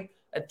that game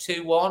at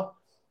 2-1,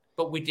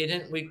 but we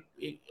didn't.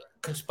 It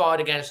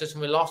conspired against us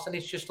and we lost, and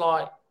it's just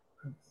like,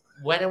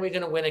 when are we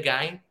going to win a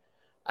game?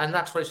 And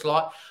that's what it's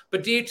like.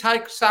 But do you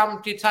take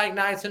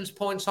Nathan's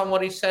points on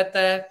what he said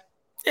there?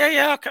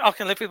 Yeah, I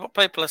can live with what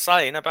people are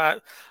saying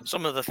about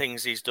some of the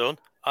things he's done.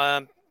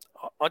 I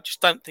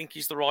just don't think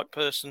he's the right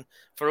person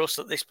for us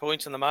at this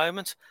point in the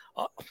moment.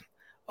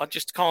 I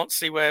just can't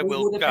see where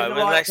we'll go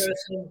unless.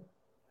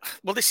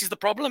 Well, this is the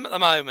problem at the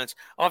moment.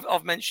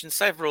 I've mentioned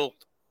several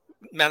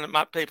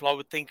people I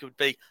would think would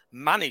be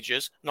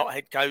managers, not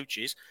head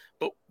coaches,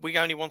 but we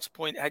only want to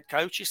appoint head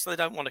coaches, so they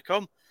don't want to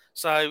come.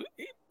 So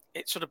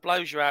it sort of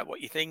blows you out what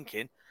you're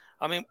thinking.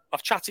 I mean,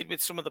 I've chatted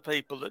with some of the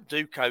people that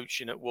do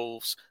coaching at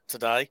Wolves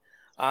today,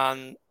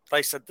 and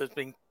they said there's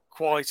been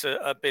quite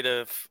a bit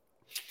of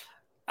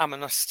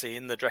animosity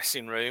in the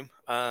dressing room.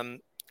 A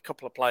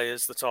couple of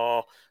players that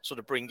are sort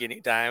of bringing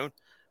it down.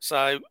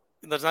 So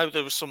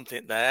there was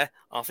something there.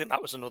 I think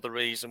that was another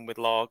reason with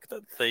Larg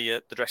that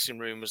the dressing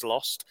room was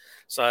lost.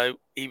 So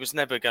he was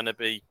never going to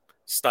be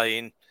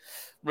staying.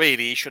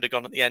 Really, he should have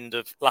gone at the end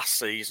of last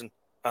season,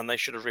 and they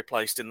should have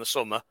replaced in the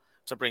summer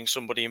to bring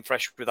somebody in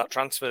fresh with that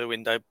transfer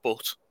window.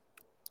 But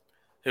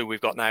who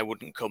we've got now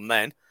wouldn't come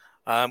then.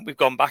 We've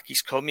gone back,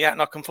 he's come yet,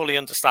 and I can fully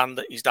understand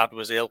that his dad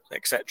was ill,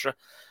 etc.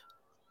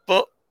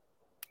 But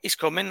he's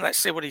coming, let's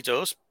see what he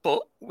does.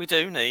 But we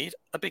do need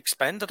a big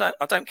spend.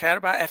 I don't care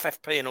about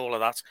FFP and all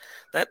of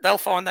that. They'll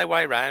find their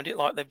way around it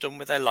like they've done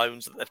with their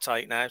loans that they've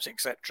taken out,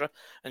 etc.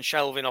 And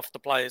shelving off the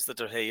players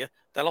that are here.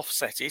 They'll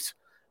offset it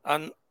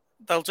and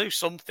they'll do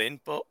something,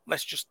 but we're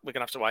going to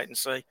have to wait and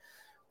see.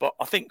 But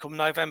I think come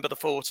November the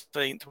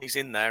 14th, he's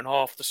in there and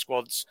half the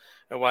squad's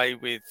away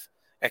with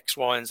X,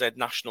 Y, and Z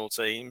national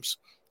teams.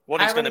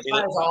 How many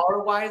players are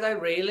away though,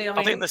 really?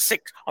 I think there's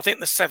 6. I think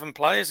there's 7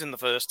 players in the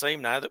first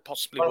team now that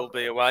possibly will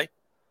be away.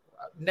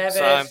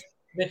 Neves,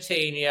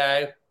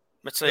 Moutinho.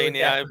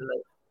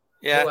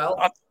 Yeah. Well,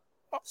 I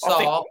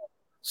think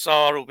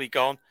Sarr will be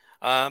gone.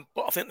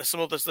 But I think there's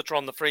some others that are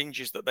on the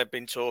fringes that they've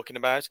been talking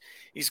about.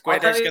 Is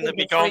Guedes going to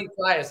be gone? 3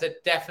 players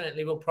that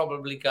definitely will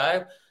probably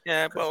go.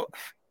 Yeah, well,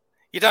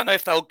 you don't know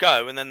if they'll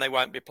go and then they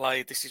won't be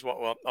played. This is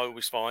what I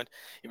always find.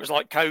 It was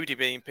like Cody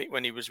being picked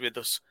when he was with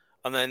us,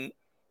 and then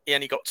he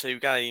only got 2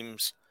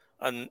 games,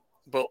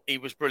 but he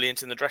was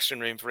brilliant in the dressing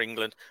room for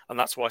England, and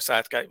that's why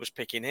Southgate was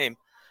picking him.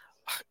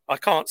 I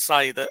can't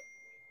say that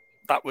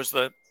was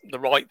the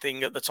right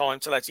thing at the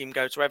time to let him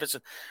go to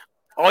Everton.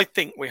 I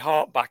think we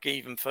hark back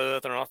even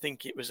further, and I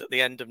think it was at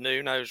the end of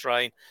Nuno's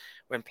reign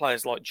when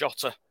players like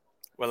Jota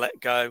were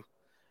let go.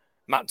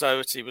 Matt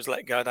Doherty was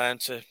let go down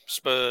to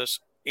Spurs.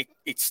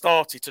 It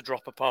started to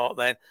drop apart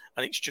then,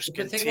 and it's just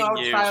continued. The thing I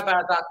would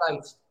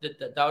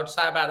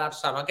say about that,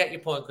 Sam, I get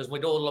your point, because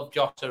we'd all love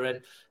Jota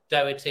and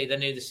Doherty. They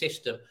knew the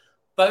system.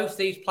 Both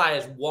these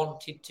players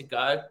wanted to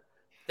go.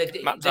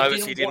 Matt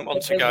Doherty didn't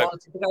want to go.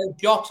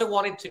 Jota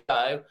wanted to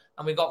go,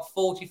 and we got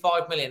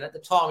 45 million. At the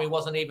time, he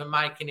wasn't even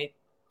making it.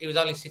 He was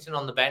only sitting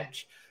on the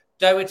bench.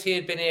 Doherty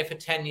had been here for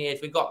 10 years.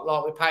 We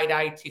paid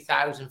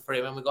 80,000 for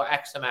him, and we got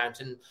X amount.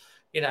 And,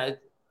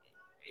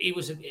 he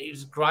was a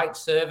great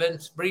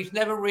servant, but he's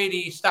never really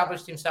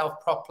established himself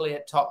properly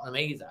at Tottenham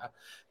either.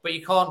 But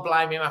you can't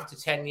blame him after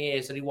 10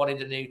 years that he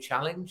wanted a new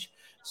challenge.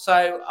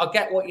 So I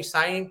get what you're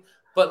saying,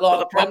 but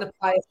when the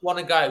players want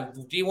to go,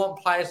 do you want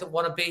players that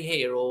want to be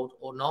here or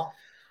not?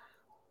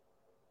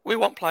 we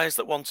want players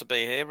that want to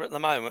be here. At the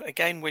moment,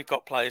 again, we've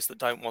got players that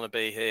don't want to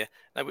be here.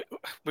 Now,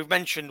 we've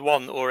mentioned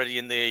one already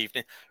in the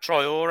evening,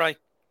 Traore.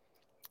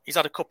 He's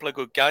had a couple of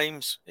good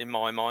games in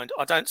my mind.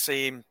 I don't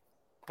see him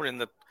putting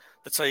the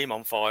team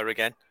on fire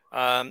again.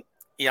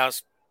 He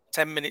has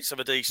 10 minutes of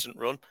a decent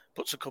run,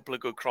 puts a couple of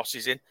good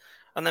crosses in,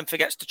 and then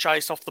forgets to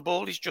chase off the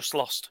ball. He's just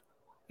lost.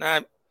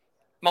 Now,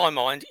 my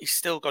mind, he's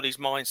still got his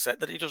mindset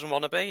that he doesn't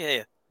want to be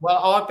here. Well,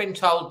 I've been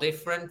told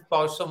different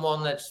by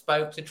someone that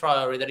spoke to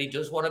Traore that he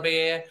does want to be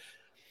here,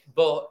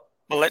 but...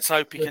 Well, let's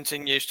hope he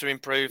continues to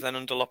improve then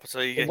under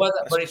Lopetegui.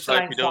 But he's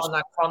saying on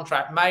that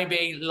contract,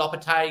 maybe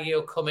Lopetegui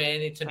will come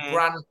in. It's a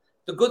brand...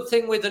 The good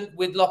thing with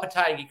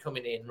Lopetegui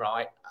coming in,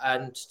 right,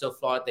 and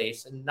stuff like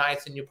this, and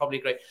Nathan, you probably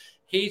agree,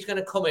 he's going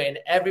to come in,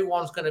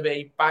 everyone's going to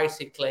be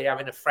basically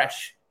having a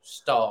fresh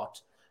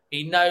start.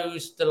 He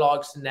knows the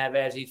likes of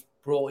Neves, he's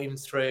brought him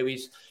through,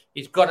 he's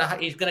going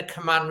to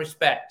command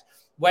respect.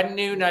 When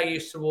Nuno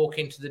used to walk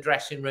into the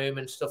dressing room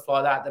and stuff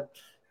like that,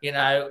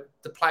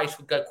 the place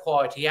would go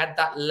quiet. He had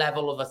that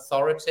level of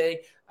authority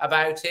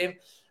about him.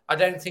 I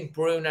don't think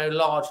Bruno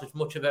Lage was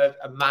much of a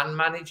man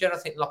manager. I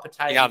think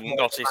Lopetegui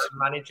was a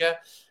man manager.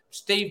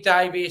 Steve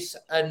Davis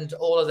and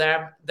all of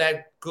them,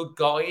 they're good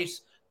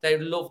guys. They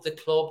love the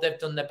club. They've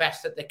done the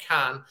best that they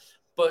can.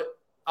 But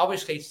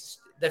obviously,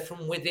 they're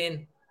from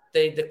within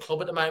the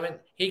club at the moment.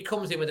 He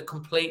comes in with a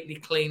completely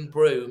clean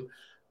broom,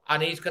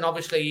 and he's got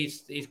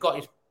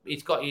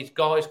his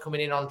guys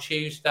coming in on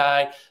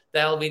Tuesday.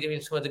 They'll be doing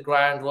some of the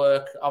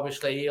groundwork.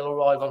 Obviously, he'll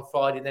arrive on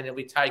Friday, then he'll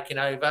be taking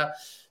over.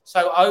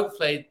 So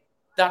hopefully,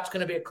 that's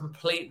going to be a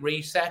complete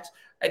reset.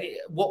 And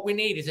what we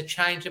need is a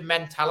change of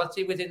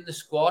mentality within the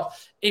squad.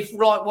 If,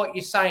 right, what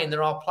you're saying,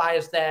 there are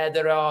players there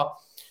that are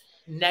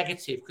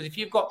negative, because if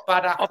you've got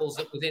bad apples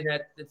within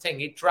the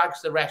thing, it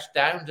drags the rest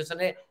down, doesn't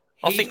it?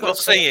 I think we'll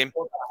see him.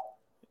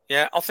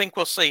 Yeah, I think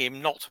we'll see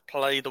him not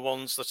play the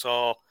ones that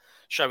are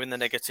showing the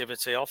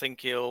negativity. I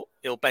think he'll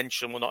bench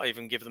them, will not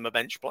even give them a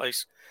bench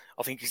place.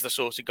 I think he's the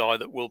sort of guy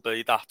that will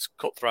be that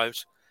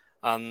cutthroat.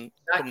 And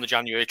come the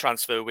January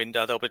transfer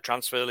window, they'll be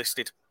transfer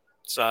listed.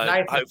 So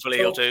hopefully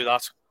he'll do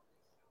that.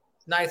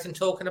 Nathan,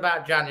 talking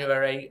about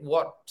January,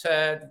 who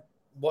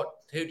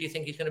do you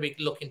think he's going to be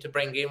looking to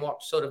bring in?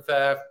 What sort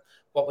of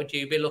what would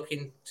you be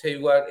looking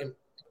to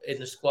in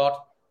the squad?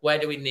 Where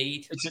do we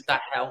need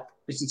that help?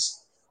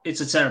 It's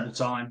a terrible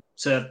time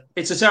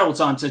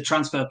to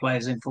transfer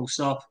players in. Full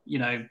stop. You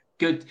know,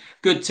 good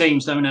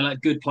teams don't let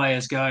good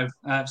players go.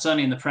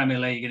 Certainly in the Premier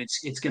League, and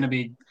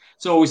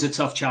it's always a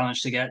tough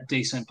challenge to get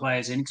decent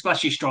players in,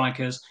 especially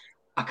strikers.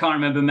 I can't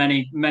remember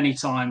many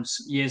times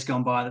years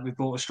gone by that we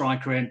brought a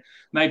striker in.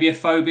 Maybe a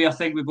Phobia, I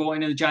think we brought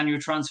in the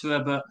January transfer,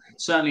 but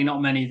certainly not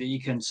many that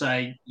you can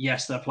say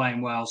yes, they're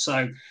playing well.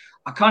 So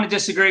I kind of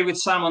disagree with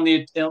Sam on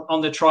the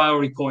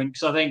Traore point,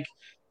 because I think,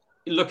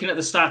 looking at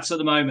the stats at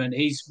the moment,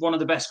 he's one of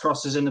the best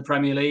crossers in the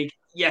Premier League.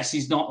 Yes,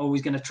 he's not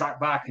always going to track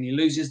back and he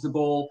loses the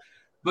ball,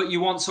 but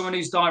you want someone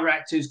who's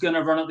direct, who's going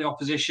to run at the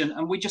opposition,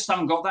 and we just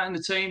haven't got that in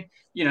the team.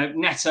 You know,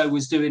 Neto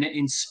was doing it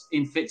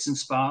in fits and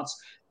starts.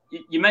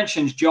 You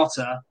mentioned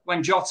Jota.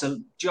 When Jota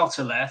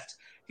left,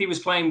 he was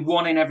playing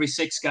 1 in every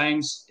 6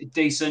 games,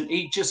 decent.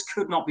 He just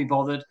could not be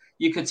bothered.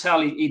 You could tell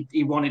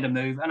he wanted to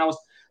move, and I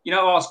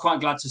was quite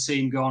glad to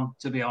see him gone,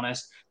 to be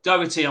honest.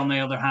 Doherty, on the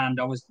other hand,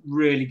 I was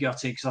really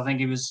gutted, because I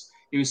think he was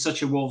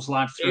such a Wolves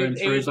lad through and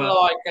through. He was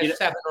like a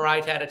 7 or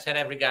 8 out of 10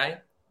 every game.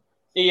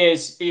 He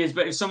is.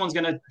 But if someone's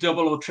going to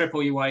double or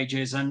triple your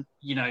wages, and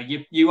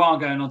you are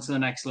going on to the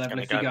next level,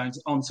 if you're going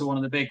onto one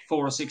of the big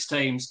 4 or 6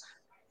 teams,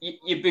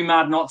 you'd be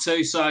mad not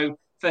to. So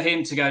for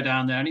him to go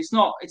down there, and it's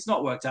not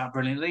worked out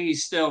brilliantly.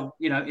 He's still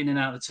in and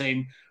out of the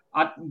team.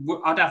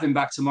 I'd have him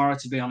back tomorrow,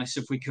 to be honest,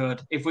 if we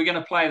could. If we're going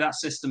to play that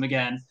system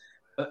again,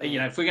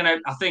 if we're going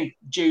to, I think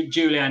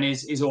Julian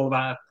is all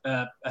about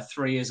a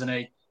 3, isn't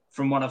he?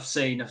 From what I've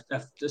seen,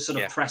 a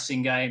sort of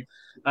pressing game.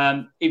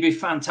 He'd be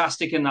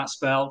fantastic in that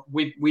spell.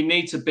 We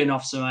need to bin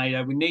off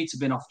Semedo. We need to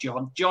bin off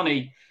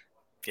Johnny.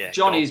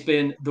 Johnny's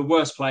been the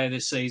worst player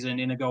this season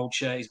in a gold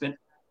shirt.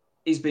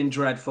 He's been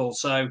dreadful.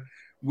 So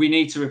we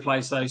need to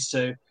replace those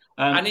two.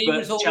 And he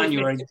was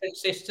always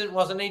consistent,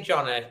 wasn't he,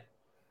 Johnny?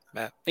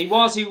 Yeah. He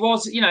was,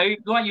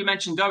 like you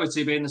mentioned,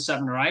 Doherty being the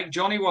 7 or 8.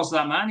 Johnny was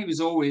that man. He was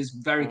always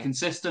very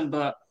consistent,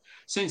 but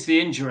since the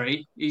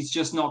injury, he's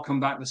just not come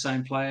back the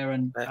same player.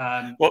 And,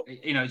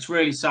 it's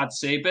really sad to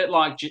see. A bit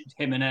like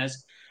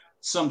Jimenez,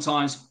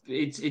 sometimes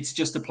it's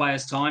just a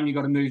player's time. You've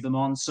got to move them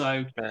on.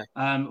 So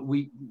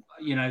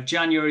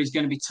January is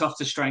going to be tough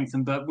to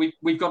strengthen, but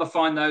we've got to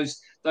find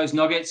those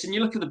nuggets. And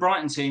you look at the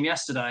Brighton team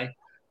yesterday,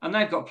 and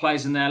they've got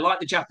players in there, like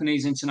the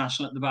Japanese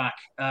international at the back.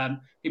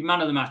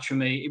 Man of the match for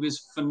me. It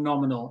was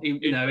phenomenal. He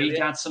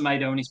had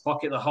Semedo in his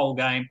pocket the whole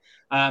game.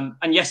 And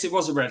yes, it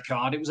was a red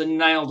card. It was a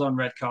nailed-on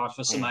red card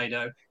for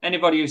Semedo.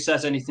 Anybody who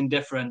says anything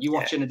different, you're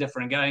watching a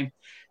different game.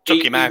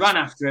 He ran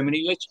after him, and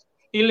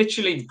he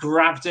literally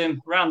grabbed him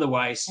round the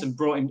waist and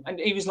brought him. And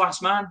he was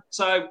last man.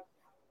 So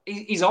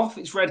he's off.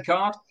 It's red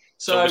card.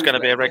 So it's always going to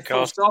be a red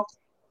card.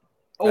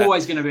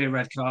 Always going to be a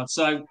red card.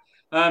 So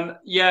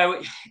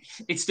Yeah,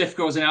 it's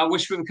difficult, isn't it? I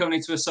wish we were coming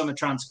into a summer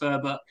transfer,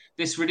 but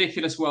this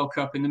ridiculous World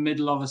Cup in the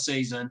middle of a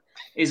season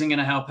isn't going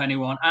to help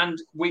anyone. And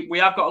we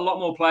have got a lot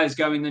more players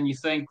going than you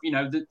think. You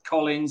know, the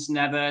Collins,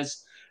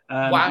 Neves.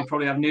 Wow. You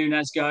probably have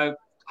Nunes go.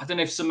 I don't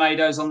know if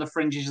Semedo's on the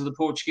fringes of the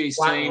Portuguese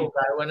team. Will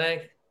go, won't he?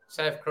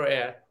 South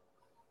Korea.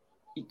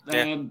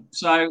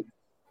 So,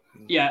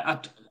 yeah,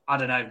 I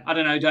don't know. I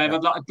don't know, Dave.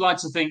 I'd like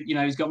to think, you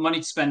know, he's got money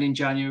to spend in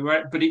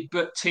January,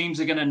 but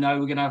teams are going to know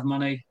we're going to have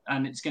money,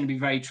 and it's going to be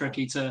very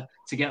tricky to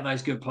get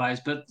those good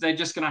players. But they're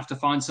just going to have to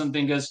find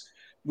something, because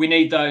we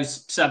need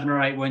those 7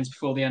 or 8 wins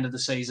before the end of the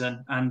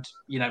season. And,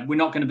 you know, we're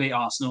not going to beat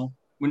Arsenal.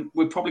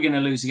 We're probably going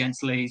to lose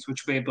against Leeds,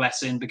 which will be a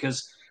blessing,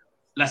 because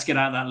let's get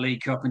out of that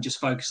League Cup and just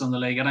focus on the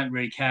league. I don't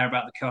really care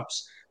about the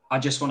cups. I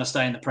just want to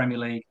stay in the Premier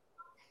League.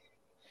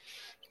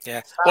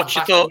 Yeah.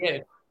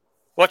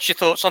 What's your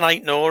thoughts on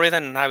Ait-Nouri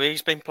then, and how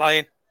he's been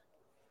playing?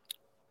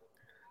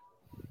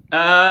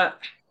 I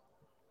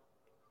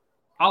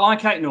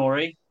like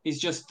Ait-Nouri. He's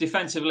just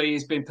defensively,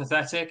 he's been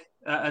pathetic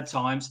at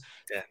times.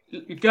 Yeah.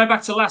 Go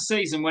back to last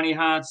season when he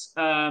had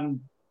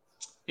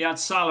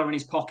Salah in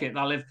his pocket,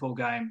 that Liverpool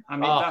game. I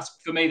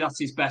mean, that's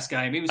his best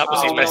game. That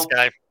was his best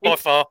game by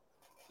far.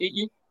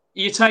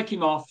 You take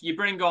him off. You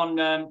bring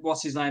on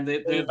what's his name,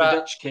 the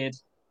Dutch kid,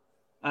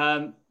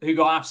 who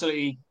got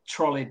absolutely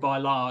trolleyed by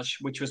Lage,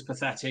 which was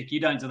pathetic. You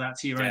don't do that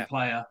to your own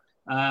player.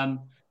 And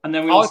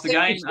then we lost the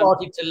game. He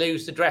started to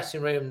lose the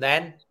dressing room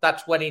then.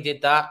 That's when he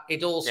did that.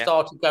 It all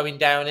started going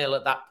downhill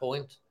at that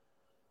point.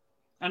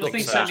 And I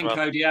think sending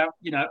Cody out,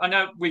 you know, I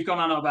know we've gone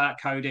on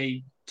about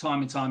Cody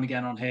time and time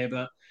again on here,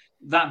 but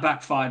that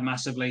backfired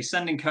massively.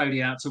 Sending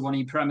Cody out to one of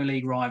your Premier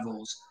League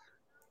rivals,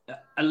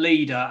 a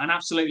leader, an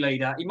absolute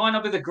leader. He might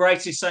not be the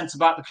greatest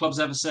centre-back the club's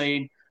ever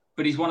seen,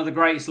 but he's one of the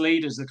greatest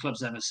leaders the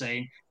club's ever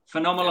seen.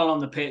 Phenomenal on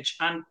the pitch.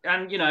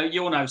 And you know,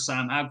 you'll know,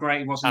 Sam, how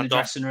great he was in the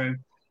dressing room.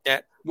 Yeah.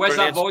 Where's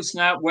that voice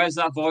now? Where's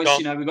that voice?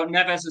 You know, we've got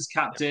Neves as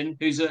captain,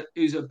 who's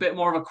a bit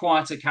more of a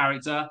quieter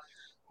character.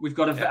 We've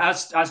got,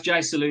 as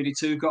Jace alluded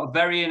to, we've got a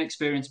very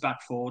inexperienced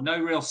back four. No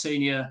real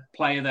senior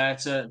player there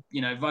to,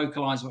 you know,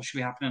 vocalise what should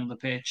be happening on the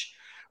pitch.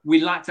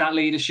 We lack that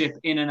leadership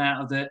in and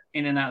out of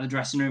the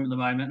dressing room at the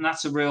moment, and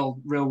that's a real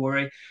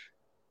worry.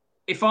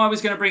 If I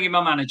was going to bring in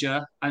my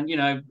manager, and you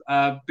know,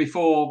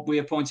 before we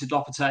appointed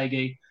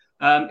Lopetegui,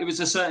 it was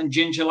a certain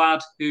ginger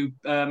lad who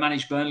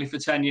managed Burnley for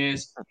 10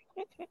 years.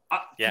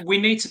 We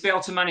need to be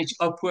able to manage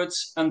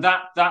upwards, and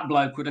that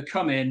bloke would have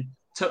come in,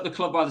 took the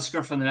club by the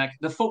scruff of the neck.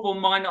 The football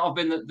might not have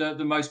been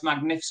the most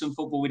magnificent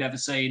football we'd ever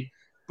seen,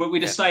 but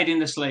we'd have stayed in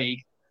this league,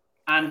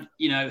 and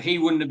you know, he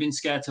wouldn't have been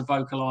scared to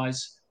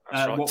vocalise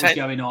what was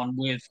going on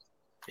with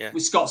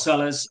Scott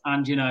Sellers,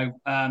 and you know,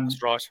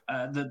 that's right.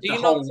 Do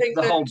you not think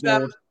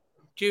that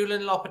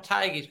Julian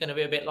Lopetegui is going to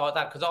be a bit like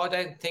that? Because I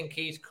don't think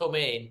he's come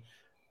in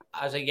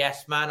as a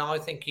yes man. I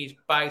think he's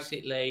played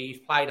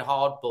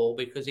hardball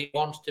because he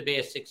wants to be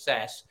a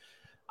success.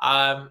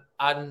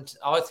 And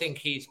I think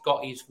he's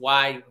got his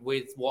way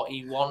with what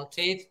he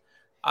wanted.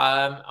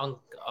 On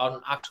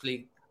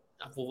actually,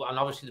 and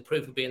obviously the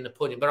proof will be in the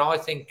pudding. But I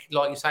think,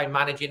 like you say,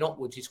 managing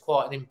upwards is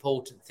quite an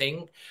important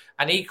thing.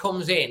 And he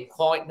comes in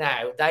quite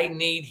now. They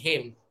need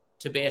him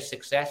to be a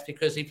success,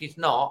 because if he's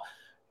not,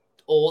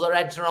 all their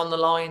heads are on the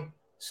line.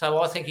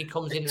 So I think he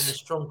comes in a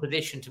strong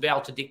position to be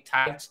able to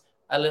dictate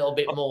a little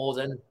bit more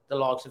than the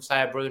likes of,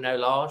 say, Bruno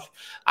Lage.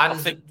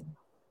 And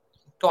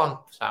go on,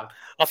 Sam.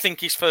 I think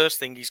his first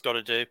thing he's got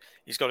to do,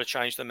 he's got to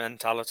change the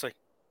mentality.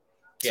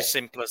 It's as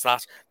simple as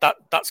that.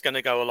 That's going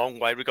to go a long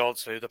way,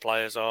 regardless of who the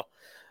players are.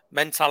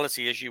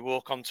 Mentality as you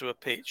walk onto a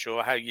pitch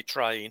or how you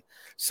train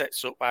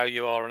sets up how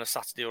you are on a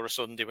Saturday or a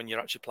Sunday when you're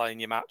actually playing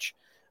your match.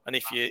 And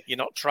if you're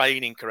not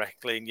training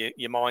correctly and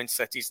your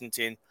mindset isn't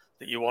in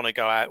that you want to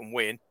go out and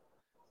win,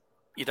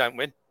 you don't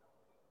win.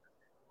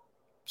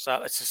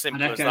 So it's as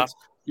simple as that.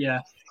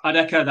 Yeah, I'd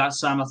echo that,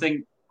 Sam. I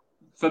think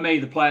for me,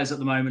 the players at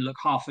the moment look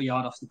half a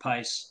yard off the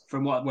pace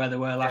from where they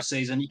were last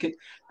season. You could,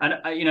 and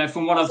you know,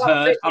 from what I've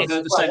heard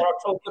the same. What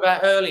I talked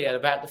about earlier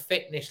about the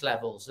fitness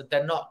levels, that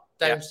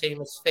don't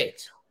seem as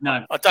fit.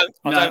 No, I don't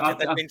think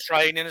they've been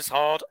training as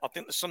hard. I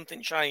think there's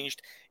something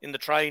changed in the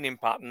training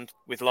pattern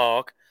with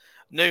Larg.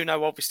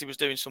 Nuno obviously was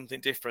doing something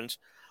different.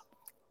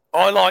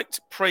 I liked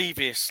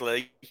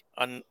previously,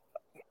 and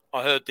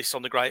I heard this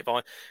on the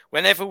grapevine,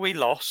 whenever we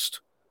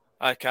lost,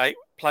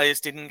 players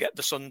didn't get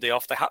the Sunday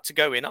off. They had to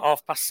go in at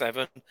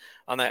 7:30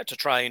 and they had to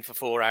train for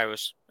 4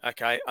 hours,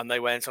 and they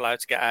weren't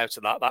allowed to get out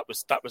of that.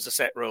 That was a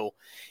set rule.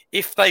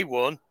 If they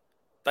won,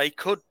 they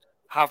could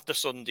have the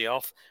Sunday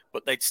off,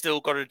 but they'd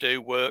still got to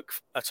do work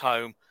at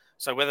home.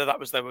 So whether that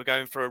was they were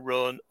going for a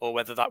run or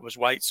whether that was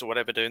weights or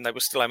whatever doing, they were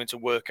still having to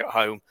work at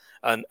home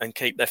and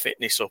keep their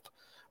fitness up.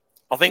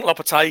 I think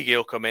Lopetegui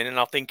will come in, and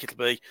I think it'll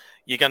be,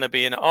 you're going to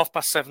be in at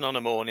 7:30 on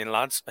the morning,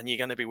 lads, and you're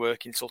going to be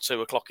working till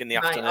 2:00 in the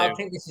afternoon. I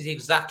think this is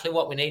exactly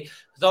what we need.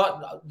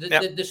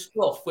 The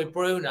stuff with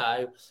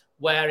Bruno,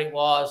 where it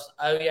was,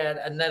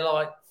 and they're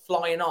like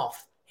flying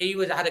off. He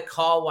had a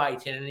car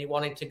waiting and he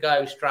wanted to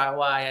go straight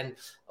away, and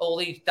all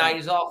these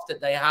days off that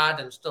they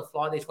had and stuff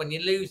like this. When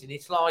you're losing,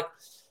 it's like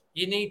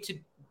you need to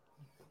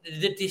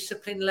the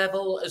discipline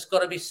level has got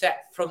to be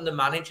set from the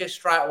manager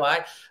straight away.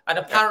 And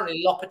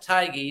apparently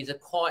Lopetegui is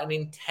quite an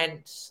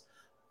intense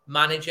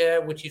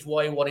manager, which is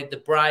why he wanted the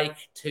break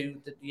to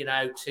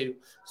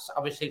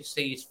obviously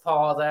see his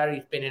father.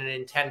 He's been in an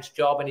intense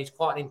job and he's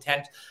quite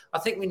intense. I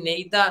think we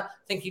need that.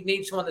 I think you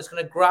need someone that's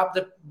going to grab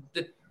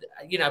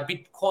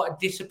be quite a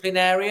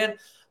disciplinarian,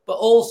 but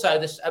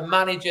also a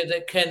manager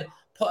that can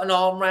put an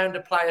arm around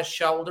a player's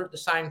shoulder at the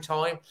same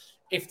time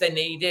if they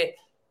need it.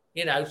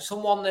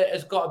 Someone that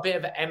has got a bit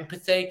of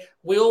empathy.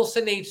 We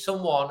also need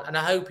someone, and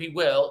I hope he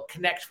will,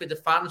 connect with the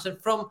fans. And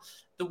from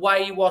the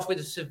way he was with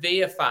the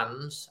Sevilla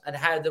fans and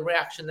how the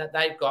reaction that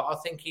they've got, I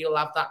think he'll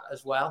have that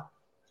as well.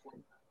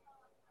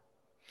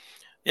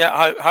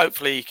 Yeah,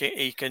 hopefully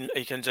he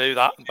can do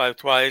that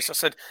both ways. I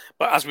said,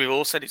 but as we've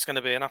all said, it's going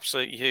to be an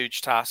absolutely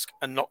huge task,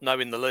 and not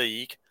knowing the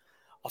league,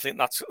 I think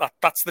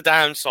that's the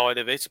downside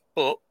of it.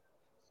 But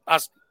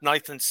as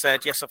Nathan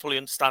said, yes, I fully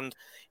understand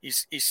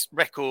his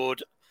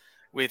record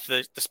with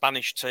the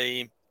Spanish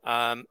team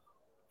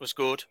was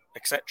good,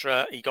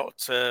 etc. He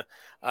got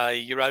a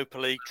Europa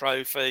League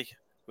trophy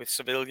with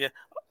Sevilla.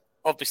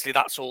 Obviously,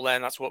 that's all there,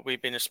 and that's what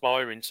we've been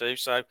aspiring to.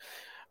 So,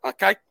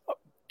 okay,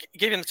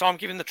 given the time,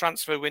 given the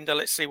transfer window,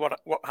 let's see what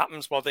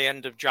happens by the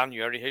end of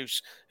January.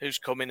 Who's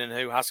come in and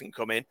who hasn't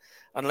come in,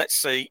 and let's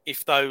see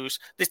if those.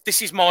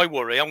 This is my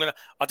worry.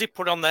 I did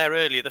put on there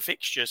earlier the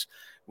fixtures.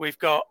 We've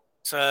got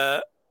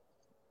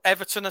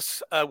Everton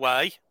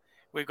away.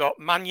 We've got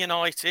Man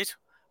United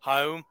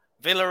home,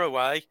 Villa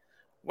away,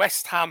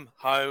 West Ham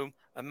home,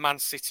 and Man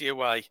City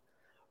away.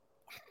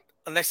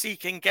 Unless he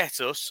can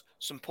get us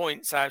some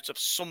points out of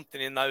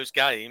something in those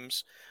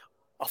games,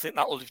 I think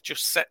that will have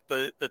just set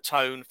the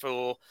tone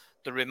for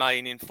the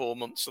remaining 4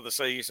 months of the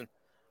season.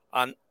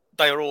 And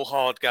they are all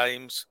hard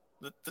games.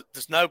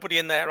 There's nobody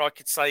in there I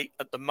could say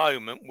at the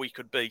moment we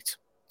could beat.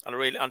 And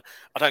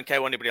I don't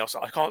care what anybody else.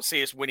 I can't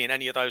see us winning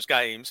any of those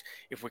games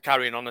if we're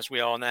carrying on as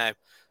we are now.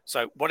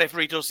 So whatever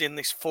he does in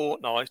this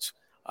fortnight,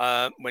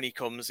 when he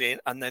comes in,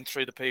 and then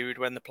through the period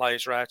when the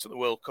players are out at the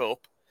World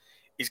Cup,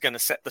 is going to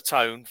set the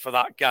tone for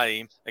that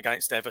game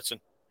against Everton.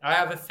 I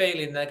have a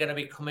feeling they're going to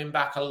be coming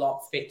back a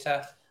lot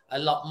fitter, a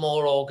lot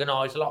more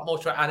organised, a lot more.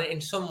 And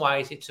in some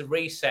ways, it's a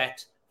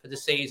reset for the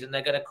season.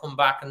 They're going to come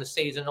back and the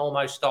season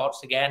almost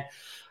starts again.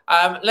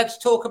 Let's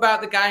talk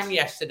about the game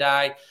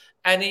yesterday.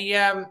 Any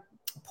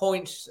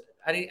points,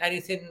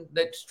 anything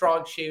that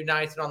strikes you,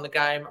 Nathan, on the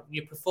game?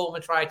 Your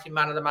performance rating,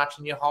 man of the match,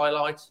 and your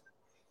highlights?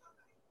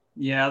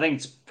 Yeah, I think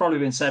it's probably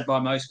been said by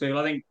most people.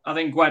 I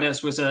think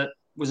Guedes was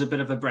a bit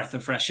of a breath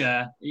of fresh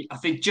air. I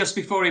think just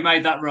before he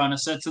made that run, I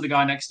said to the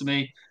guy next to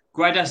me,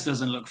 Guedes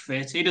doesn't look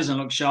fit. He doesn't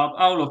look sharp.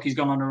 Oh, look, he's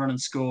gone on a run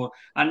and scored.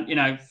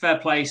 And, fair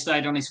play, he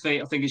stayed on his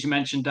feet. I think, as you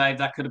mentioned, Dave,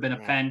 that could have been a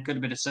pen, could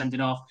have been a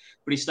sending off,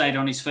 but he stayed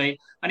on his feet.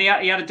 And he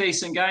had a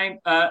decent game.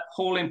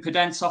 Hauling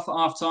Podence off at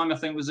half-time, I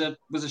think, was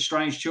a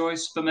strange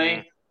choice for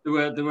me. There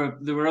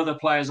were other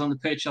players on the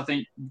pitch I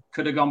think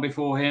could have gone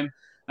before him.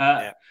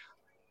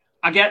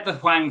 I get the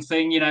Hwang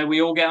thing,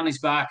 we all get on his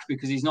back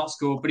because he's not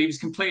scored, but he was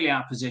completely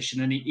out of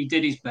position and he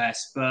did his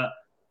best, but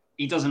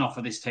he doesn't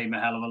offer this team a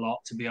hell of a lot,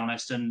 to be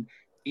honest, and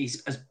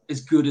he's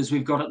as good as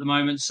we've got at the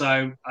moment.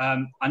 So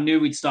I knew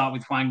we'd start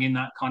with Hwang in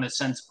that kind of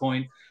centre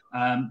point,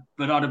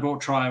 but I'd have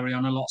brought Traore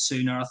on a lot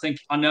sooner.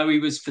 I know he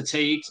was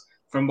fatigued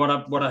from what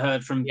I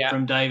heard from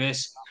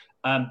Davis,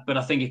 but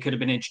I think he could have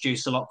been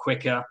introduced a lot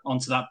quicker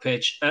onto that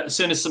pitch. As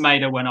soon as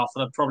Semedo went off,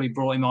 I'd probably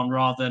brought him on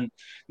rather than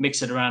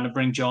mix it around and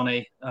bring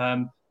Johnny,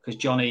 because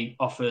Johnny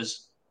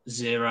offers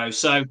 0.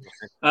 So,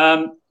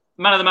 man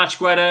of the match,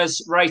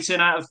 Guedes, rating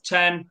out of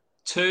 10,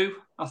 2,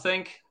 I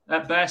think,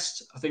 at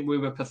best. I think we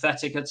were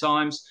pathetic at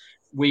times.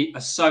 We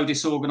are so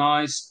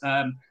disorganised.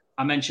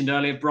 I mentioned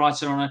earlier,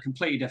 Brighton are on a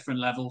completely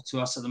different level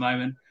to us at the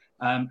moment.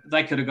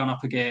 They could have gone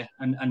up a gear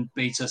and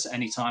beat us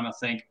any time, I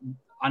think.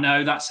 I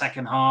know that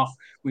second half,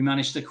 we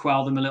managed to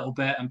quell them a little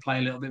bit and play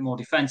a little bit more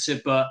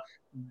defensive, but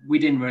we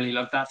didn't really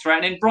look that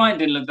threatening. Brighton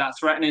didn't look that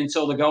threatening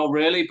until the goal,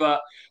 really,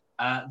 but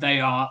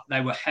they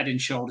were head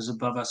and shoulders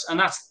above us, and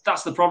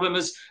that's the problem.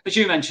 As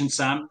you mentioned,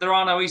 Sam, there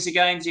are no easy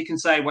games. You can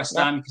say West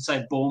Ham, you can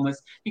say Bournemouth,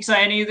 you can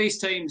say any of these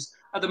teams.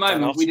 At the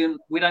moment,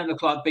 we don't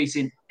look like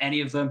beating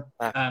any of them.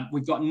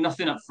 We've got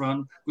nothing up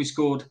front. We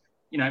scored,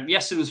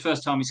 yesterday was the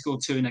first time we scored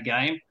 2 in a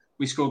game.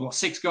 We scored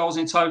 6 goals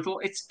in total.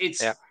 It's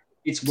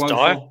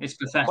woeful. It's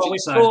pathetic.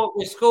 Well,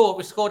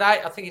 we scored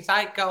 8. I think it's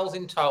 8 goals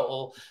in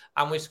total,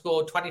 and we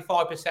scored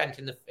 25%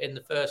 in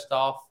the first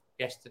half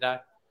yesterday.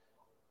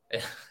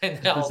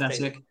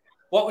 Pathetic.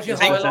 What was your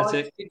highlight?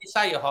 Did you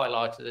say your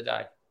highlight of the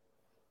day?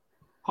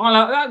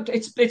 Highlight?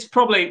 It's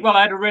probably,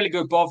 I had a really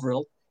good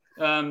Bovril,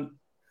 and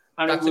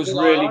it was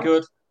really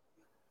good.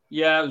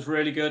 Yeah, it was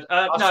really good.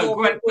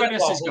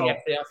 Guedes' goal. I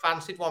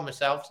fancied one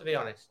myself, to be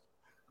honest.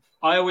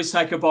 I always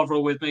take a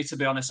Bovril with me, to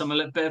be honest. I'm a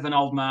little bit of an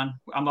old man.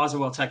 I might as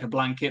well take a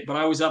blanket, but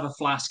I always have a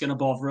flask and a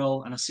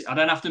Bovril, and I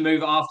don't have to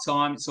move at half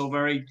time. It's all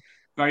very,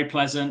 very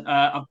pleasant.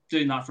 I'm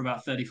doing that for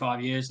about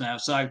 35 years now.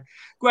 So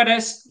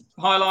Guedes,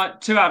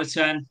 highlight, 2 out of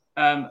 10.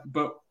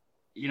 But,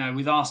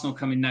 with Arsenal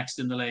coming next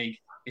in the league,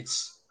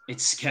 it's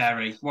it's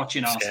scary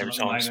watching Arsenal at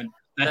the moment.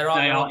 They They're are on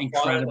fire at the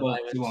incredible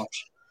moment. to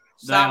watch.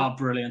 They Sam, are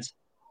brilliant.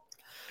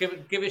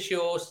 Give us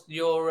your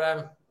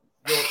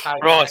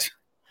take. Right.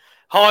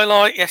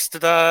 Highlight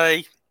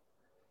yesterday.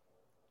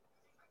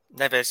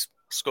 Neves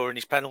scoring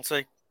his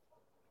penalty.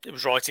 It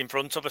was right in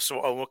front of us.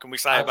 So what can we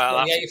say about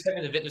that? Yeah, you sent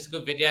me the video. It's a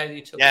good video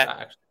you took. Yeah, of that,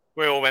 actually.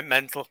 We all went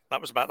mental. That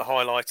was about the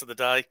highlight of the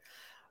day.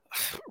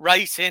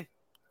 Rating,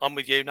 I'm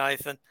with you,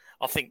 Nathan.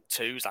 I think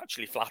 2 is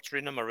actually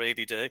flattering them. I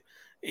really do.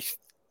 If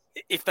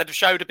they'd have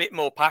showed a bit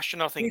more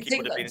passion, I think it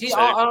would have been 2.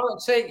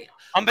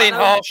 I'm being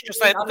harsh.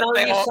 Just I know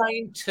you're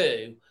saying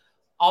 2.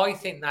 I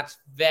think that's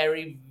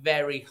very,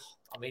 very.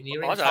 I mean,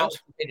 you're entitled to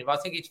opinion, but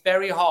I think it's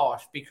very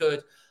harsh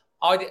because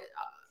I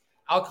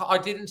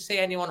didn't see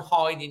anyone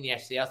hiding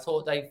yesterday. I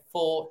thought they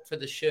fought for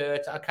the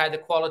shirt. Okay, the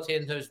quality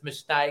and those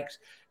mistakes.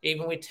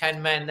 Even with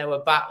 10 men, they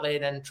were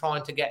battling and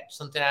trying to get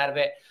something out of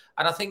it.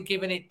 And I think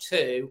giving it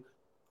 2,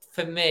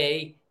 for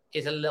me,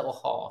 is a little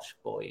harsh,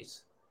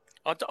 boys.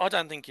 I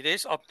don't think it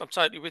is. I'm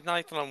totally with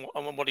Nathan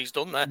on what he's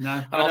done there.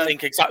 No, and I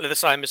think exactly the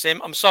same as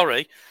him. I'm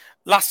sorry.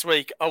 Last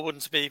week, I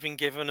wouldn't have even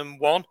given them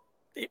 1.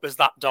 It was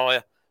that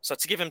dire. So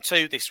to give them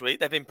 2 this week,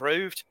 they've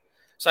improved.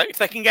 So if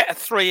they can get a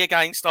 3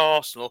 against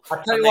Arsenal...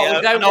 I tell you what,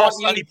 we don't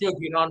want you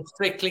judging on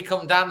Strictly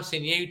Come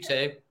Dancing, you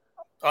two.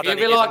 You'd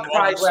be like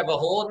Craig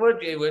Webber-Hall,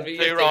 would you?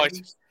 Too right.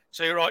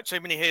 Too right. Too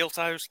many heel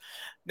toes.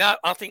 No,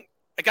 I think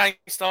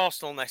against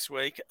Arsenal next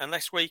week,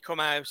 unless we come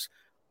out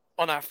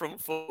on our front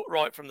foot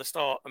right from the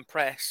start and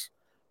press,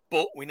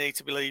 but we need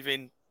to be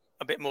leaving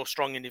a bit more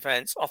strong in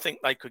defence, I think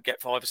they could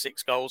get 5 or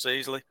 6 goals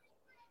easily.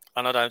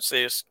 And I don't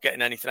see us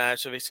getting anything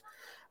out of it.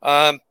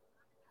 I've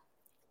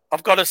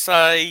got to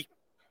say...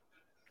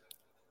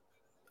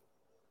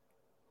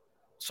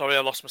 Sorry,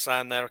 I lost my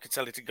sound there. I could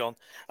tell it had gone.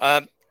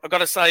 I've got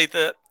to say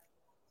that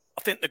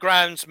I think the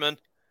groundsman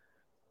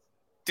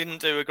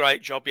didn't do a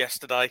great job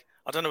yesterday.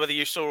 I don't know whether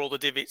you saw all the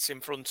divots in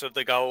front of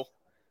the goal.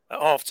 At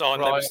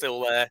half-time, They were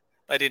still there.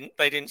 They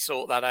didn't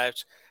sort that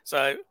out.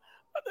 So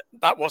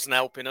that wasn't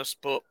helping us.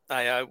 But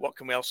what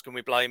else can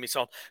we blame it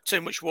on?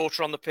 Too much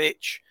water on the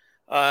pitch.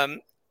 There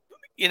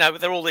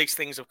are all these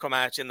things have come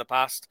out in the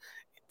past.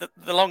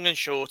 The long and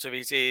short of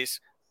it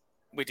is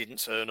we didn't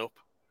turn up.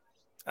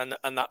 And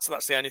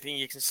that's the only thing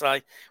you can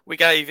say. We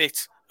gave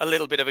it a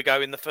little bit of a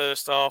go in the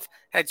first half.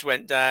 Heads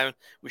went down.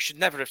 We should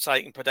never have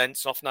taken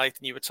Podence off,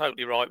 Nathan. You were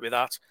totally right with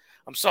that.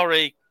 I'm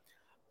sorry,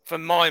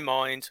 from my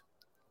mind,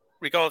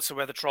 regardless of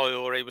whether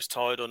Traoré was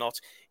tired or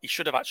not, he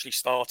should have actually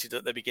started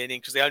at the beginning,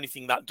 because the only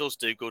thing that does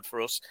do good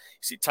for us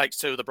is it takes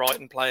 2 of the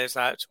Brighton players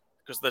out,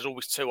 because there's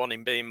always 2 on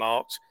him being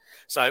marked.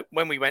 So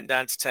when we went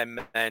down to 10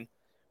 men,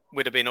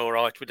 we'd have been all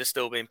right. We'd have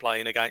still been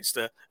playing against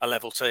a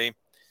level team.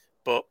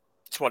 But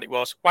it's what it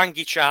was.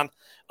 Wangi Chan,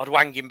 I'd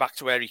wang him back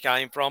to where he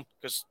came from,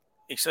 because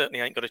he certainly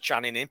ain't got a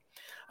Chan in him.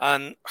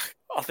 And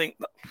I think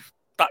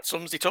that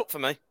sums it up for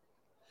me.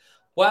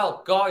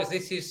 Well, guys,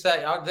 this is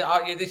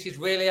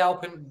really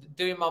helping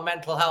doing my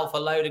mental health a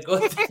load of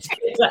good.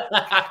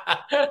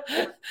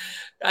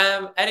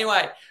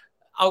 Anyway,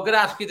 I'm going to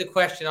ask you the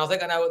question. I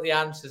think I know what the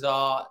answers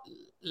are.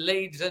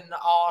 Leeds and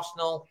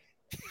Arsenal.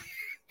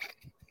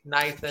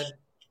 Nathan.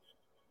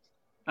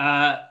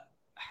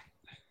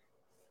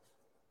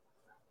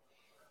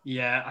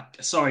 Yeah,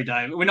 sorry,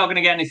 Dave. We're not going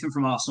to get anything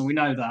from Arsenal. We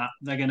know that.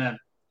 They're going to...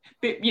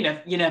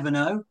 You never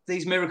know.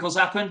 These miracles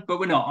happen, but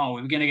we're not, are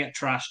we? We're going to get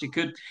trashed.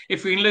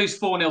 If we can lose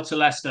 4-0 to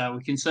Leicester,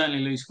 we can certainly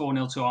lose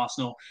 4-0 to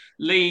Arsenal.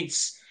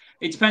 Leeds,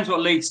 it depends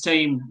what Leeds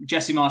team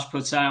Jesse Marsch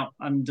puts out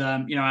and,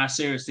 how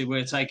seriously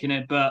we're taking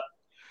it. But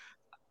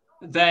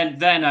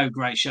they're no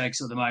great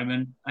shakes at the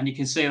moment. And you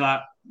can see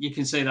that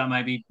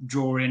maybe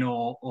drawing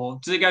or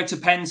does it go to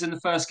pens in the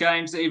first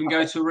game? Does it even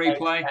go to a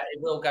replay?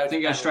 It will go. I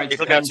think it goes straight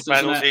to pens.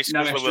 No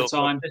extra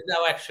time. There's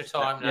no extra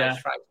time. No,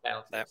 straight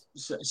to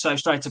penalties. So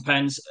straight to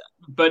pens.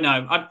 But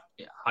no,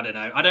 I don't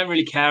know. I don't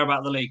really care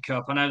about the League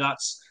Cup. I know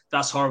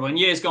that's horrible. In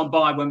years gone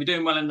by, when we're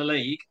doing well in the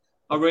league,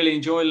 I really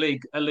enjoy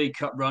a League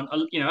Cup run.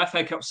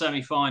 FA Cup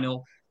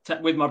semi-final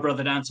with my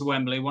brother down to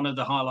Wembley. One of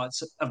the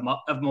highlights of my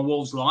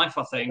Wolves life,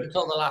 I think.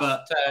 Until the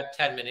last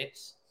 10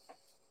 minutes.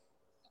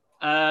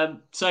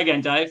 So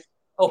again, Dave.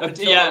 Apart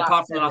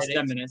from the last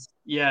 10 minutes.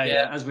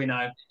 Yeah, as we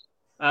know.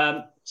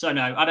 So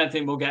no, I don't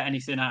think we'll get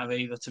anything out of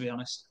either, to be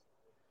honest.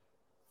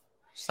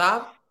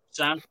 Sam?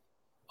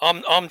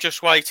 I'm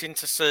just waiting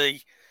to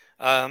see,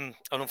 and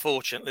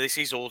unfortunately, this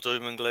is all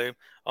doom and gloom.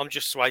 I'm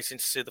just waiting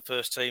to see the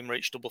first team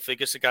reach double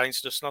figures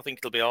against us, and I think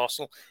it'll be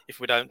Arsenal if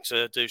we don't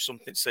do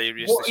something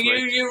serious this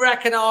week. You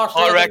reckon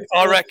Arsenal?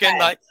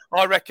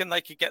 I reckon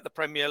they could get the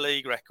Premier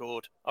League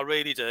record. I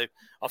really do.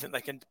 I think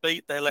they can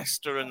beat their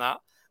Leicester and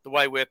that the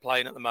way we're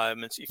playing at the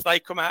moment. If they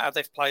come out how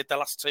they've played their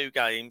last 2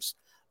 games,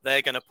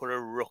 they're going to put a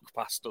ruck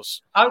past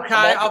us. Okay,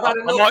 I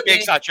might be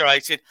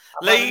exaggerated.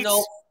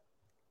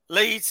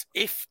 Leeds,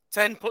 if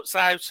 10 puts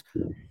out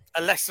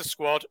a lesser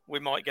squad, we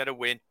might get a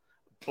win.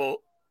 But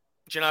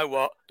do you know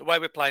what? The way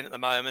we're playing at the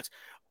moment,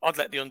 I'd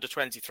let the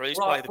under-23s play the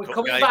cup game. We're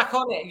coming back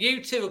on it.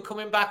 You two are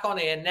coming back on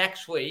here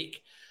next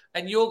week.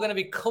 and you're going to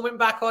be coming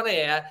back on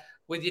here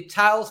with your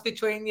tails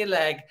between your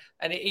leg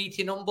and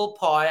eating humble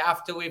pie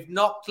after we've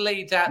knocked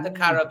Leeds out the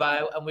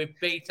Carabao and we've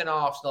beaten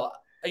Arsenal.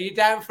 Are you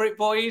down for it,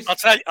 boys? I'll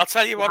tell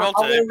you what I'll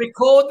do. I'm going to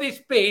record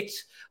this bit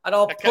and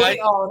I'll put it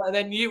on, and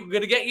then we're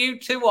going to get you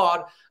two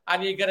on,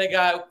 and you're going to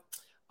go,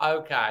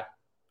 okay,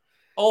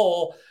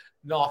 or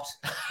not.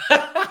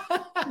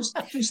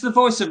 Just the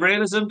voice of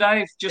realism,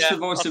 Dave. Just the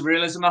voice of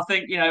realism. I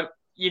think,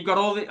 you've got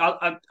all the.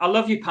 I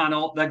love your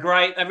panel. They're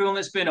great. Everyone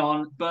that's been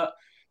on, but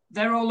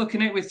they're all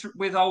looking at it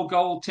with old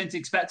gold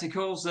tinted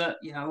spectacles. That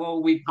we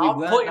weren't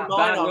that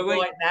bad, were we?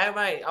 Right now,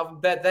 mate.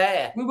 They're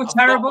there. We were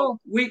terrible.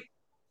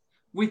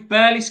 We've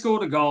barely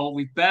scored a goal.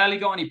 We've barely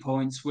got any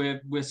points. We're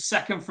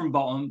second from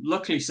bottom.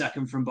 Luckily,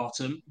 second from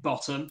bottom.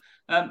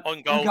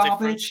 On goal garbage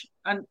difference.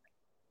 and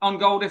on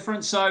goal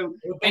difference. So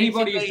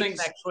anybody who thinks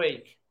next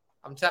week,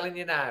 I'm telling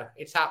you now,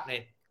 it's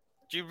happening.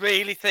 Do you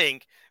really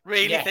think,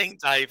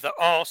 Dave, that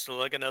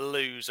Arsenal are going to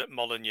lose at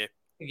Molineux?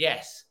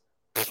 Yes.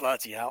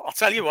 Bloody hell! I'll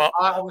tell you what.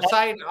 I'm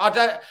saying I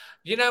don't.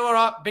 You know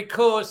what?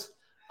 Because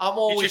I'm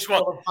always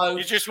full of hope.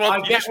 You just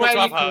want to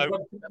have hope.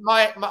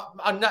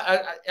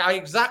 I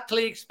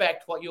exactly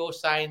expect what you're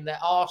saying. That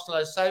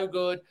Arsenal are so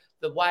good,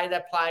 the way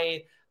they're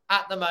playing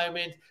at the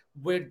moment,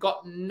 we've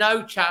got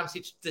no chance.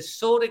 It's the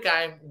sort of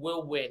game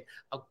we'll win.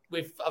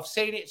 I've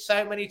seen it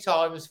so many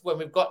times. When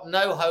we've got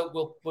no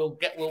hope, we'll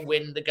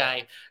win the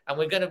game, and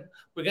we're gonna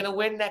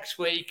win next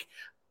week.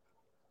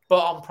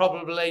 But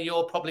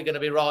you're probably going to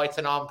be right,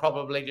 and I'm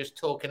probably just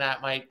talking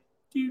out my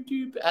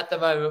at the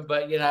moment.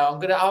 But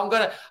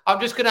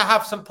I'm just gonna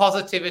have some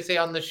positivity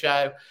on the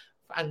show,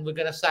 and we're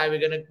gonna say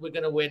we're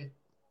gonna win.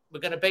 We're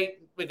gonna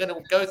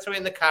go through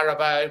in the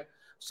Carabao,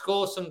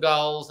 score some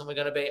goals, and we're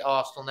gonna beat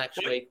Arsenal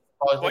next week.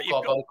 What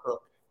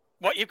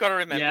you've got to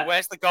remember,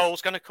 where's the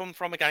goals going to come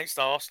from against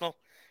Arsenal?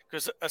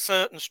 Because a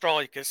certain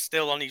striker's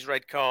still on his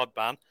red card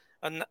ban,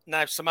 and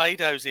now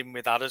Semedo's in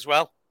with that as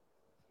well.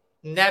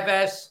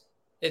 Neves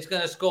is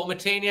going to score.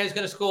 Martinez's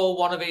going to score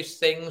one of his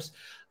things.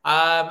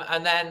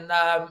 And then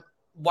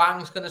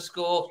Wang's going to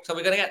score. So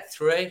we're going to get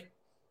 3.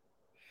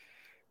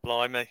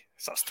 Blimey.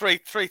 So that's three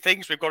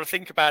things we've got to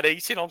think about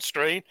eating on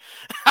screen.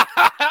 Have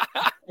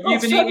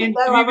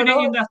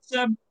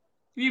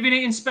you been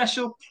eating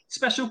special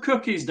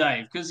cookies,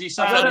 Dave? Because you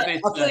sound a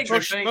bit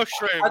mushrooms.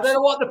 I don't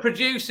know what the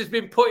producer's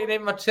been putting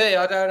in my tea.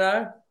 I don't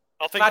know.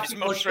 I think it's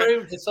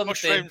mushrooms or something.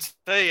 Mushrooms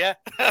tea, yeah.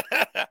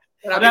 I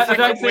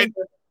don't think...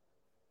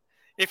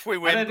 If we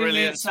win,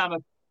 brilliant.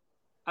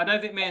 I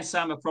don't think me and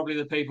Sam are probably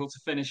the people to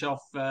finish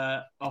off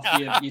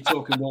your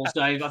talking walls,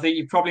 Dave. I think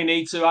you probably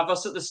need to have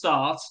us at the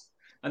start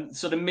and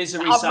sort of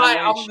misery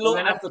sandwich. You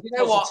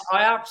know what?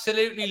 I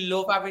absolutely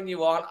love having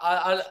you on.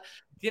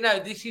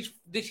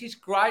 This is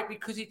great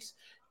because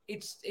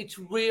it's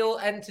real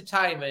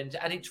entertainment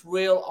and it's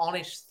real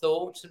honest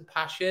thoughts and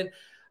passion.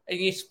 And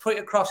you put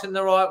it across in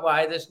the right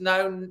way. There's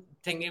no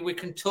thing we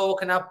can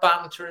talk and have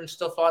banter and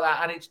stuff like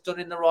that, and it's done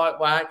in the right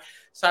way.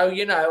 So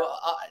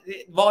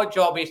my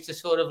job is to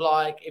sort of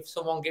like, if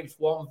someone gives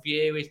one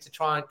view, is to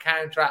try and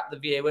counteract the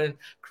view and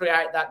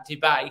create that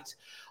debate.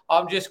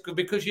 I'm just,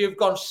 because you've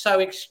gone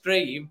so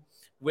extreme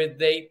with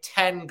the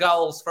 10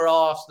 goals for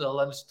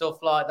Arsenal and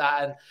stuff like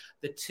that, and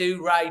the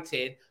 2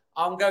 rating.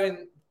 I'm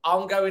going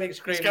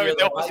extremely.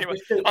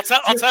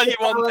 I'll tell you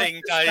one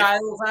thing, Dave.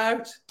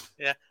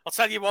 Yeah, I'll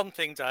tell you one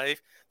thing, Dave.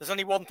 There's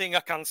only one thing I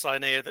can say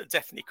in here that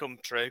definitely come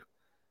true.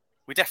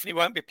 We definitely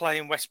won't be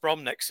playing West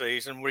Brom next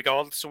season,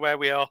 regardless of where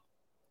we are.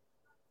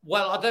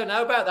 Well, I don't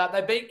know about that.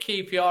 They beat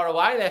QPR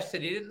away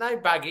yesterday, didn't they,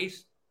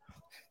 Baggies?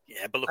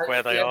 Yeah, but look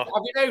where they are.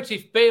 Have you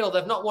noticed, Beale?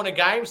 They've not won a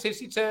game since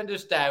he turned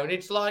us down.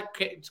 It's like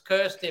it's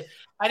cursed him.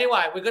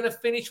 Anyway, we're going to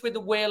finish with the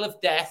Wheel of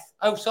Death.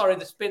 Oh, sorry,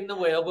 the Spin the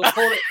Wheel. We'll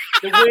call it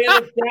the Wheel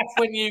of Death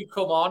when you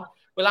come on.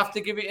 We'll have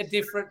to give it a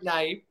different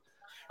name.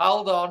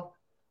 Hold on.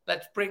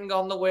 Let's bring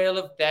on the Wheel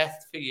of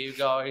Death for you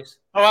guys.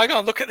 Oh, hang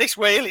on. Look at this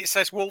wheel. It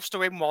says Wolves to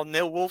win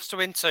 1-0, Wolves to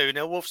win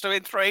 2-0, Wolves to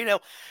win 3-0.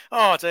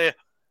 Oh, dear.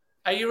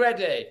 Are you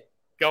ready?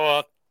 Go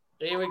on.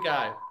 Here we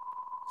go.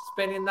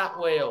 Spinning that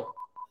wheel.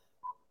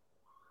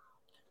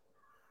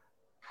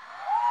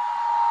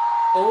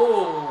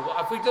 Oh,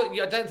 have we done?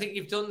 I don't think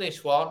you've done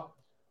this one,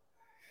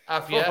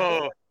 have you?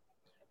 Oh,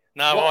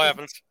 no, I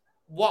haven't.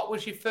 What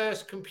was your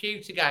first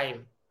computer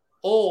game,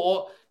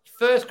 or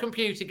first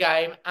computer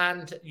game,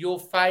 and your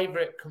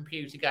favourite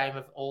computer game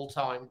of all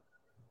time?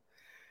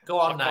 Go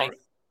on, Nate.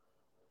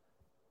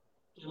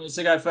 You want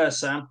to go first,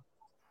 Sam?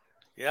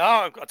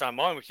 Yeah, I don't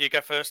mind. You go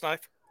first,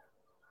 Nate.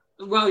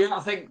 Well, yeah, I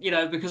think,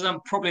 because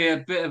I'm probably a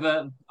bit of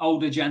an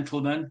older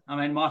gentleman. I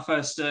mean, my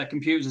first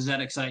computer was a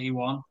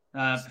ZX81.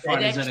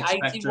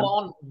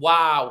 ZX81,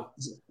 wow.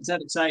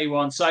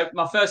 ZX81. So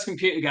my first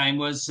computer game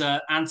was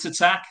Ant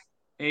Attack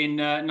in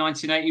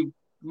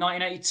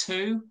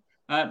 1982,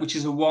 which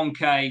is a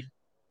 1K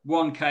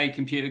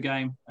computer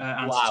game.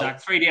 Ant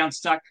Attack, 3D Ant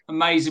Attack.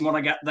 Amazing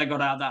what they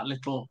got out of that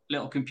little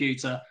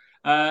computer.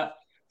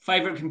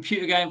 Favorite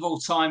computer game of all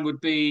time would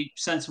be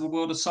Sensible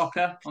World of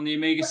Soccer on the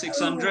Amiga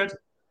 600.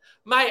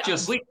 Mate,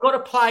 we've got to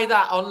play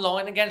that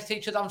online against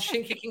each other. I'm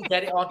sure you can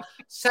get it on.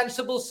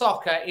 Sensible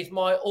Soccer is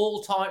my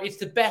all-time. It's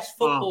the best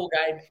football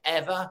game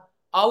ever.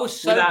 I was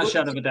so without good a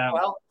shadow of a doubt.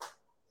 Well.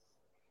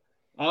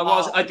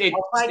 I did. I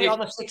played it on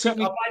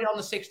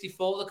the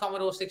 64, the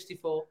Commodore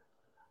 64.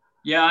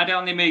 Yeah, I had it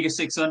on the Amiga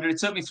 600. It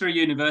took me through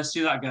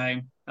university, that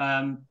game.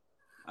 I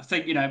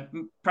think,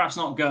 perhaps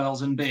not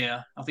girls and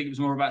beer. I think it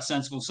was more about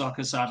sensible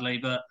soccer, sadly,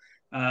 but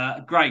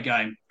great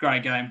game.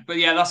 But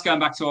yeah, that's going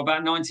back to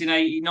about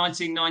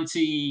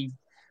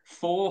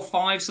 1994,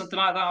 5, something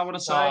like that, I want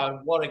to say. Oh,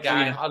 what a game. So,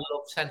 yeah. I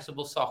love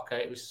sensible soccer.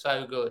 It was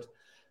so good.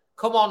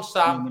 Come on,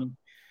 Sam.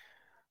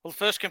 Well, the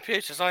first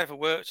computers I ever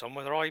worked on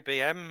were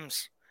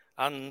IBMs,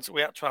 and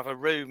we had to have a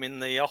room in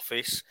the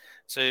office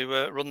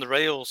to run the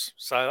reels.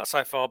 So that's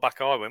how far back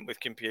I went with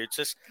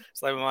computers.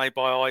 So they were made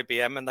by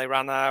IBM, and they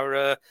ran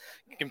our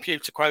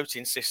computer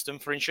quoting system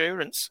for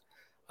insurance.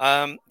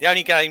 The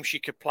only games you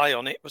could play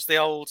on it was the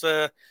old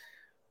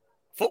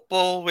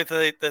football with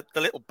the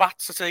little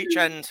bats at each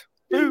end.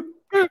 Yeah.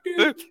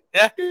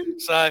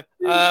 So,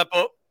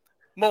 but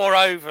more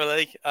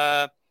overly,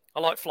 I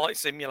like Flight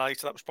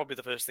Simulator. That was probably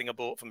the first thing I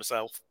bought for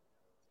myself.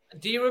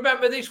 Do you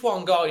remember this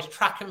one, guys?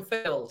 Track and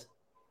Field.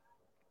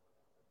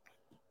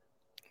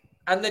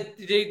 And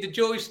the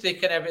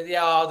joystick and everything.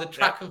 Yeah, the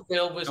Track and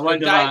Field was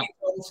good. David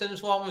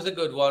Johnson's one was a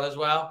good one as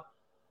well.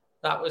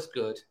 That was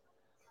good.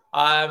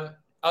 I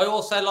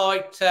also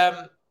liked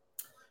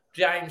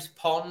James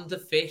Pond, the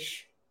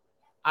fish.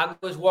 And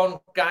there was one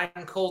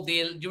game called do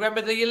you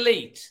remember the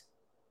Elite?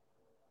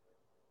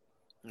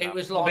 No. It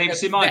was like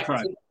BBC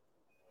Micro.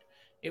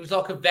 It was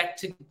like a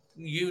Vector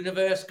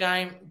Universe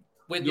game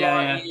with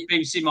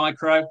BBC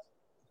Micro.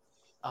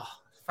 Oh,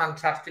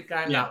 fantastic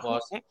game that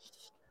was.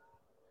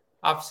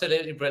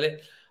 Absolutely brilliant.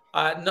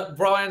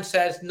 Brian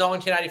says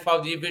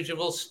 1985, the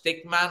original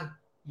Stickman,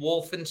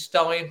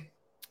 Wolfenstein.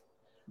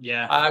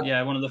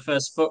 Yeah, one of the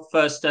first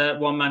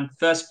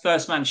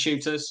man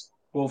shooters,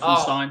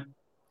 Wolfenstein.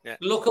 Yeah.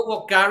 Look at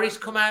what Gary's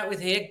come out with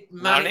here.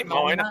 Manic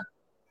Miner.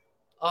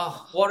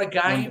 Oh, what a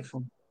game.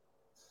 Wonderful.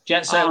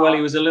 Jet Set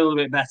Willy was a little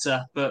bit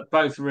better, but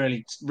both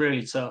really,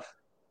 really tough.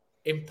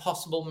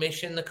 Impossible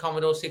Mission, the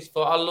Commodore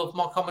 64. I love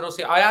my Commodore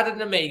 64. I had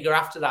an Amiga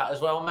after that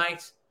as well,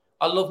 mate.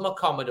 I love my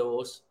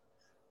Commodores.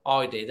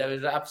 I did. That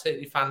was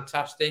absolutely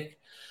fantastic.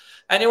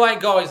 Anyway,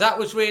 guys, that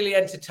was really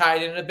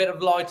entertaining. A bit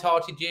of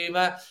light-hearted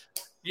humour.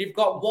 You've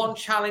got one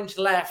challenge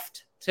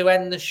left to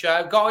end the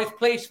show. Guys,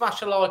 please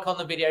smash a like on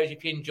the videos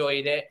if you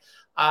enjoyed it.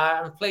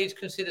 And please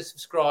consider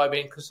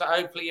subscribing, because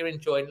hopefully you're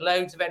enjoying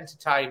loads of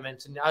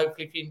entertainment. And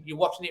hopefully if you're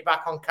watching it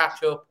back on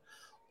catch-up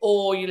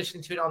or you're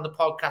listening to it on the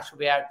podcast, will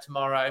be out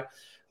tomorrow.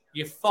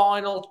 Your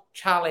final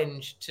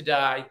challenge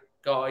today,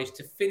 guys,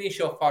 to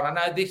finish off on. I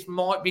know this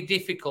might be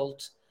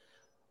difficult.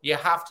 You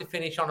have to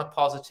finish on a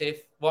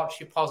positive. What's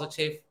your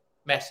positive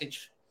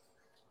message?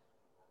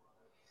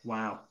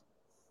 Wow.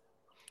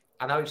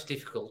 I know it's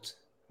difficult.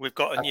 We've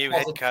got a new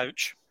head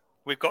coach.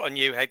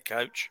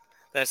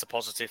 There's a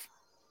positive.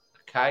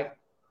 Okay.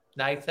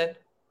 Nathan?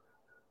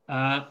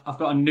 I've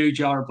got a new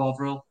jar of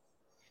Bovril.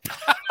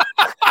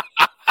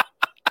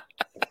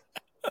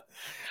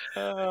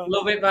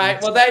 Love it, mate.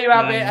 Well, there you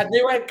have it. A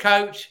new head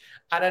coach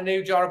and a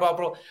new jar of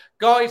Bovril.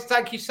 Guys,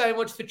 thank you so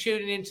much for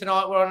tuning in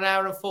tonight. We're on an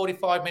hour and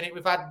 45 minutes.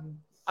 We've had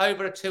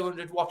over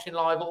 200 watching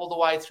live all the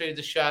way through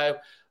the show.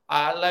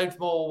 Loads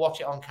more will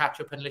watch it on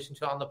catch-up and listen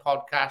to it on the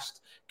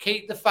podcast.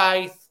 Keep the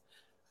faith.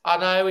 I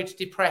know it's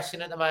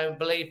depressing at the moment.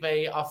 Believe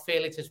me, I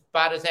feel it as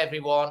bad as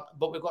everyone.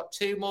 But we've got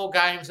 2 more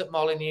games at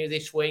Molineux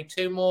this week.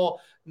 2 more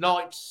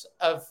nights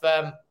of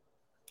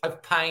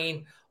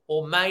pain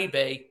or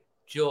maybe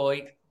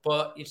joy.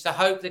 But it's the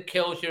hope that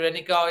kills you, isn't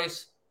it,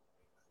 guys?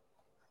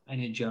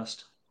 And it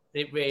just.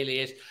 It really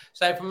is.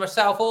 So for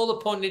myself, all the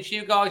pundits,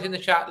 you guys in the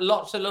chat,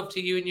 lots of love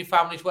to you and your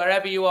families,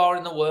 wherever you are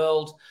in the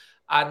world.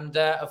 And,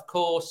 of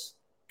course,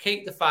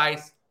 keep the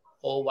faith.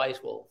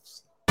 Always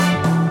Wolves.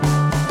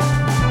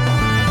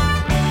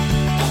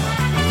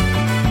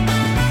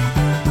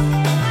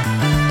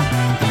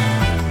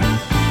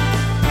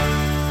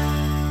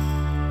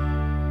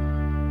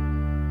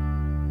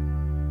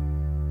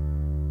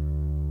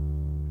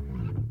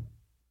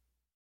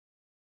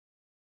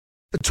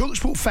 The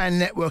TalkSport Fan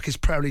Network is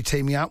proudly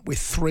teaming up with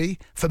 3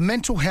 for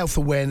Mental Health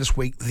Awareness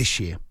Week this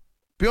year.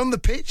 Beyond the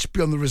pitch,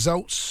 beyond the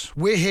results,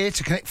 we're here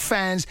to connect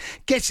fans,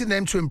 getting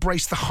them to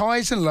embrace the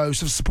highs and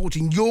lows of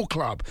supporting your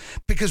club,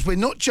 because we're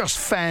not just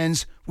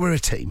fans, we're a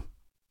team.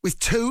 With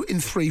 2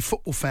 in 3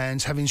 football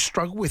fans having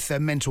struggled with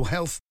their mental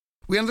health,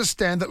 we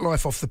understand that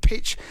life off the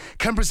pitch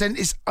can present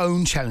its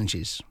own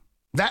challenges.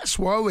 That's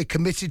why we're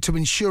committed to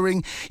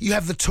ensuring you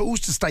have the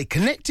tools to stay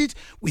connected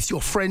with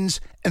your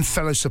friends and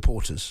fellow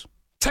supporters.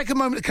 Take a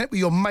moment to connect with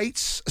your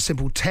mates. A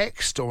simple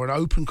text or an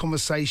open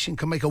conversation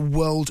can make a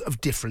world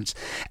of difference.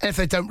 And if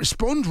they don't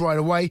respond right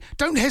away,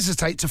 don't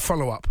hesitate to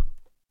follow up.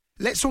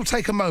 Let's all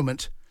take a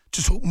moment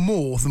to talk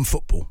more than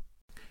football.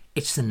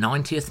 It's the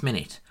 90th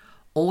minute.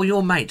 all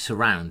your mates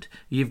around,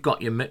 you've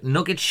got your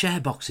McNugget share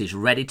boxes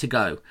ready to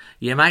go.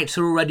 Your mates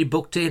are already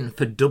booked in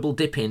for double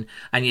dipping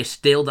and you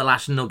steal the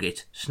last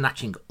nugget,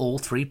 snatching all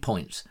 3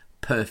 points.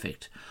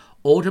 Perfect.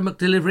 Order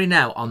McDelivery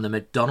now on the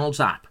McDonald's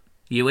app.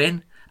 You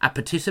in? At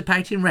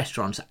participating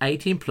restaurants,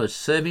 18 plus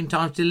serving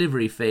times,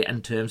 delivery fee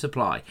and terms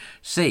apply.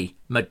 See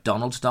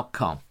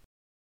mcdonalds.com.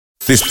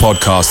 This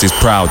podcast is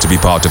proud to be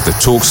part of the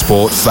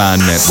TalkSport Fan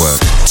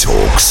Network.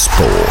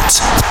 TalkSport.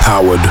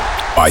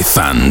 Powered by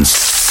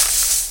fans.